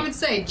 What do you want me to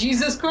say?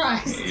 Jesus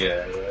Christ!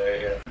 Yeah.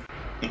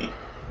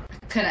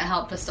 Couldn't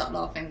help but stop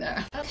laughing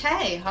there.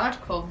 Okay,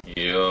 hardcore.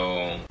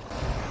 Yo.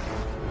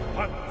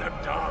 Hunt them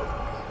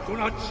down! Do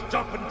not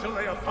stop until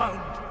they are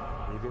found!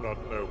 You do not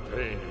know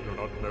pain, you do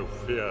not know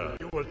fear.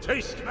 You will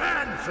taste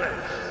man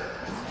flesh!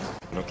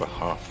 Let the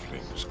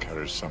halflings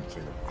carry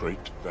something of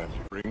great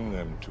value. Bring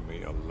them to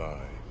me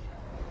alive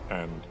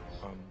and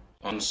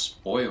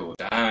unspoiled.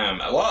 Damn.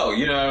 Wow,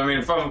 you know what I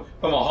mean? From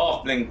a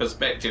halfling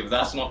perspective,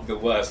 that's not the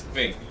worst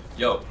thing.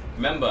 Yo,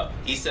 remember,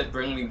 he said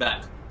bring me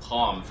back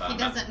calm, fam. He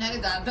doesn't know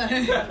that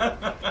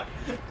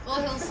though.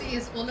 All he'll see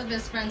is all of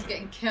his friends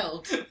getting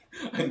killed.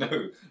 I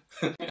know.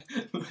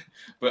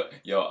 But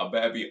yo, I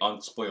better be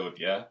unspoiled,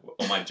 yeah?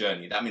 On my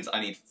journey. That means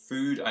I need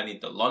food, I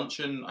need the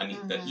luncheon, I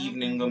need the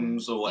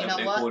eveningums or whatever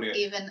they call it.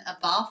 Even a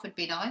bath would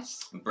be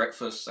nice.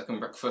 Breakfast, second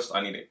breakfast,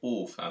 I need it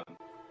all, fam.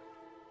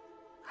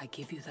 I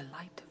give you the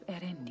light of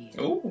Erendir.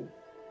 Ooh.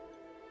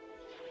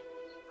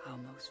 Our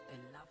most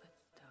beloved.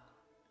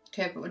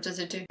 Okay, but what does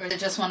it do? Or is it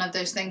just one of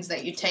those things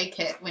that you take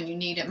it when you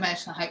need it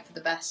most and hope for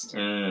the best?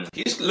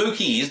 He's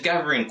low-key, he's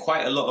gathering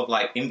quite a lot of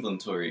like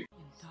inventory.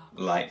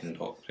 Light and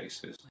dark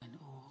places.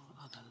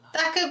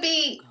 That could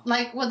be,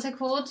 like, what's it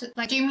called?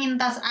 Like, do you mean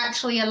that's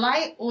actually a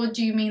light, or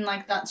do you mean,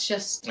 like, that's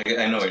just...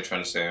 I know what you're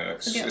trying to say.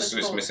 It's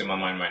missing my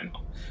mind right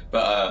now.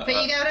 But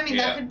you get what I mean?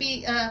 Yeah. That could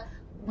be,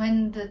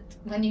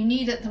 when you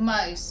need it the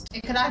most.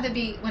 It could either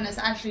be when it's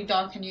actually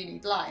dark and you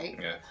need light,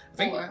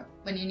 or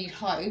when you need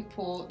hope,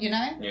 or, you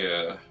know?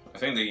 Yeah. I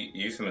think the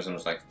euphemism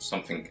is like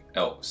something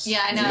else.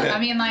 Yeah, I know. I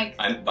mean, like...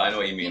 But I know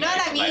what you mean. You know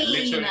what I mean? Like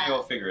literally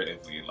or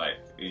figuratively. Like,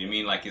 you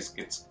mean like it's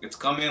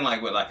coming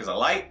like with, like, it's a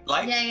light?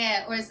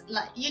 Yeah, or it's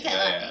like, you get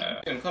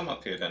what I mean. Come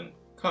up here then.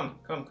 Come.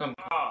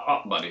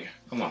 Up, buddy.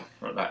 Come on,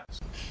 relax.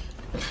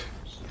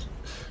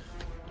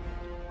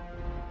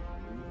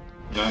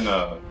 I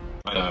know.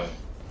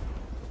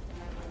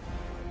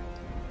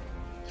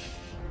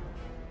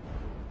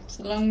 It's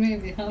a long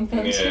movie, huh?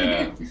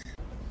 Yeah.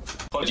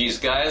 Apologies,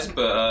 guys,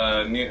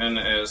 but Newton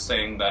is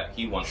saying that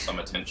he wants some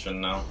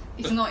attention now.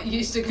 He's not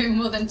used to going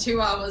more than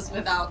 2 hours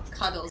without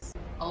cuddles.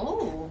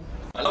 Oh.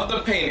 I love the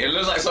paint. It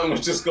looks like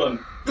someone's just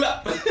gone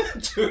blap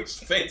to his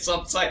face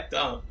upside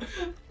down.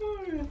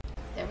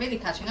 They're really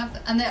catching up,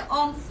 and they're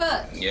on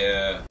foot.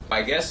 Yeah.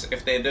 I guess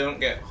if they don't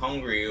get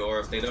hungry or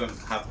if they don't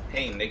have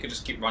pain, they could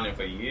just keep running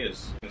for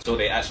years until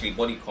they actually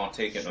body can't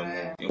take it no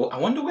more. I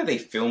wonder where they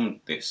filmed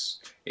this.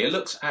 It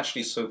looks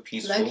actually so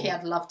peaceful. Loki,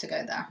 I'd love to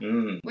go there.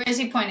 Where is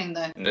he pointing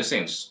though? This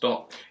ain't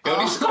stop. Yo,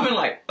 this is coming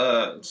like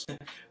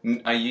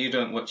you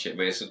don't watch it,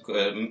 but it's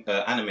an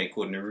anime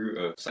called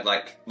Naruto. It's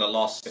like the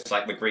last. It's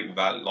like the great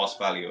lost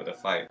value of the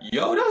fight.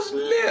 Yo, that's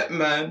lit,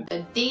 man.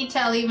 The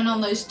detail even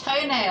on those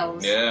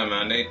toenails. Yeah,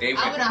 man. They I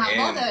went wouldn't have in.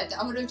 bothered.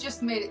 I would have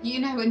just made it.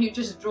 You know when you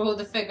just draw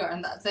the figure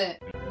and that's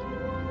it.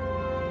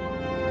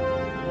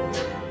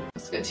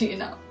 Let's go to you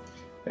now.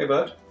 Hey,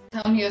 bud.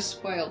 Tell me you're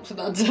spoiled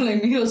without telling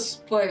me you're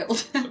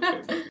spoiled.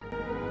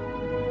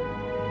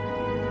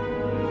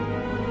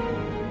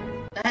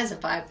 That is a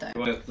vibe though. You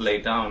want to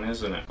lay down,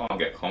 isn't it? Can't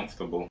get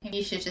comfortable. Maybe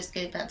you should just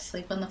go back to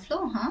sleep on the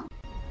floor, huh?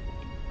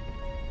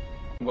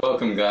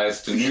 Welcome,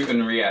 guys, to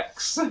Newton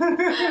Reacts.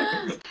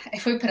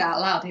 If we put it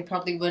out loud, he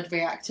probably would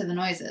react to the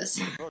noises.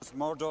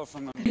 Mordor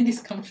from the...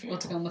 He's comfortable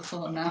to go on the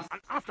floor now.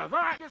 And after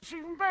that, it's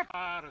even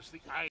better.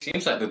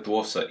 Seems like the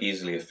dwarfs are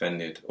easily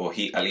offended, or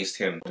at least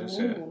him.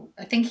 Ooh,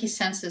 I think he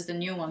senses the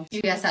new one.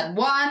 You guys had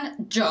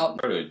one job.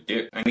 What a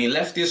dick. I mean, he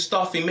left his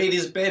stuff, he made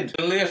his bed,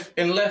 and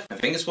left. I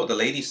think it's what the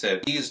lady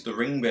said. He's the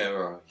ring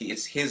bearer.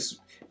 It's his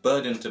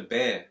burden to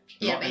bear.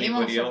 Yeah, but he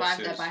won't survive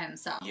there by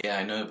himself. Yeah,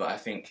 I know, but I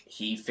think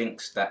he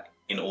thinks that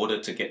in order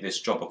to get this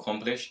job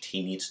accomplished,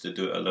 he needs to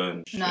do it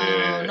alone. No,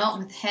 Shit. not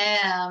with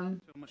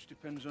him. So much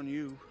depends on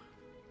you,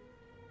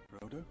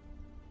 Frodo.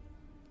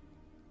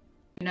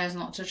 He knows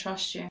not to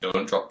trust you.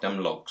 Don't drop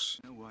them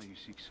logs. I know why you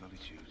seek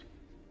solitude.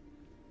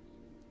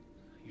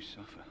 You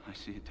suffer. I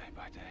see it day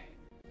by day.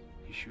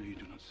 You sure you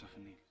do not suffer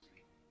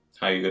needlessly?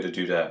 How are you going to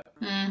do that?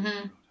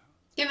 Mm-hmm.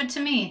 Give it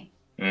to me.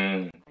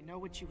 I know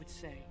what you would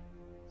say,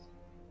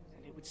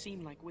 and it would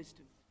seem like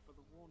wisdom for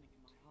the warning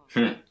in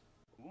my heart.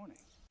 Warning?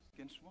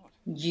 Against what?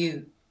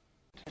 You.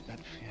 Let that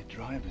fear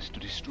drive us to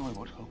destroy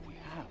what hope we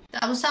have.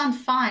 That will sound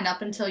fine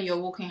up until you're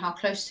walking how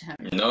close to him.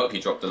 No, he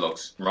dropped the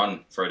logs.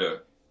 Run,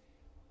 Frodo.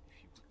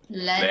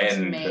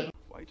 Lend me.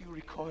 Why do you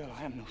recoil?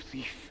 I am no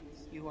thief.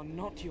 You are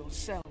not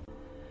yourself.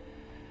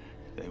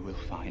 They will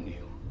find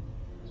you.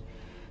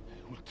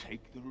 They will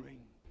take the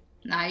ring.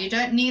 Nah, you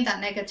don't need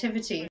that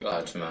negativity.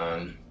 God,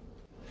 man.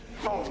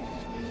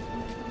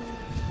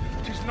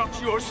 It is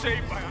not your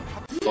save I am.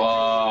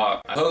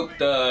 Fuck. I hope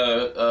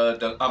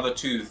the other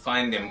two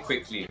find him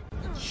quickly.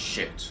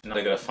 Shit. Now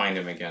they're gonna find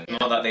him again.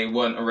 Not that they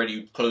weren't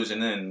already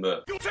closing in,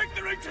 but... You'll take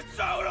the ring to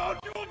Sauron!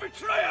 You will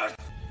betray us!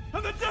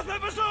 And the death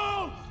of us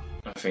all!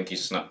 I think he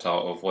snapped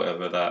out of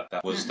whatever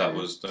that was. That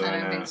was the...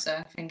 I don't think so.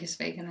 I think he's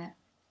faking it.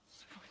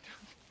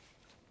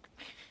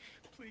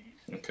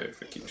 Okay,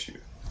 if it keeps you.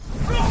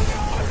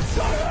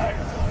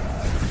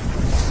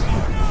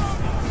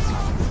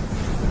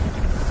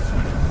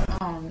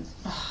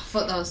 I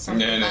thought that was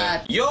something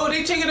bad. Yo,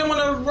 they taking him on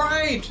a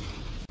ride!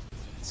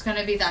 It's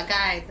gonna be that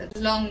guy, the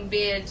long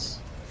beard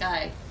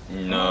guy.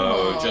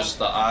 No, just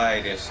the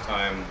eye this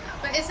time.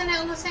 But isn't it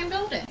on the same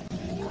building?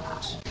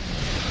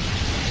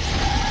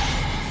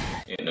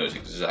 It knows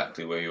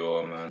exactly where you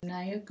are, man.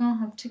 Now you're gonna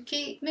have to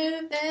keep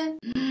moving.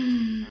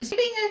 Is he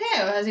being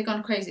okay or has he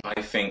gone crazy?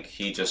 I think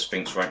he just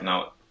thinks right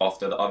now,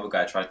 after the other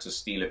guy tried to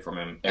steal it from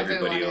him,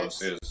 everybody Everyone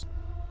else is.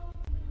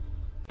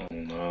 Oh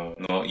no,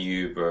 not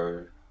you,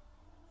 bro.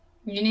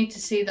 You need to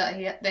see that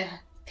they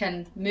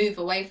can move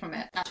away from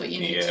it. That's what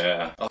you need.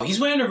 Yeah. Oh, he's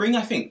wearing a ring,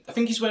 I think. I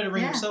think he's wearing a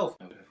ring himself.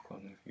 I would have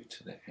gone with you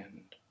to the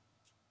end.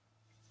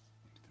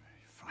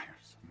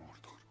 Fires of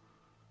Mordor.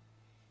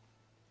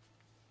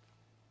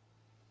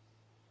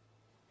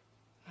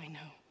 I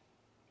know.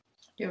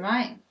 You're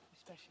right.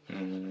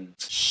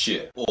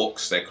 Shit.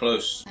 Orcs, they're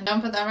close. And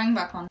don't put that ring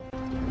back on.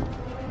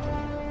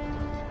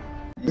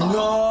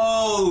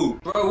 No!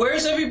 Bro,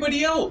 where's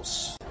everybody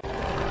else?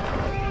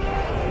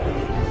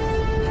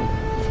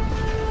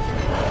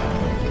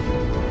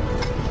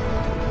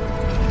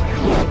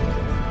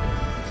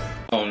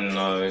 Oh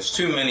no, it's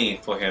too many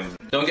for him.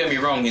 Don't get me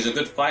wrong, he's a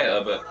good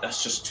fighter, but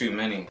that's just too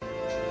many.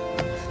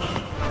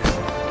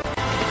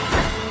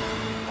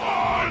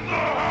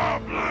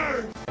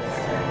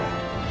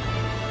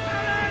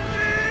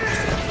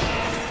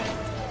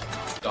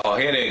 Oh,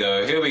 here they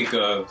go, here we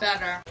go.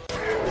 Better.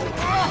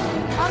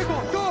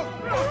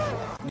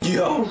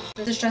 Yo!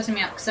 This is stressing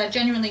me out because I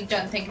genuinely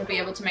don't think he'll be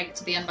able to make it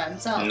to the end by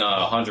himself. No,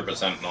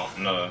 100% not,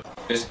 no.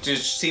 It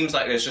just seems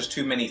like there's just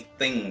too many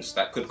things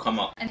that could come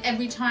up. And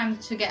every time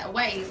to get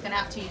away, he's going to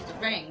have to use the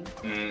ring.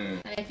 And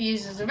if he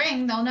uses the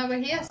ring, they'll know where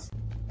he is.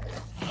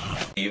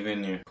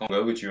 Even you. Can't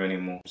go with you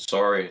anymore.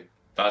 Sorry.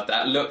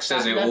 That look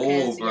says it That look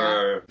all, is, bro.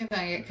 yeah. You're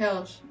going to get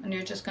killed, and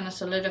you're just going to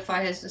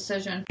solidify his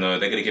decision. No,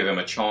 they're going to give him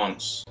a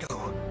chance.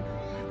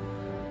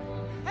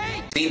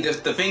 See,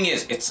 the thing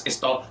is, it's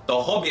the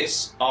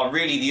hobbits are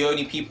really the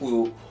only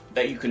people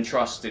that you can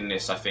trust in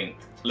this, I think.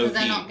 Because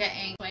they're not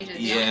getting persuaded.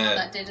 The only one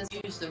that did is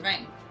use the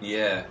ring.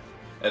 Yeah.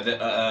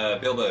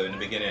 Bilbo in the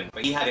beginning.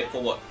 But he had it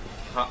for what?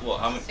 How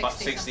much?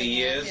 60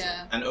 years?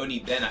 Yeah. And only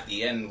then at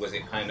the end was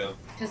it kind of...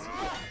 Because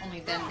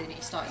only then did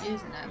he start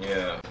using it.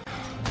 Yeah.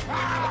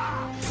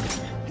 Oh,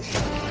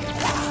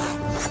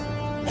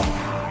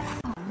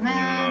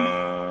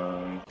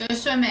 man. Go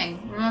swimming.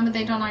 Remember,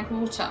 they don't like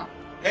water.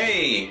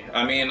 Hey,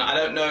 I mean, I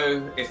don't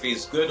know if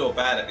he's good or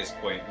bad at this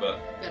point, but...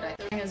 Good, I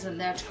think isn't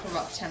there to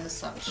corrupt him as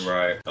such.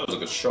 Right. That was a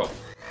good shot.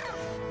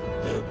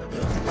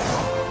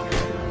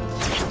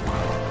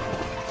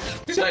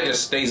 This guy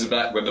just stays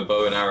back with the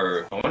bow and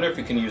arrow. I wonder if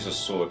he can use a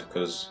sword,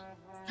 because...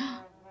 The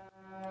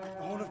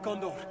Horn of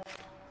Gondor.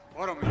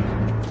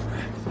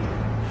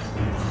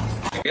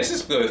 I guess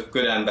it's both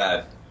good and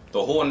bad.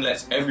 The horn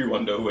lets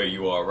everyone know where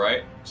you are,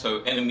 right?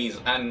 So enemies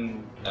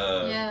and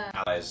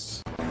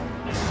allies.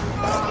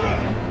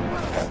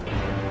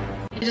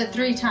 You did it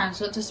 3 times.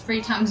 What does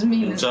 3 times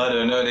mean? I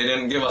don't know. They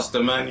didn't give us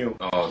the manual.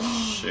 Oh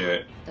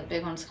shit. The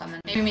big one's coming.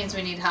 Maybe it means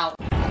we need help.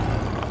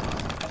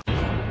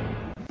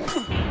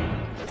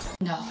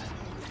 No.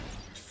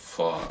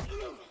 Fuck.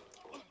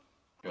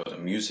 Yo, the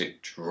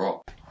music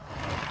dropped.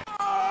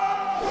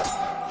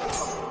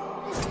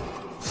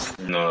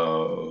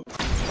 No.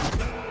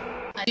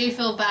 I do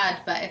feel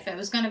bad, but if it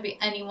was going to be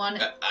anyone,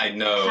 I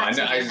know. I was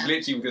him.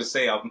 literally going to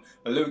say I'm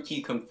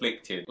low-key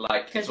conflicted.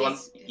 Like, because it's one,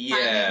 he's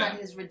finally yeah. had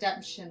his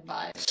redemption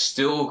vibe.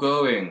 Still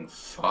going.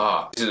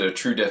 Fuck. This is a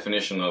true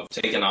definition of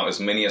taking out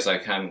as many as I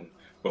can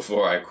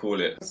before I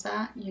call it. What's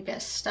that? You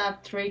get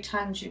stabbed 3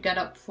 times, you get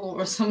up 4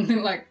 or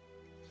something like.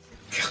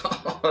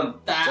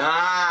 God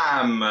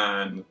damn,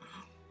 man.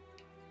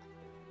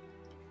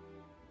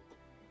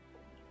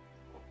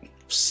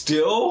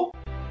 Still?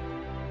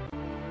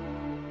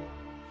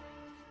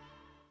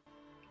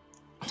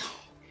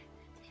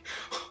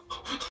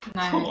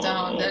 No,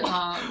 don't.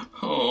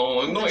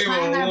 Oh, not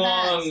trying even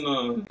our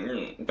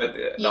one. But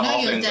the You know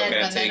halflings you're are dead getting when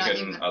they're not taken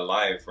even-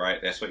 alive, right?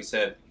 That's what he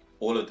said.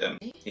 All of them.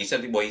 He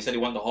said, well, he said he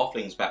want the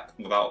halflings back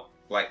without,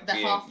 like, The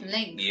being...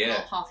 halfling, Yeah.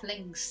 not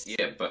halflings.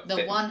 Yeah, but...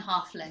 The one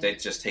halfling. They're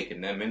just taking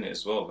them in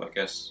as well, I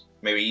guess.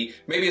 Maybe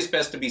it's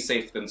best to be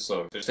safe than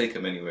so. Just take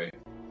him anyway.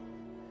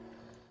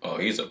 Oh,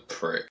 he's a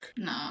prick.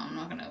 No, I'm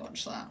not gonna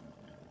watch that.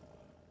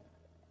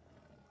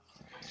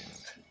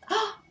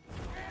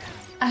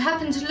 I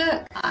happened to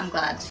look. I'm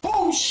glad.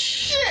 Oh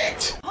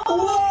shit!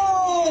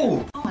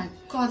 Whoa! Oh my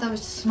god, that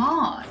was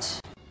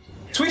smart.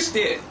 Twist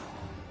it!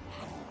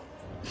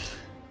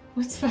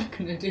 What's that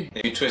gonna do?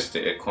 If you twist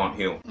it, it can't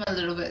heal. I'm a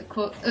little bit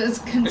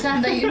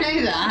concerned that you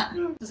know that.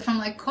 Is it from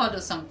like COD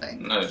or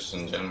something? No, just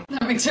in general.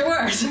 That makes it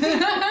worse.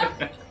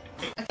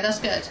 Okay, that's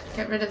good.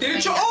 Get rid of the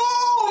thing.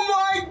 Oh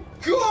my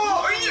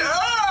god!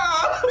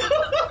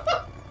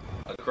 Yeah!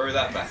 I'll grow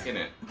that back in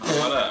it.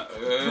 Throw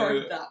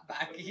that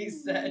back, he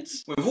said.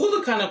 With all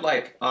the kind of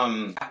like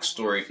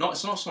backstory,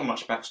 it's not so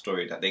much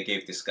backstory that they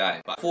gave this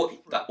guy, but I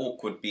thought that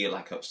Orc would be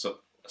like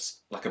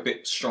a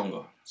bit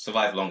stronger,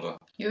 survive longer.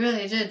 You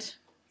really did.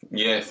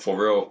 Yeah, for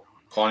real.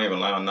 Can't even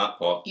lie on that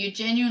part. You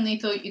genuinely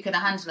thought you could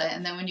handle it,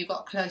 and then when you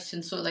got close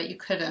and saw that you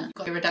couldn't,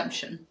 got your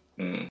redemption.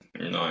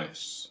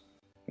 Nice.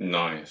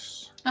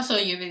 Nice. That's all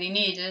you really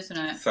need, isn't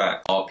it?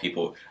 Fact. Our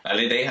people.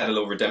 They had a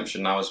little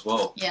redemption now as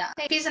well. Yeah.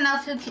 If he's an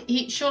elf,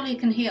 he surely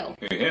can heal.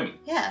 Who, him?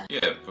 Yeah.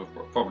 Yeah,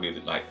 probably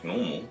like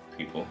normal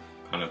people,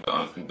 kind of.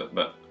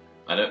 But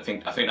I don't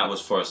think. I think that was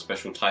for a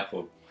special type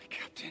of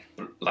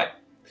like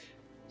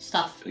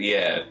stuff.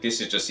 Yeah, this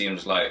just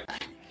seems like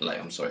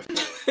I'm sorry.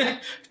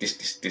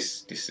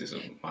 this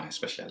isn't my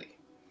speciality.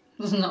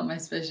 It's not my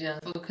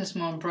speciality. Focus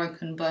more on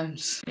broken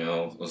bones. You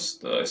know, it was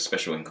the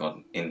special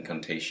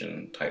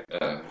incantation type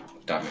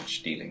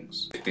damage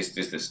dealings. This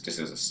is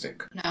a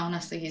stick. No,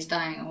 honestly, he's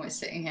dying and we're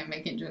sitting here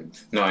making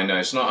jokes. No, I know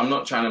it's not. I'm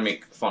not trying to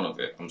make fun of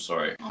it. I'm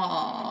sorry.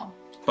 Aww.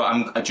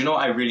 But do you know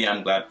what I really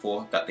am glad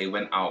for? That they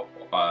went out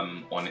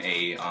on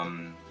a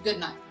good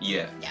night.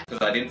 Yeah.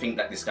 Because I didn't think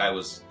that this guy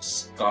was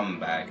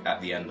scumbag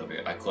at the end of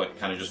it. I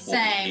kind of just thought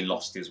he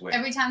lost his way.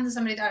 Every time that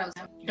somebody died, I was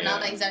like, but now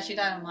that he's actually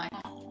died, I'm like,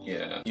 oh.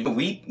 Yeah. You know,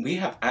 we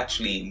have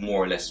actually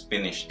more or less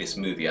finished this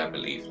movie, I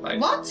believe. Like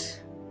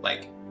what?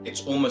 Like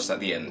it's almost at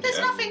the end. There's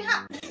nothing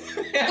happened.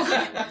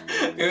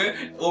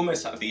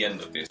 Almost at the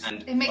end of this,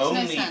 and it makes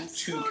only no sense.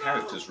 2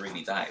 characters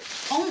really died.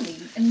 Only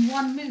in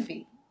one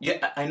movie.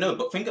 Yeah, I know,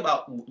 but think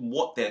about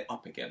what they're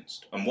up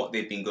against and what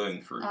they've been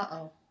going through.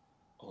 Uh-oh.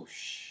 Oh,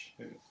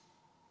 shit.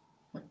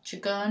 What you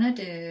gonna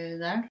do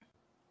there?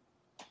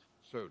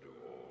 So do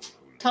all.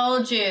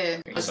 Told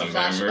you. It's a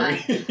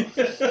memory.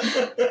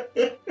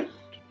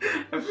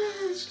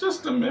 It's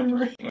just a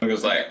memory. I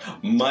was like,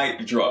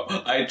 mic drop.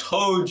 I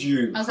told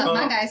you. I was like,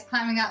 my guy's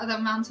climbing out of the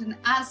mountain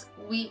as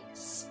we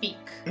speak.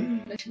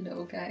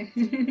 Little guy.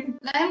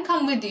 Let him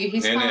come with you.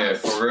 He's fine. Yeah,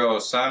 for real.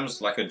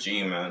 Sam's like a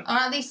G, man. Or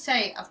at least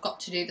say, I've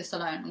got to do this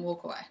alone and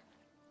walk away.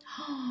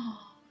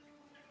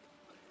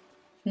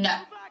 No.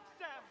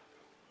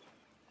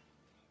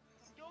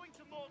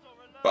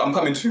 But I'm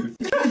coming too.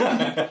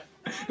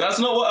 That's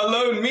not what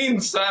alone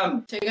means,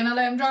 Sam. So you're gonna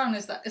let him drown?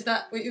 Is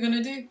that what you're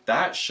gonna do?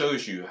 That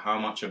shows you how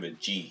much of a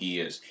G he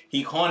is.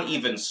 He can't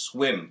even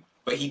swim,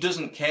 but he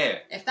doesn't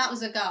care. If that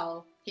was a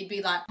girl, he'd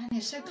be like, man,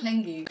 you're so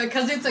clingy.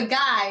 Because it's a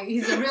guy,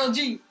 he's a real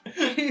G.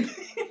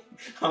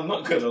 I'm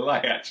not gonna lie,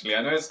 actually.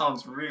 I know it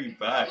sounds really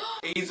bad.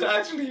 He's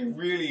actually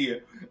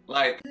really,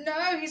 like...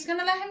 No, he's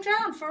gonna let him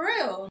drown, for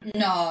real.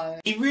 No.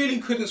 He really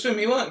couldn't swim.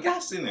 He weren't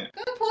gassing it.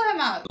 Go pull him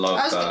out.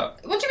 Love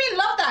that. What do you mean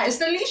love that? It's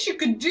the least you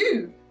could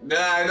do. No,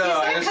 I know.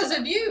 He's there because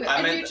of you,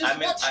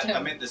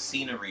 I meant the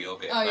scenery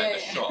of it, oh, like yeah, the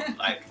shot.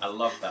 Like, I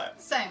love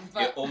that. Same,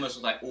 but... It almost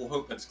was like all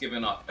hope has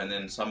given up, and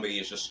then somebody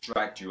has just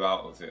dragged you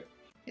out of it.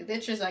 It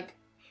literally is like,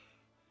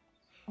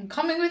 I'm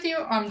coming with you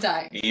or I'm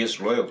dying. He is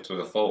loyal to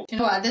the fault. You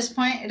know what, at this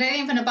point, it ain't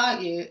even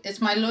about you.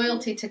 It's my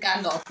loyalty to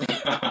Gandalf.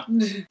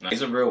 No,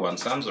 he's a real one.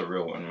 Sam's a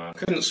real one, man.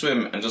 Couldn't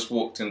swim and just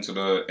walked into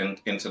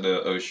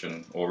the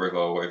ocean or river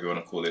or whatever you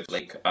want to call it.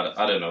 Like,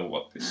 I don't know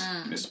what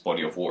this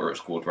body of water is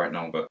called right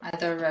now, but...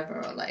 Either a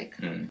river or lake.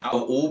 Out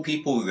of all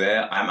people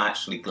there, I'm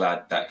actually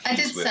glad that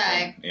he's with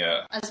him.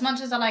 Yeah. As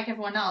much as I like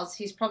everyone else,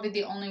 he's probably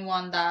the only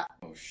one that...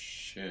 Oh,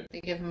 shit. They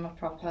give him a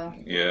proper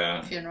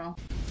funeral.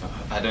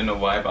 I don't know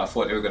why, but I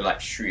thought they were gonna like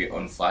shoot it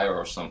on fire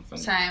or something.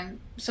 Same.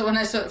 So when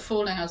I saw it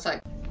falling, I was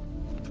like,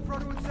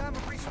 Frodo and Sam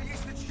have reached the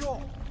eastern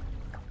shore.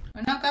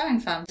 we're not going,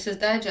 fam. This is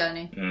their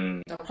journey.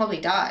 They'll probably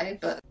die,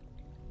 but...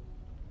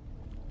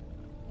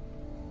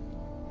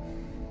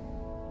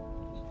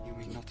 You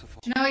mean not to fall?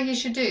 Do you know what you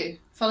should do?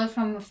 Follow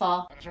from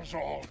afar. It has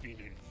all been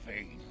in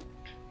vain.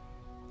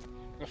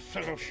 The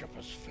Fellowship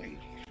has failed.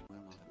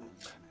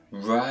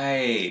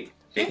 Right.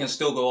 They can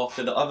still go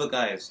after the other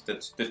guys.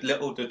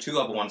 The two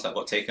other ones that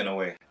got taken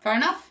away. Fair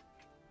enough.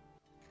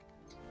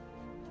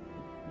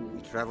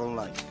 We travel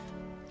light.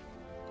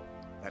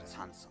 That's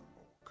handsome.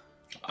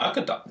 I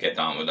could get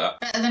down with that.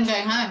 Better than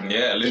going home.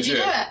 Yeah, legit. Did you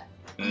do it?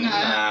 No.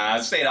 Nah, I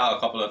stayed out a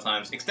couple of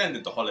times.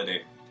 Extended the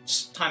holiday.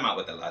 Just time out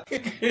with the lad.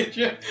 could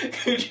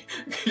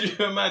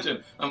you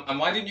imagine? And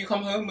why didn't you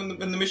come home when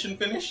the mission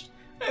finished?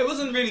 It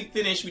wasn't really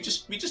finished. We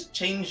just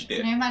changed it.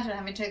 Can you imagine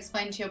having to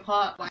explain to your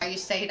part why you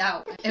stayed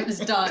out? It was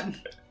done.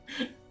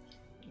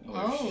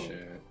 Oh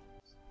shit.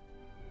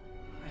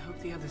 I hope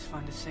the others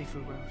find a safer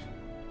road.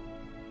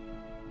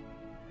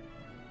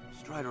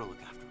 Strider will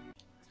look after him.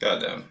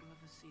 Goddamn.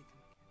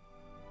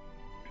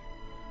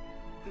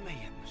 We may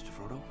yet, Mr.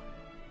 Frodo.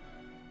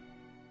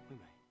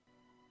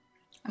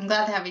 I'm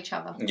glad they have each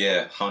other.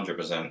 Yeah,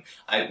 100%.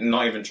 I'm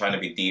not even trying to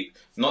be deep.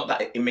 Not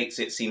that it makes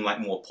it seem like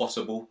more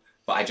possible,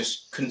 but I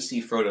just couldn't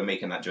see Frodo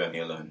making that journey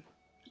alone.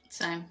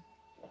 Same.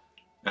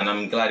 And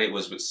I'm glad it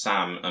was with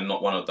Sam and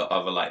not one of the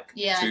other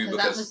Yeah, two, because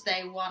that was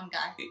day one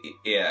guy.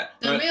 Yeah.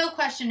 The real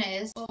question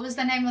is, what was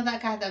the name of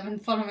that guy that had been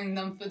following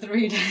them for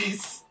 3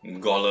 days?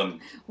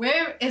 Gollum.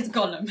 Where is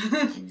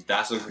Gollum?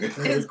 That's a good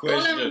Is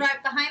question. Gollum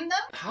right behind them?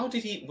 How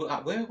did he?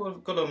 Where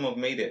would Gollum have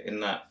made it in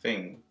that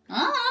thing?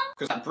 Ah,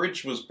 Because that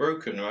bridge was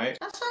broken, right?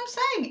 that's what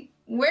I'm saying.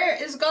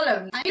 Where is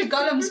Gollum? I need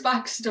Gollum's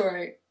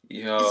backstory.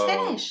 Yo. It's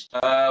finished.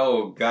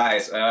 Oh,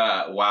 guys.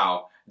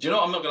 Wow. Do you know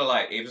what? I'm not gonna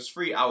lie. It was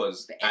 3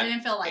 hours. It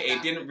didn't feel like that.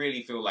 It didn't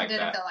really feel like It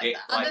didn't that. feel like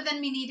that. Other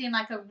than me needing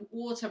like a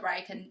water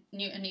break and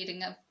Newton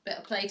needing a bit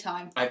of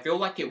playtime. I feel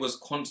like it was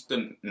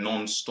constant,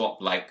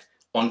 non-stop, like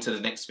onto the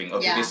next thing.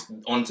 Okay, Yeah. this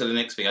onto the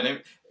next thing. I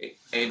don't.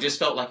 It just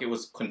felt like it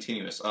was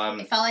continuous.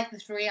 It felt like the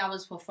 3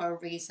 hours were for a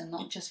reason,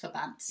 not just for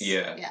bants.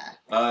 Yeah.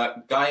 Yeah.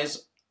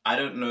 Guys, I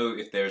don't know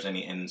if there's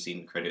any end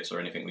scene credits or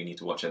anything we need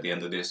to watch at the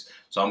end of this,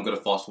 so I'm gonna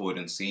fast forward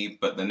and see.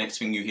 But the next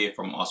thing you hear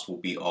from us will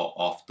be our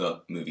after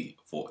movie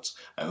thoughts.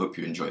 I hope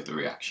you enjoyed the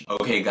reaction.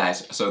 Okay,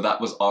 guys, so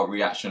that was our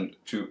reaction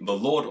to The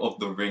Lord of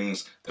the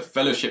Rings, The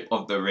Fellowship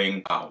of the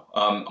Ring.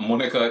 Wow.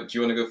 Monica, do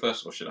you want to go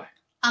first or should I?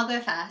 I'll go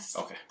first.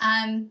 Okay.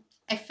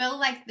 I feel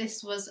like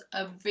this was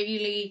a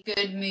really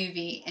good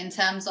movie in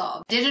terms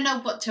of didn't know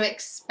what to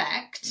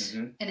expect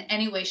in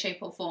any way, shape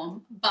or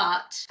form,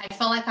 but I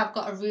feel like I've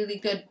got a really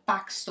good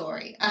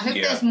backstory. I hope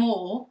there's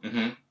more.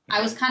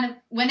 I was kind of,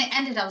 when it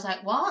ended, I was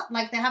like, what?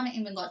 Like, they haven't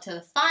even got to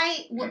the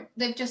fight. What?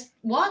 They've just,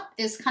 what?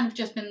 It's kind of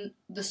just been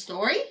the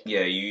story.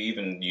 Yeah,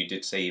 you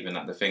did say even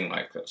at the thing,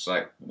 like, it's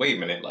like, wait a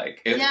minute,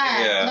 like...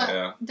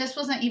 This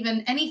wasn't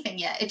even anything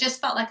yet. It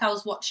just felt like I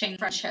was watching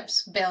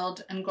friendships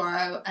build and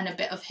grow and a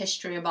bit of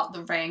history about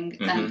the ring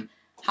and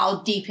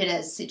how deep it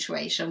is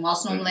situation.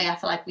 Whilst normally I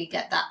feel like we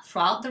get that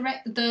throughout the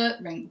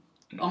ring.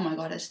 Oh my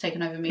god, it's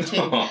taken over me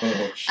too.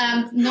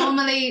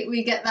 Normally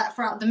we get that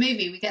throughout the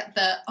movie. We get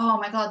the, oh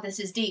my god,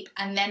 this is deep.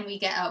 And then we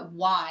get a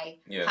why.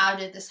 Yeah. How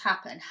did this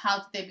happen? How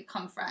did they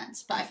become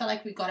friends? But I feel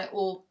like we got it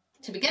all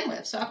to begin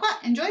with. So I quite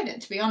enjoyed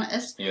it, to be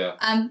honest. Yeah.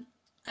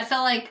 I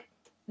felt like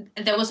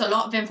there was a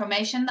lot of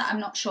information that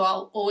I'm not sure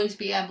I'll always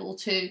be able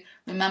to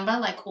remember,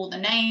 like all the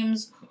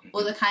names,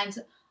 all the kinds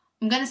of,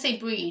 I'm going to say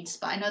breeds,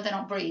 but I know they're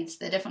not breeds.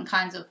 They're different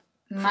kinds of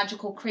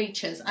magical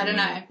creatures. I don't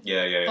know.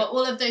 Yeah. But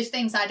all of those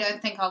things I don't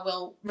think I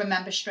will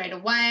remember straight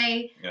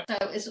away. Yeah. So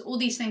it's all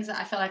these things that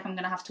I feel like I'm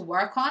going to have to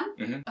work on.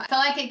 But I feel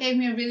like it gave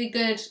me a really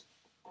good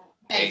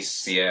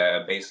base.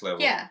 Base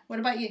level. Yeah. What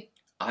about you?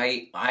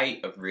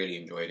 I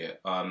really enjoyed it.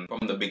 From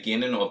the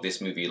beginning of this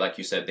movie, like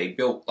you said, they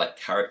built like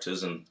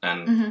characters and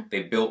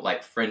they built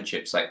like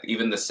friendships. Like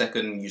even the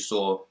second you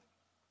saw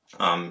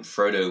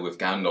Frodo with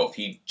Gandalf,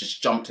 he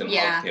just jumped and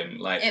hugged him.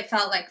 Like it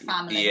felt like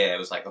family. Yeah, it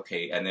was like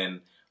okay, and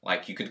then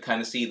like you could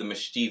kind of see the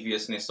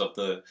mischievousness of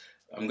the.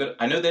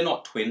 I know they're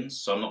not twins,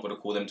 so I'm not going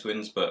to call them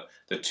twins, but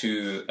the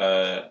two.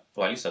 Well,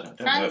 at least I don't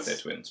know if they're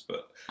twins,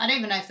 but I don't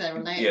even know if they're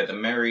related. yeah, the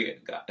Merry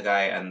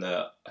guy and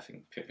the I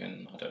think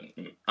Pippin. I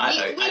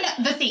don't. We know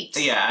the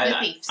thieves. Yeah, the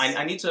thieves.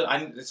 I need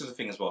to. This is the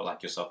thing as well,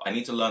 like yourself. I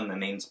need to learn their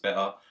names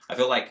better. I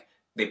feel like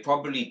they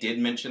probably did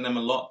mention them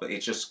a lot, but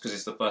it's just because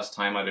it's the first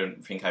time. I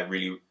don't think I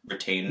really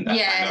retained that.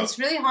 Yeah, kind of... it's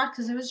really hard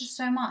because there was just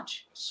so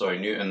much. Sorry,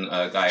 Newton,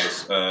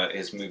 guys,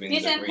 is moving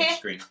the green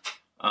screen.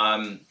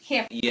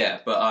 Here. Yeah,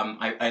 but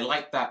I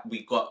like that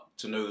we got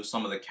to know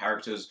some of the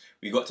characters.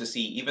 We got to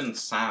see even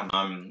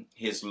Sam,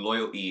 his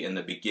loyalty in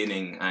the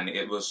beginning, and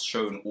it was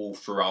shown all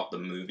throughout the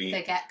movie.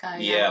 The get-go.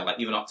 Yeah, like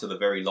even up to the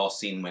very last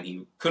scene when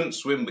he couldn't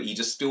swim, but he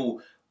just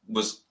still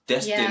was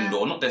destined,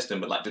 or not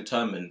destined, but like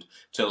determined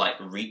to like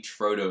reach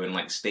Frodo and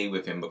like stay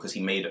with him because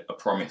he made a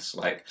promise.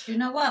 Like, Do you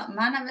know what?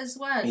 Man of his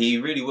word. he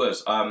really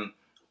was.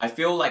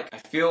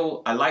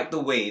 I like the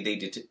way they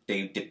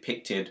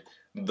depicted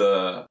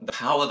the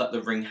power that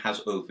the ring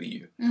has over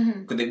you.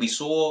 Because we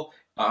saw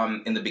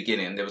in the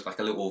beginning there was like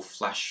a little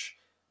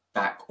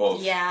flashback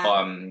of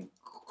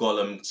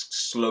Gollum's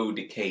slow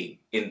decay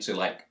into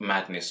like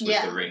madness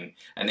with the ring,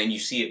 and then you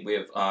see it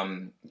with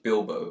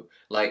Bilbo.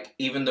 Like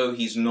even though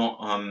he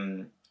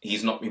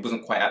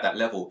wasn't quite at that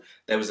level,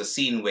 there was a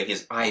scene where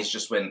his eyes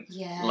just went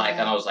like,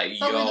 and I was like, yo.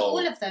 But with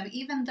all of them,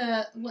 even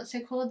the, what's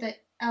it called, the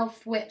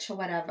elf witch or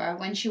whatever,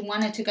 when she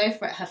wanted to go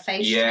for it, her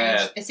face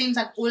changed. It seems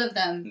like all of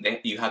them.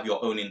 You have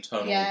your own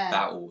internal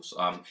battles.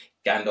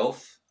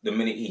 Gandalf, the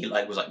minute he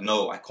was like,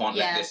 no, I can't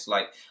let this.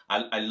 Like,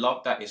 I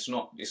love that. It's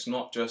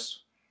not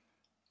just,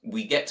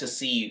 we get to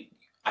see.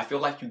 I feel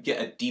like you get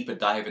a deeper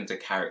dive into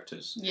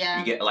characters. Yeah.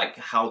 You get like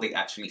how they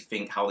actually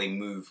think, how they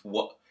move,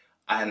 what.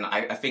 And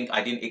I think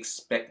I didn't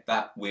expect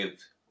that with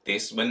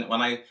this. When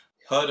I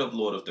heard of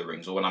Lord of the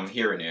Rings, or when I'm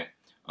hearing it,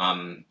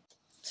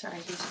 sorry,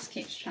 he just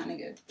keeps trying to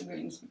go the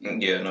rings.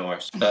 Yeah, no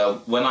worries.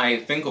 When I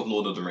think of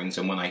Lord of the Rings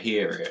and when I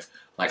hear it,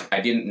 like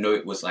I didn't know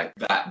it was like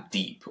that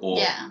deep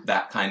or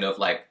that kind of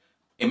like.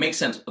 It makes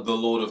sense. The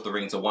Lord of the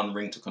Rings, the one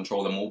ring to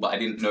control them all, but I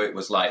didn't know it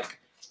was like.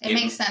 It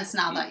makes sense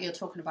now that you're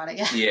talking about it.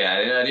 Yeah.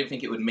 Yeah, I didn't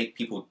think it would make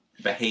people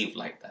behave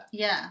like that.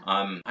 Yeah.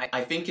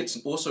 I think it's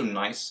also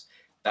nice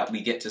that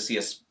we get to see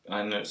us.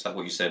 I know it's like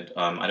what you said.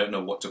 I don't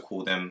know what to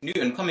call them.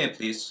 Newton, come here,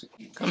 please.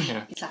 Come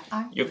here.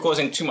 You're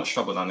causing too much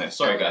trouble down there.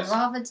 Sorry, guys. I'd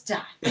rather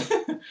die.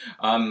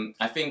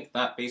 I think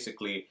that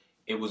basically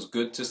it was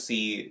good to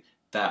see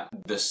that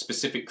the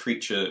specific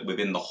creature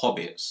within the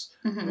hobbits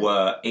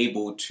were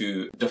able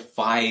to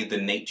defy the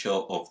nature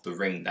of the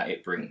ring that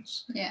it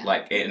brings. Yeah.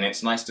 And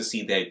it's nice to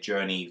see their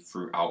journey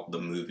throughout the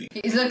movie.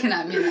 He's looking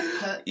at me like,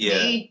 put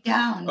me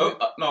down. No,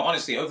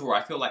 honestly, overall,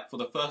 I feel like for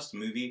the first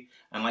movie,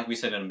 and like we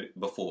said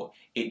before,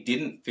 it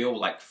didn't feel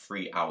like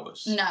 3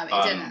 hours. No,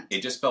 it didn't.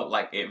 It just felt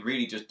like, it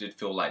really just did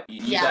feel like,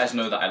 you guys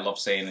know that I love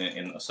saying it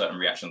in certain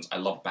reactions, I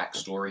love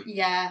backstory.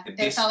 Yeah,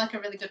 it felt like a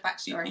really good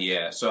backstory.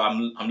 Yeah, so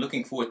I'm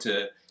looking forward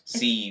to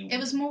see. It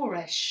was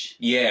Moorish.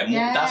 Yeah,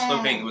 that's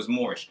the thing. It was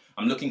Moorish.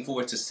 I'm looking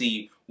forward to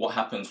see what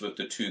happens with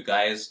the two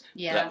guys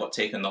that got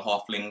taken, the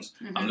halflings.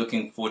 I'm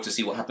looking forward to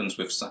see what happens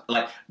with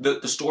like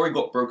the story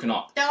got broken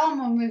up. There are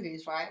more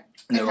movies, right?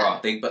 There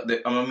are.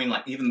 I mean,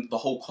 like even the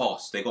whole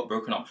cast, they got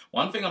broken up.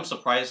 One thing I'm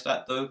surprised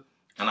at though,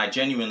 and I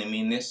genuinely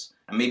mean this,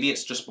 and maybe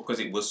it's just because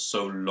it was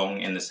so long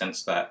in the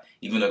sense that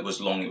even though it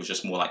was long, it was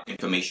just more like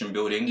information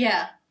building.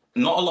 Yeah.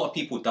 Not a lot of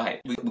people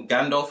died.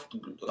 Gandalf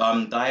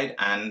died,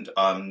 and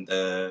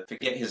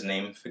forget his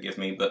name, forgive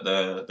me, but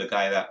the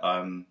guy that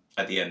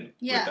at the end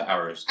with the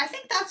arrows. I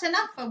think that's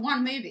enough for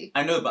one movie.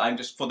 I know, but I'm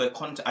just for the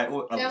content. I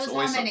was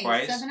always how many?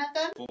 surprised. 7 of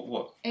them? For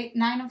what? 8,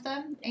 9 of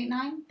them? 8,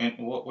 9? And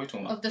what are you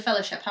talking about? Of the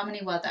Fellowship, how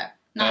many were there?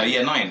 9.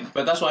 Yeah, 9.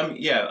 But that's what I'm.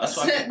 Yeah, that's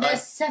what I'm.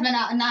 There's 7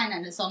 out of 9,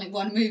 and it's only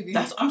one movie.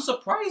 I'm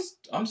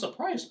surprised. I'm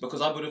surprised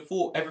because I would have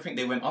thought everything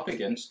they went up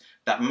against,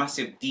 that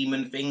massive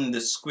demon thing,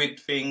 the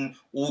squid thing,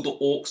 all the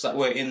orcs that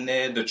were in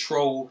there, the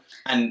troll,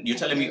 and you're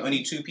telling me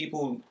only 2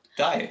 people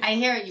died. I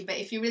hear you, but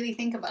if you really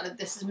think about it,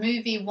 this is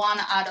movie 1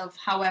 out of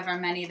however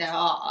many there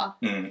are.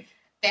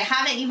 They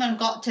haven't even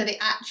got to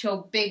the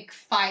actual big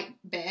fight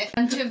bit,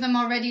 and 2 of them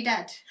are already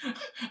dead.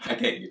 I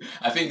get you.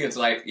 I think it's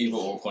like either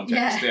or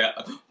context. Yeah.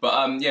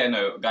 But yeah,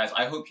 no, guys.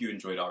 I hope you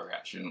enjoyed our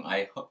reaction.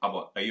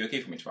 Are you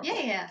okay for me to wrap up?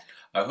 Yeah.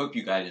 I hope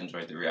you guys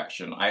enjoyed the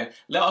reaction.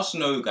 Let us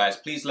know, guys.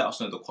 Please let us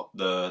know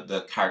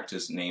the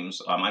characters'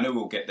 names. I know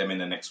we'll get them in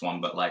the next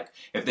one, but like,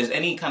 if there's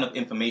any kind of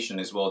information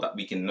as well that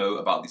we can know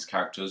about these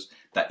characters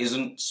that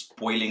isn't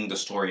spoiling the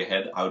story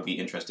ahead, I would be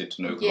interested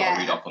to know. Because I'll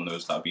read up on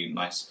those. That would be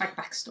nice. Like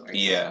backstories.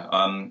 Yeah.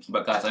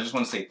 But guys, I just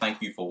want to say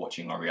thank you for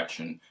watching our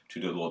reaction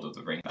to the Lord of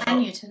the Rings.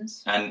 And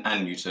Newtons.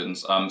 And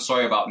Newtons.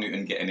 Sorry about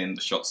Newton getting in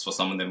the shots for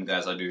some of them,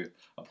 guys. I do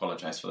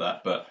apologize for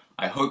that. But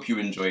I hope you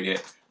enjoyed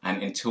it.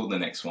 And until the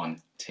next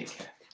one, take care.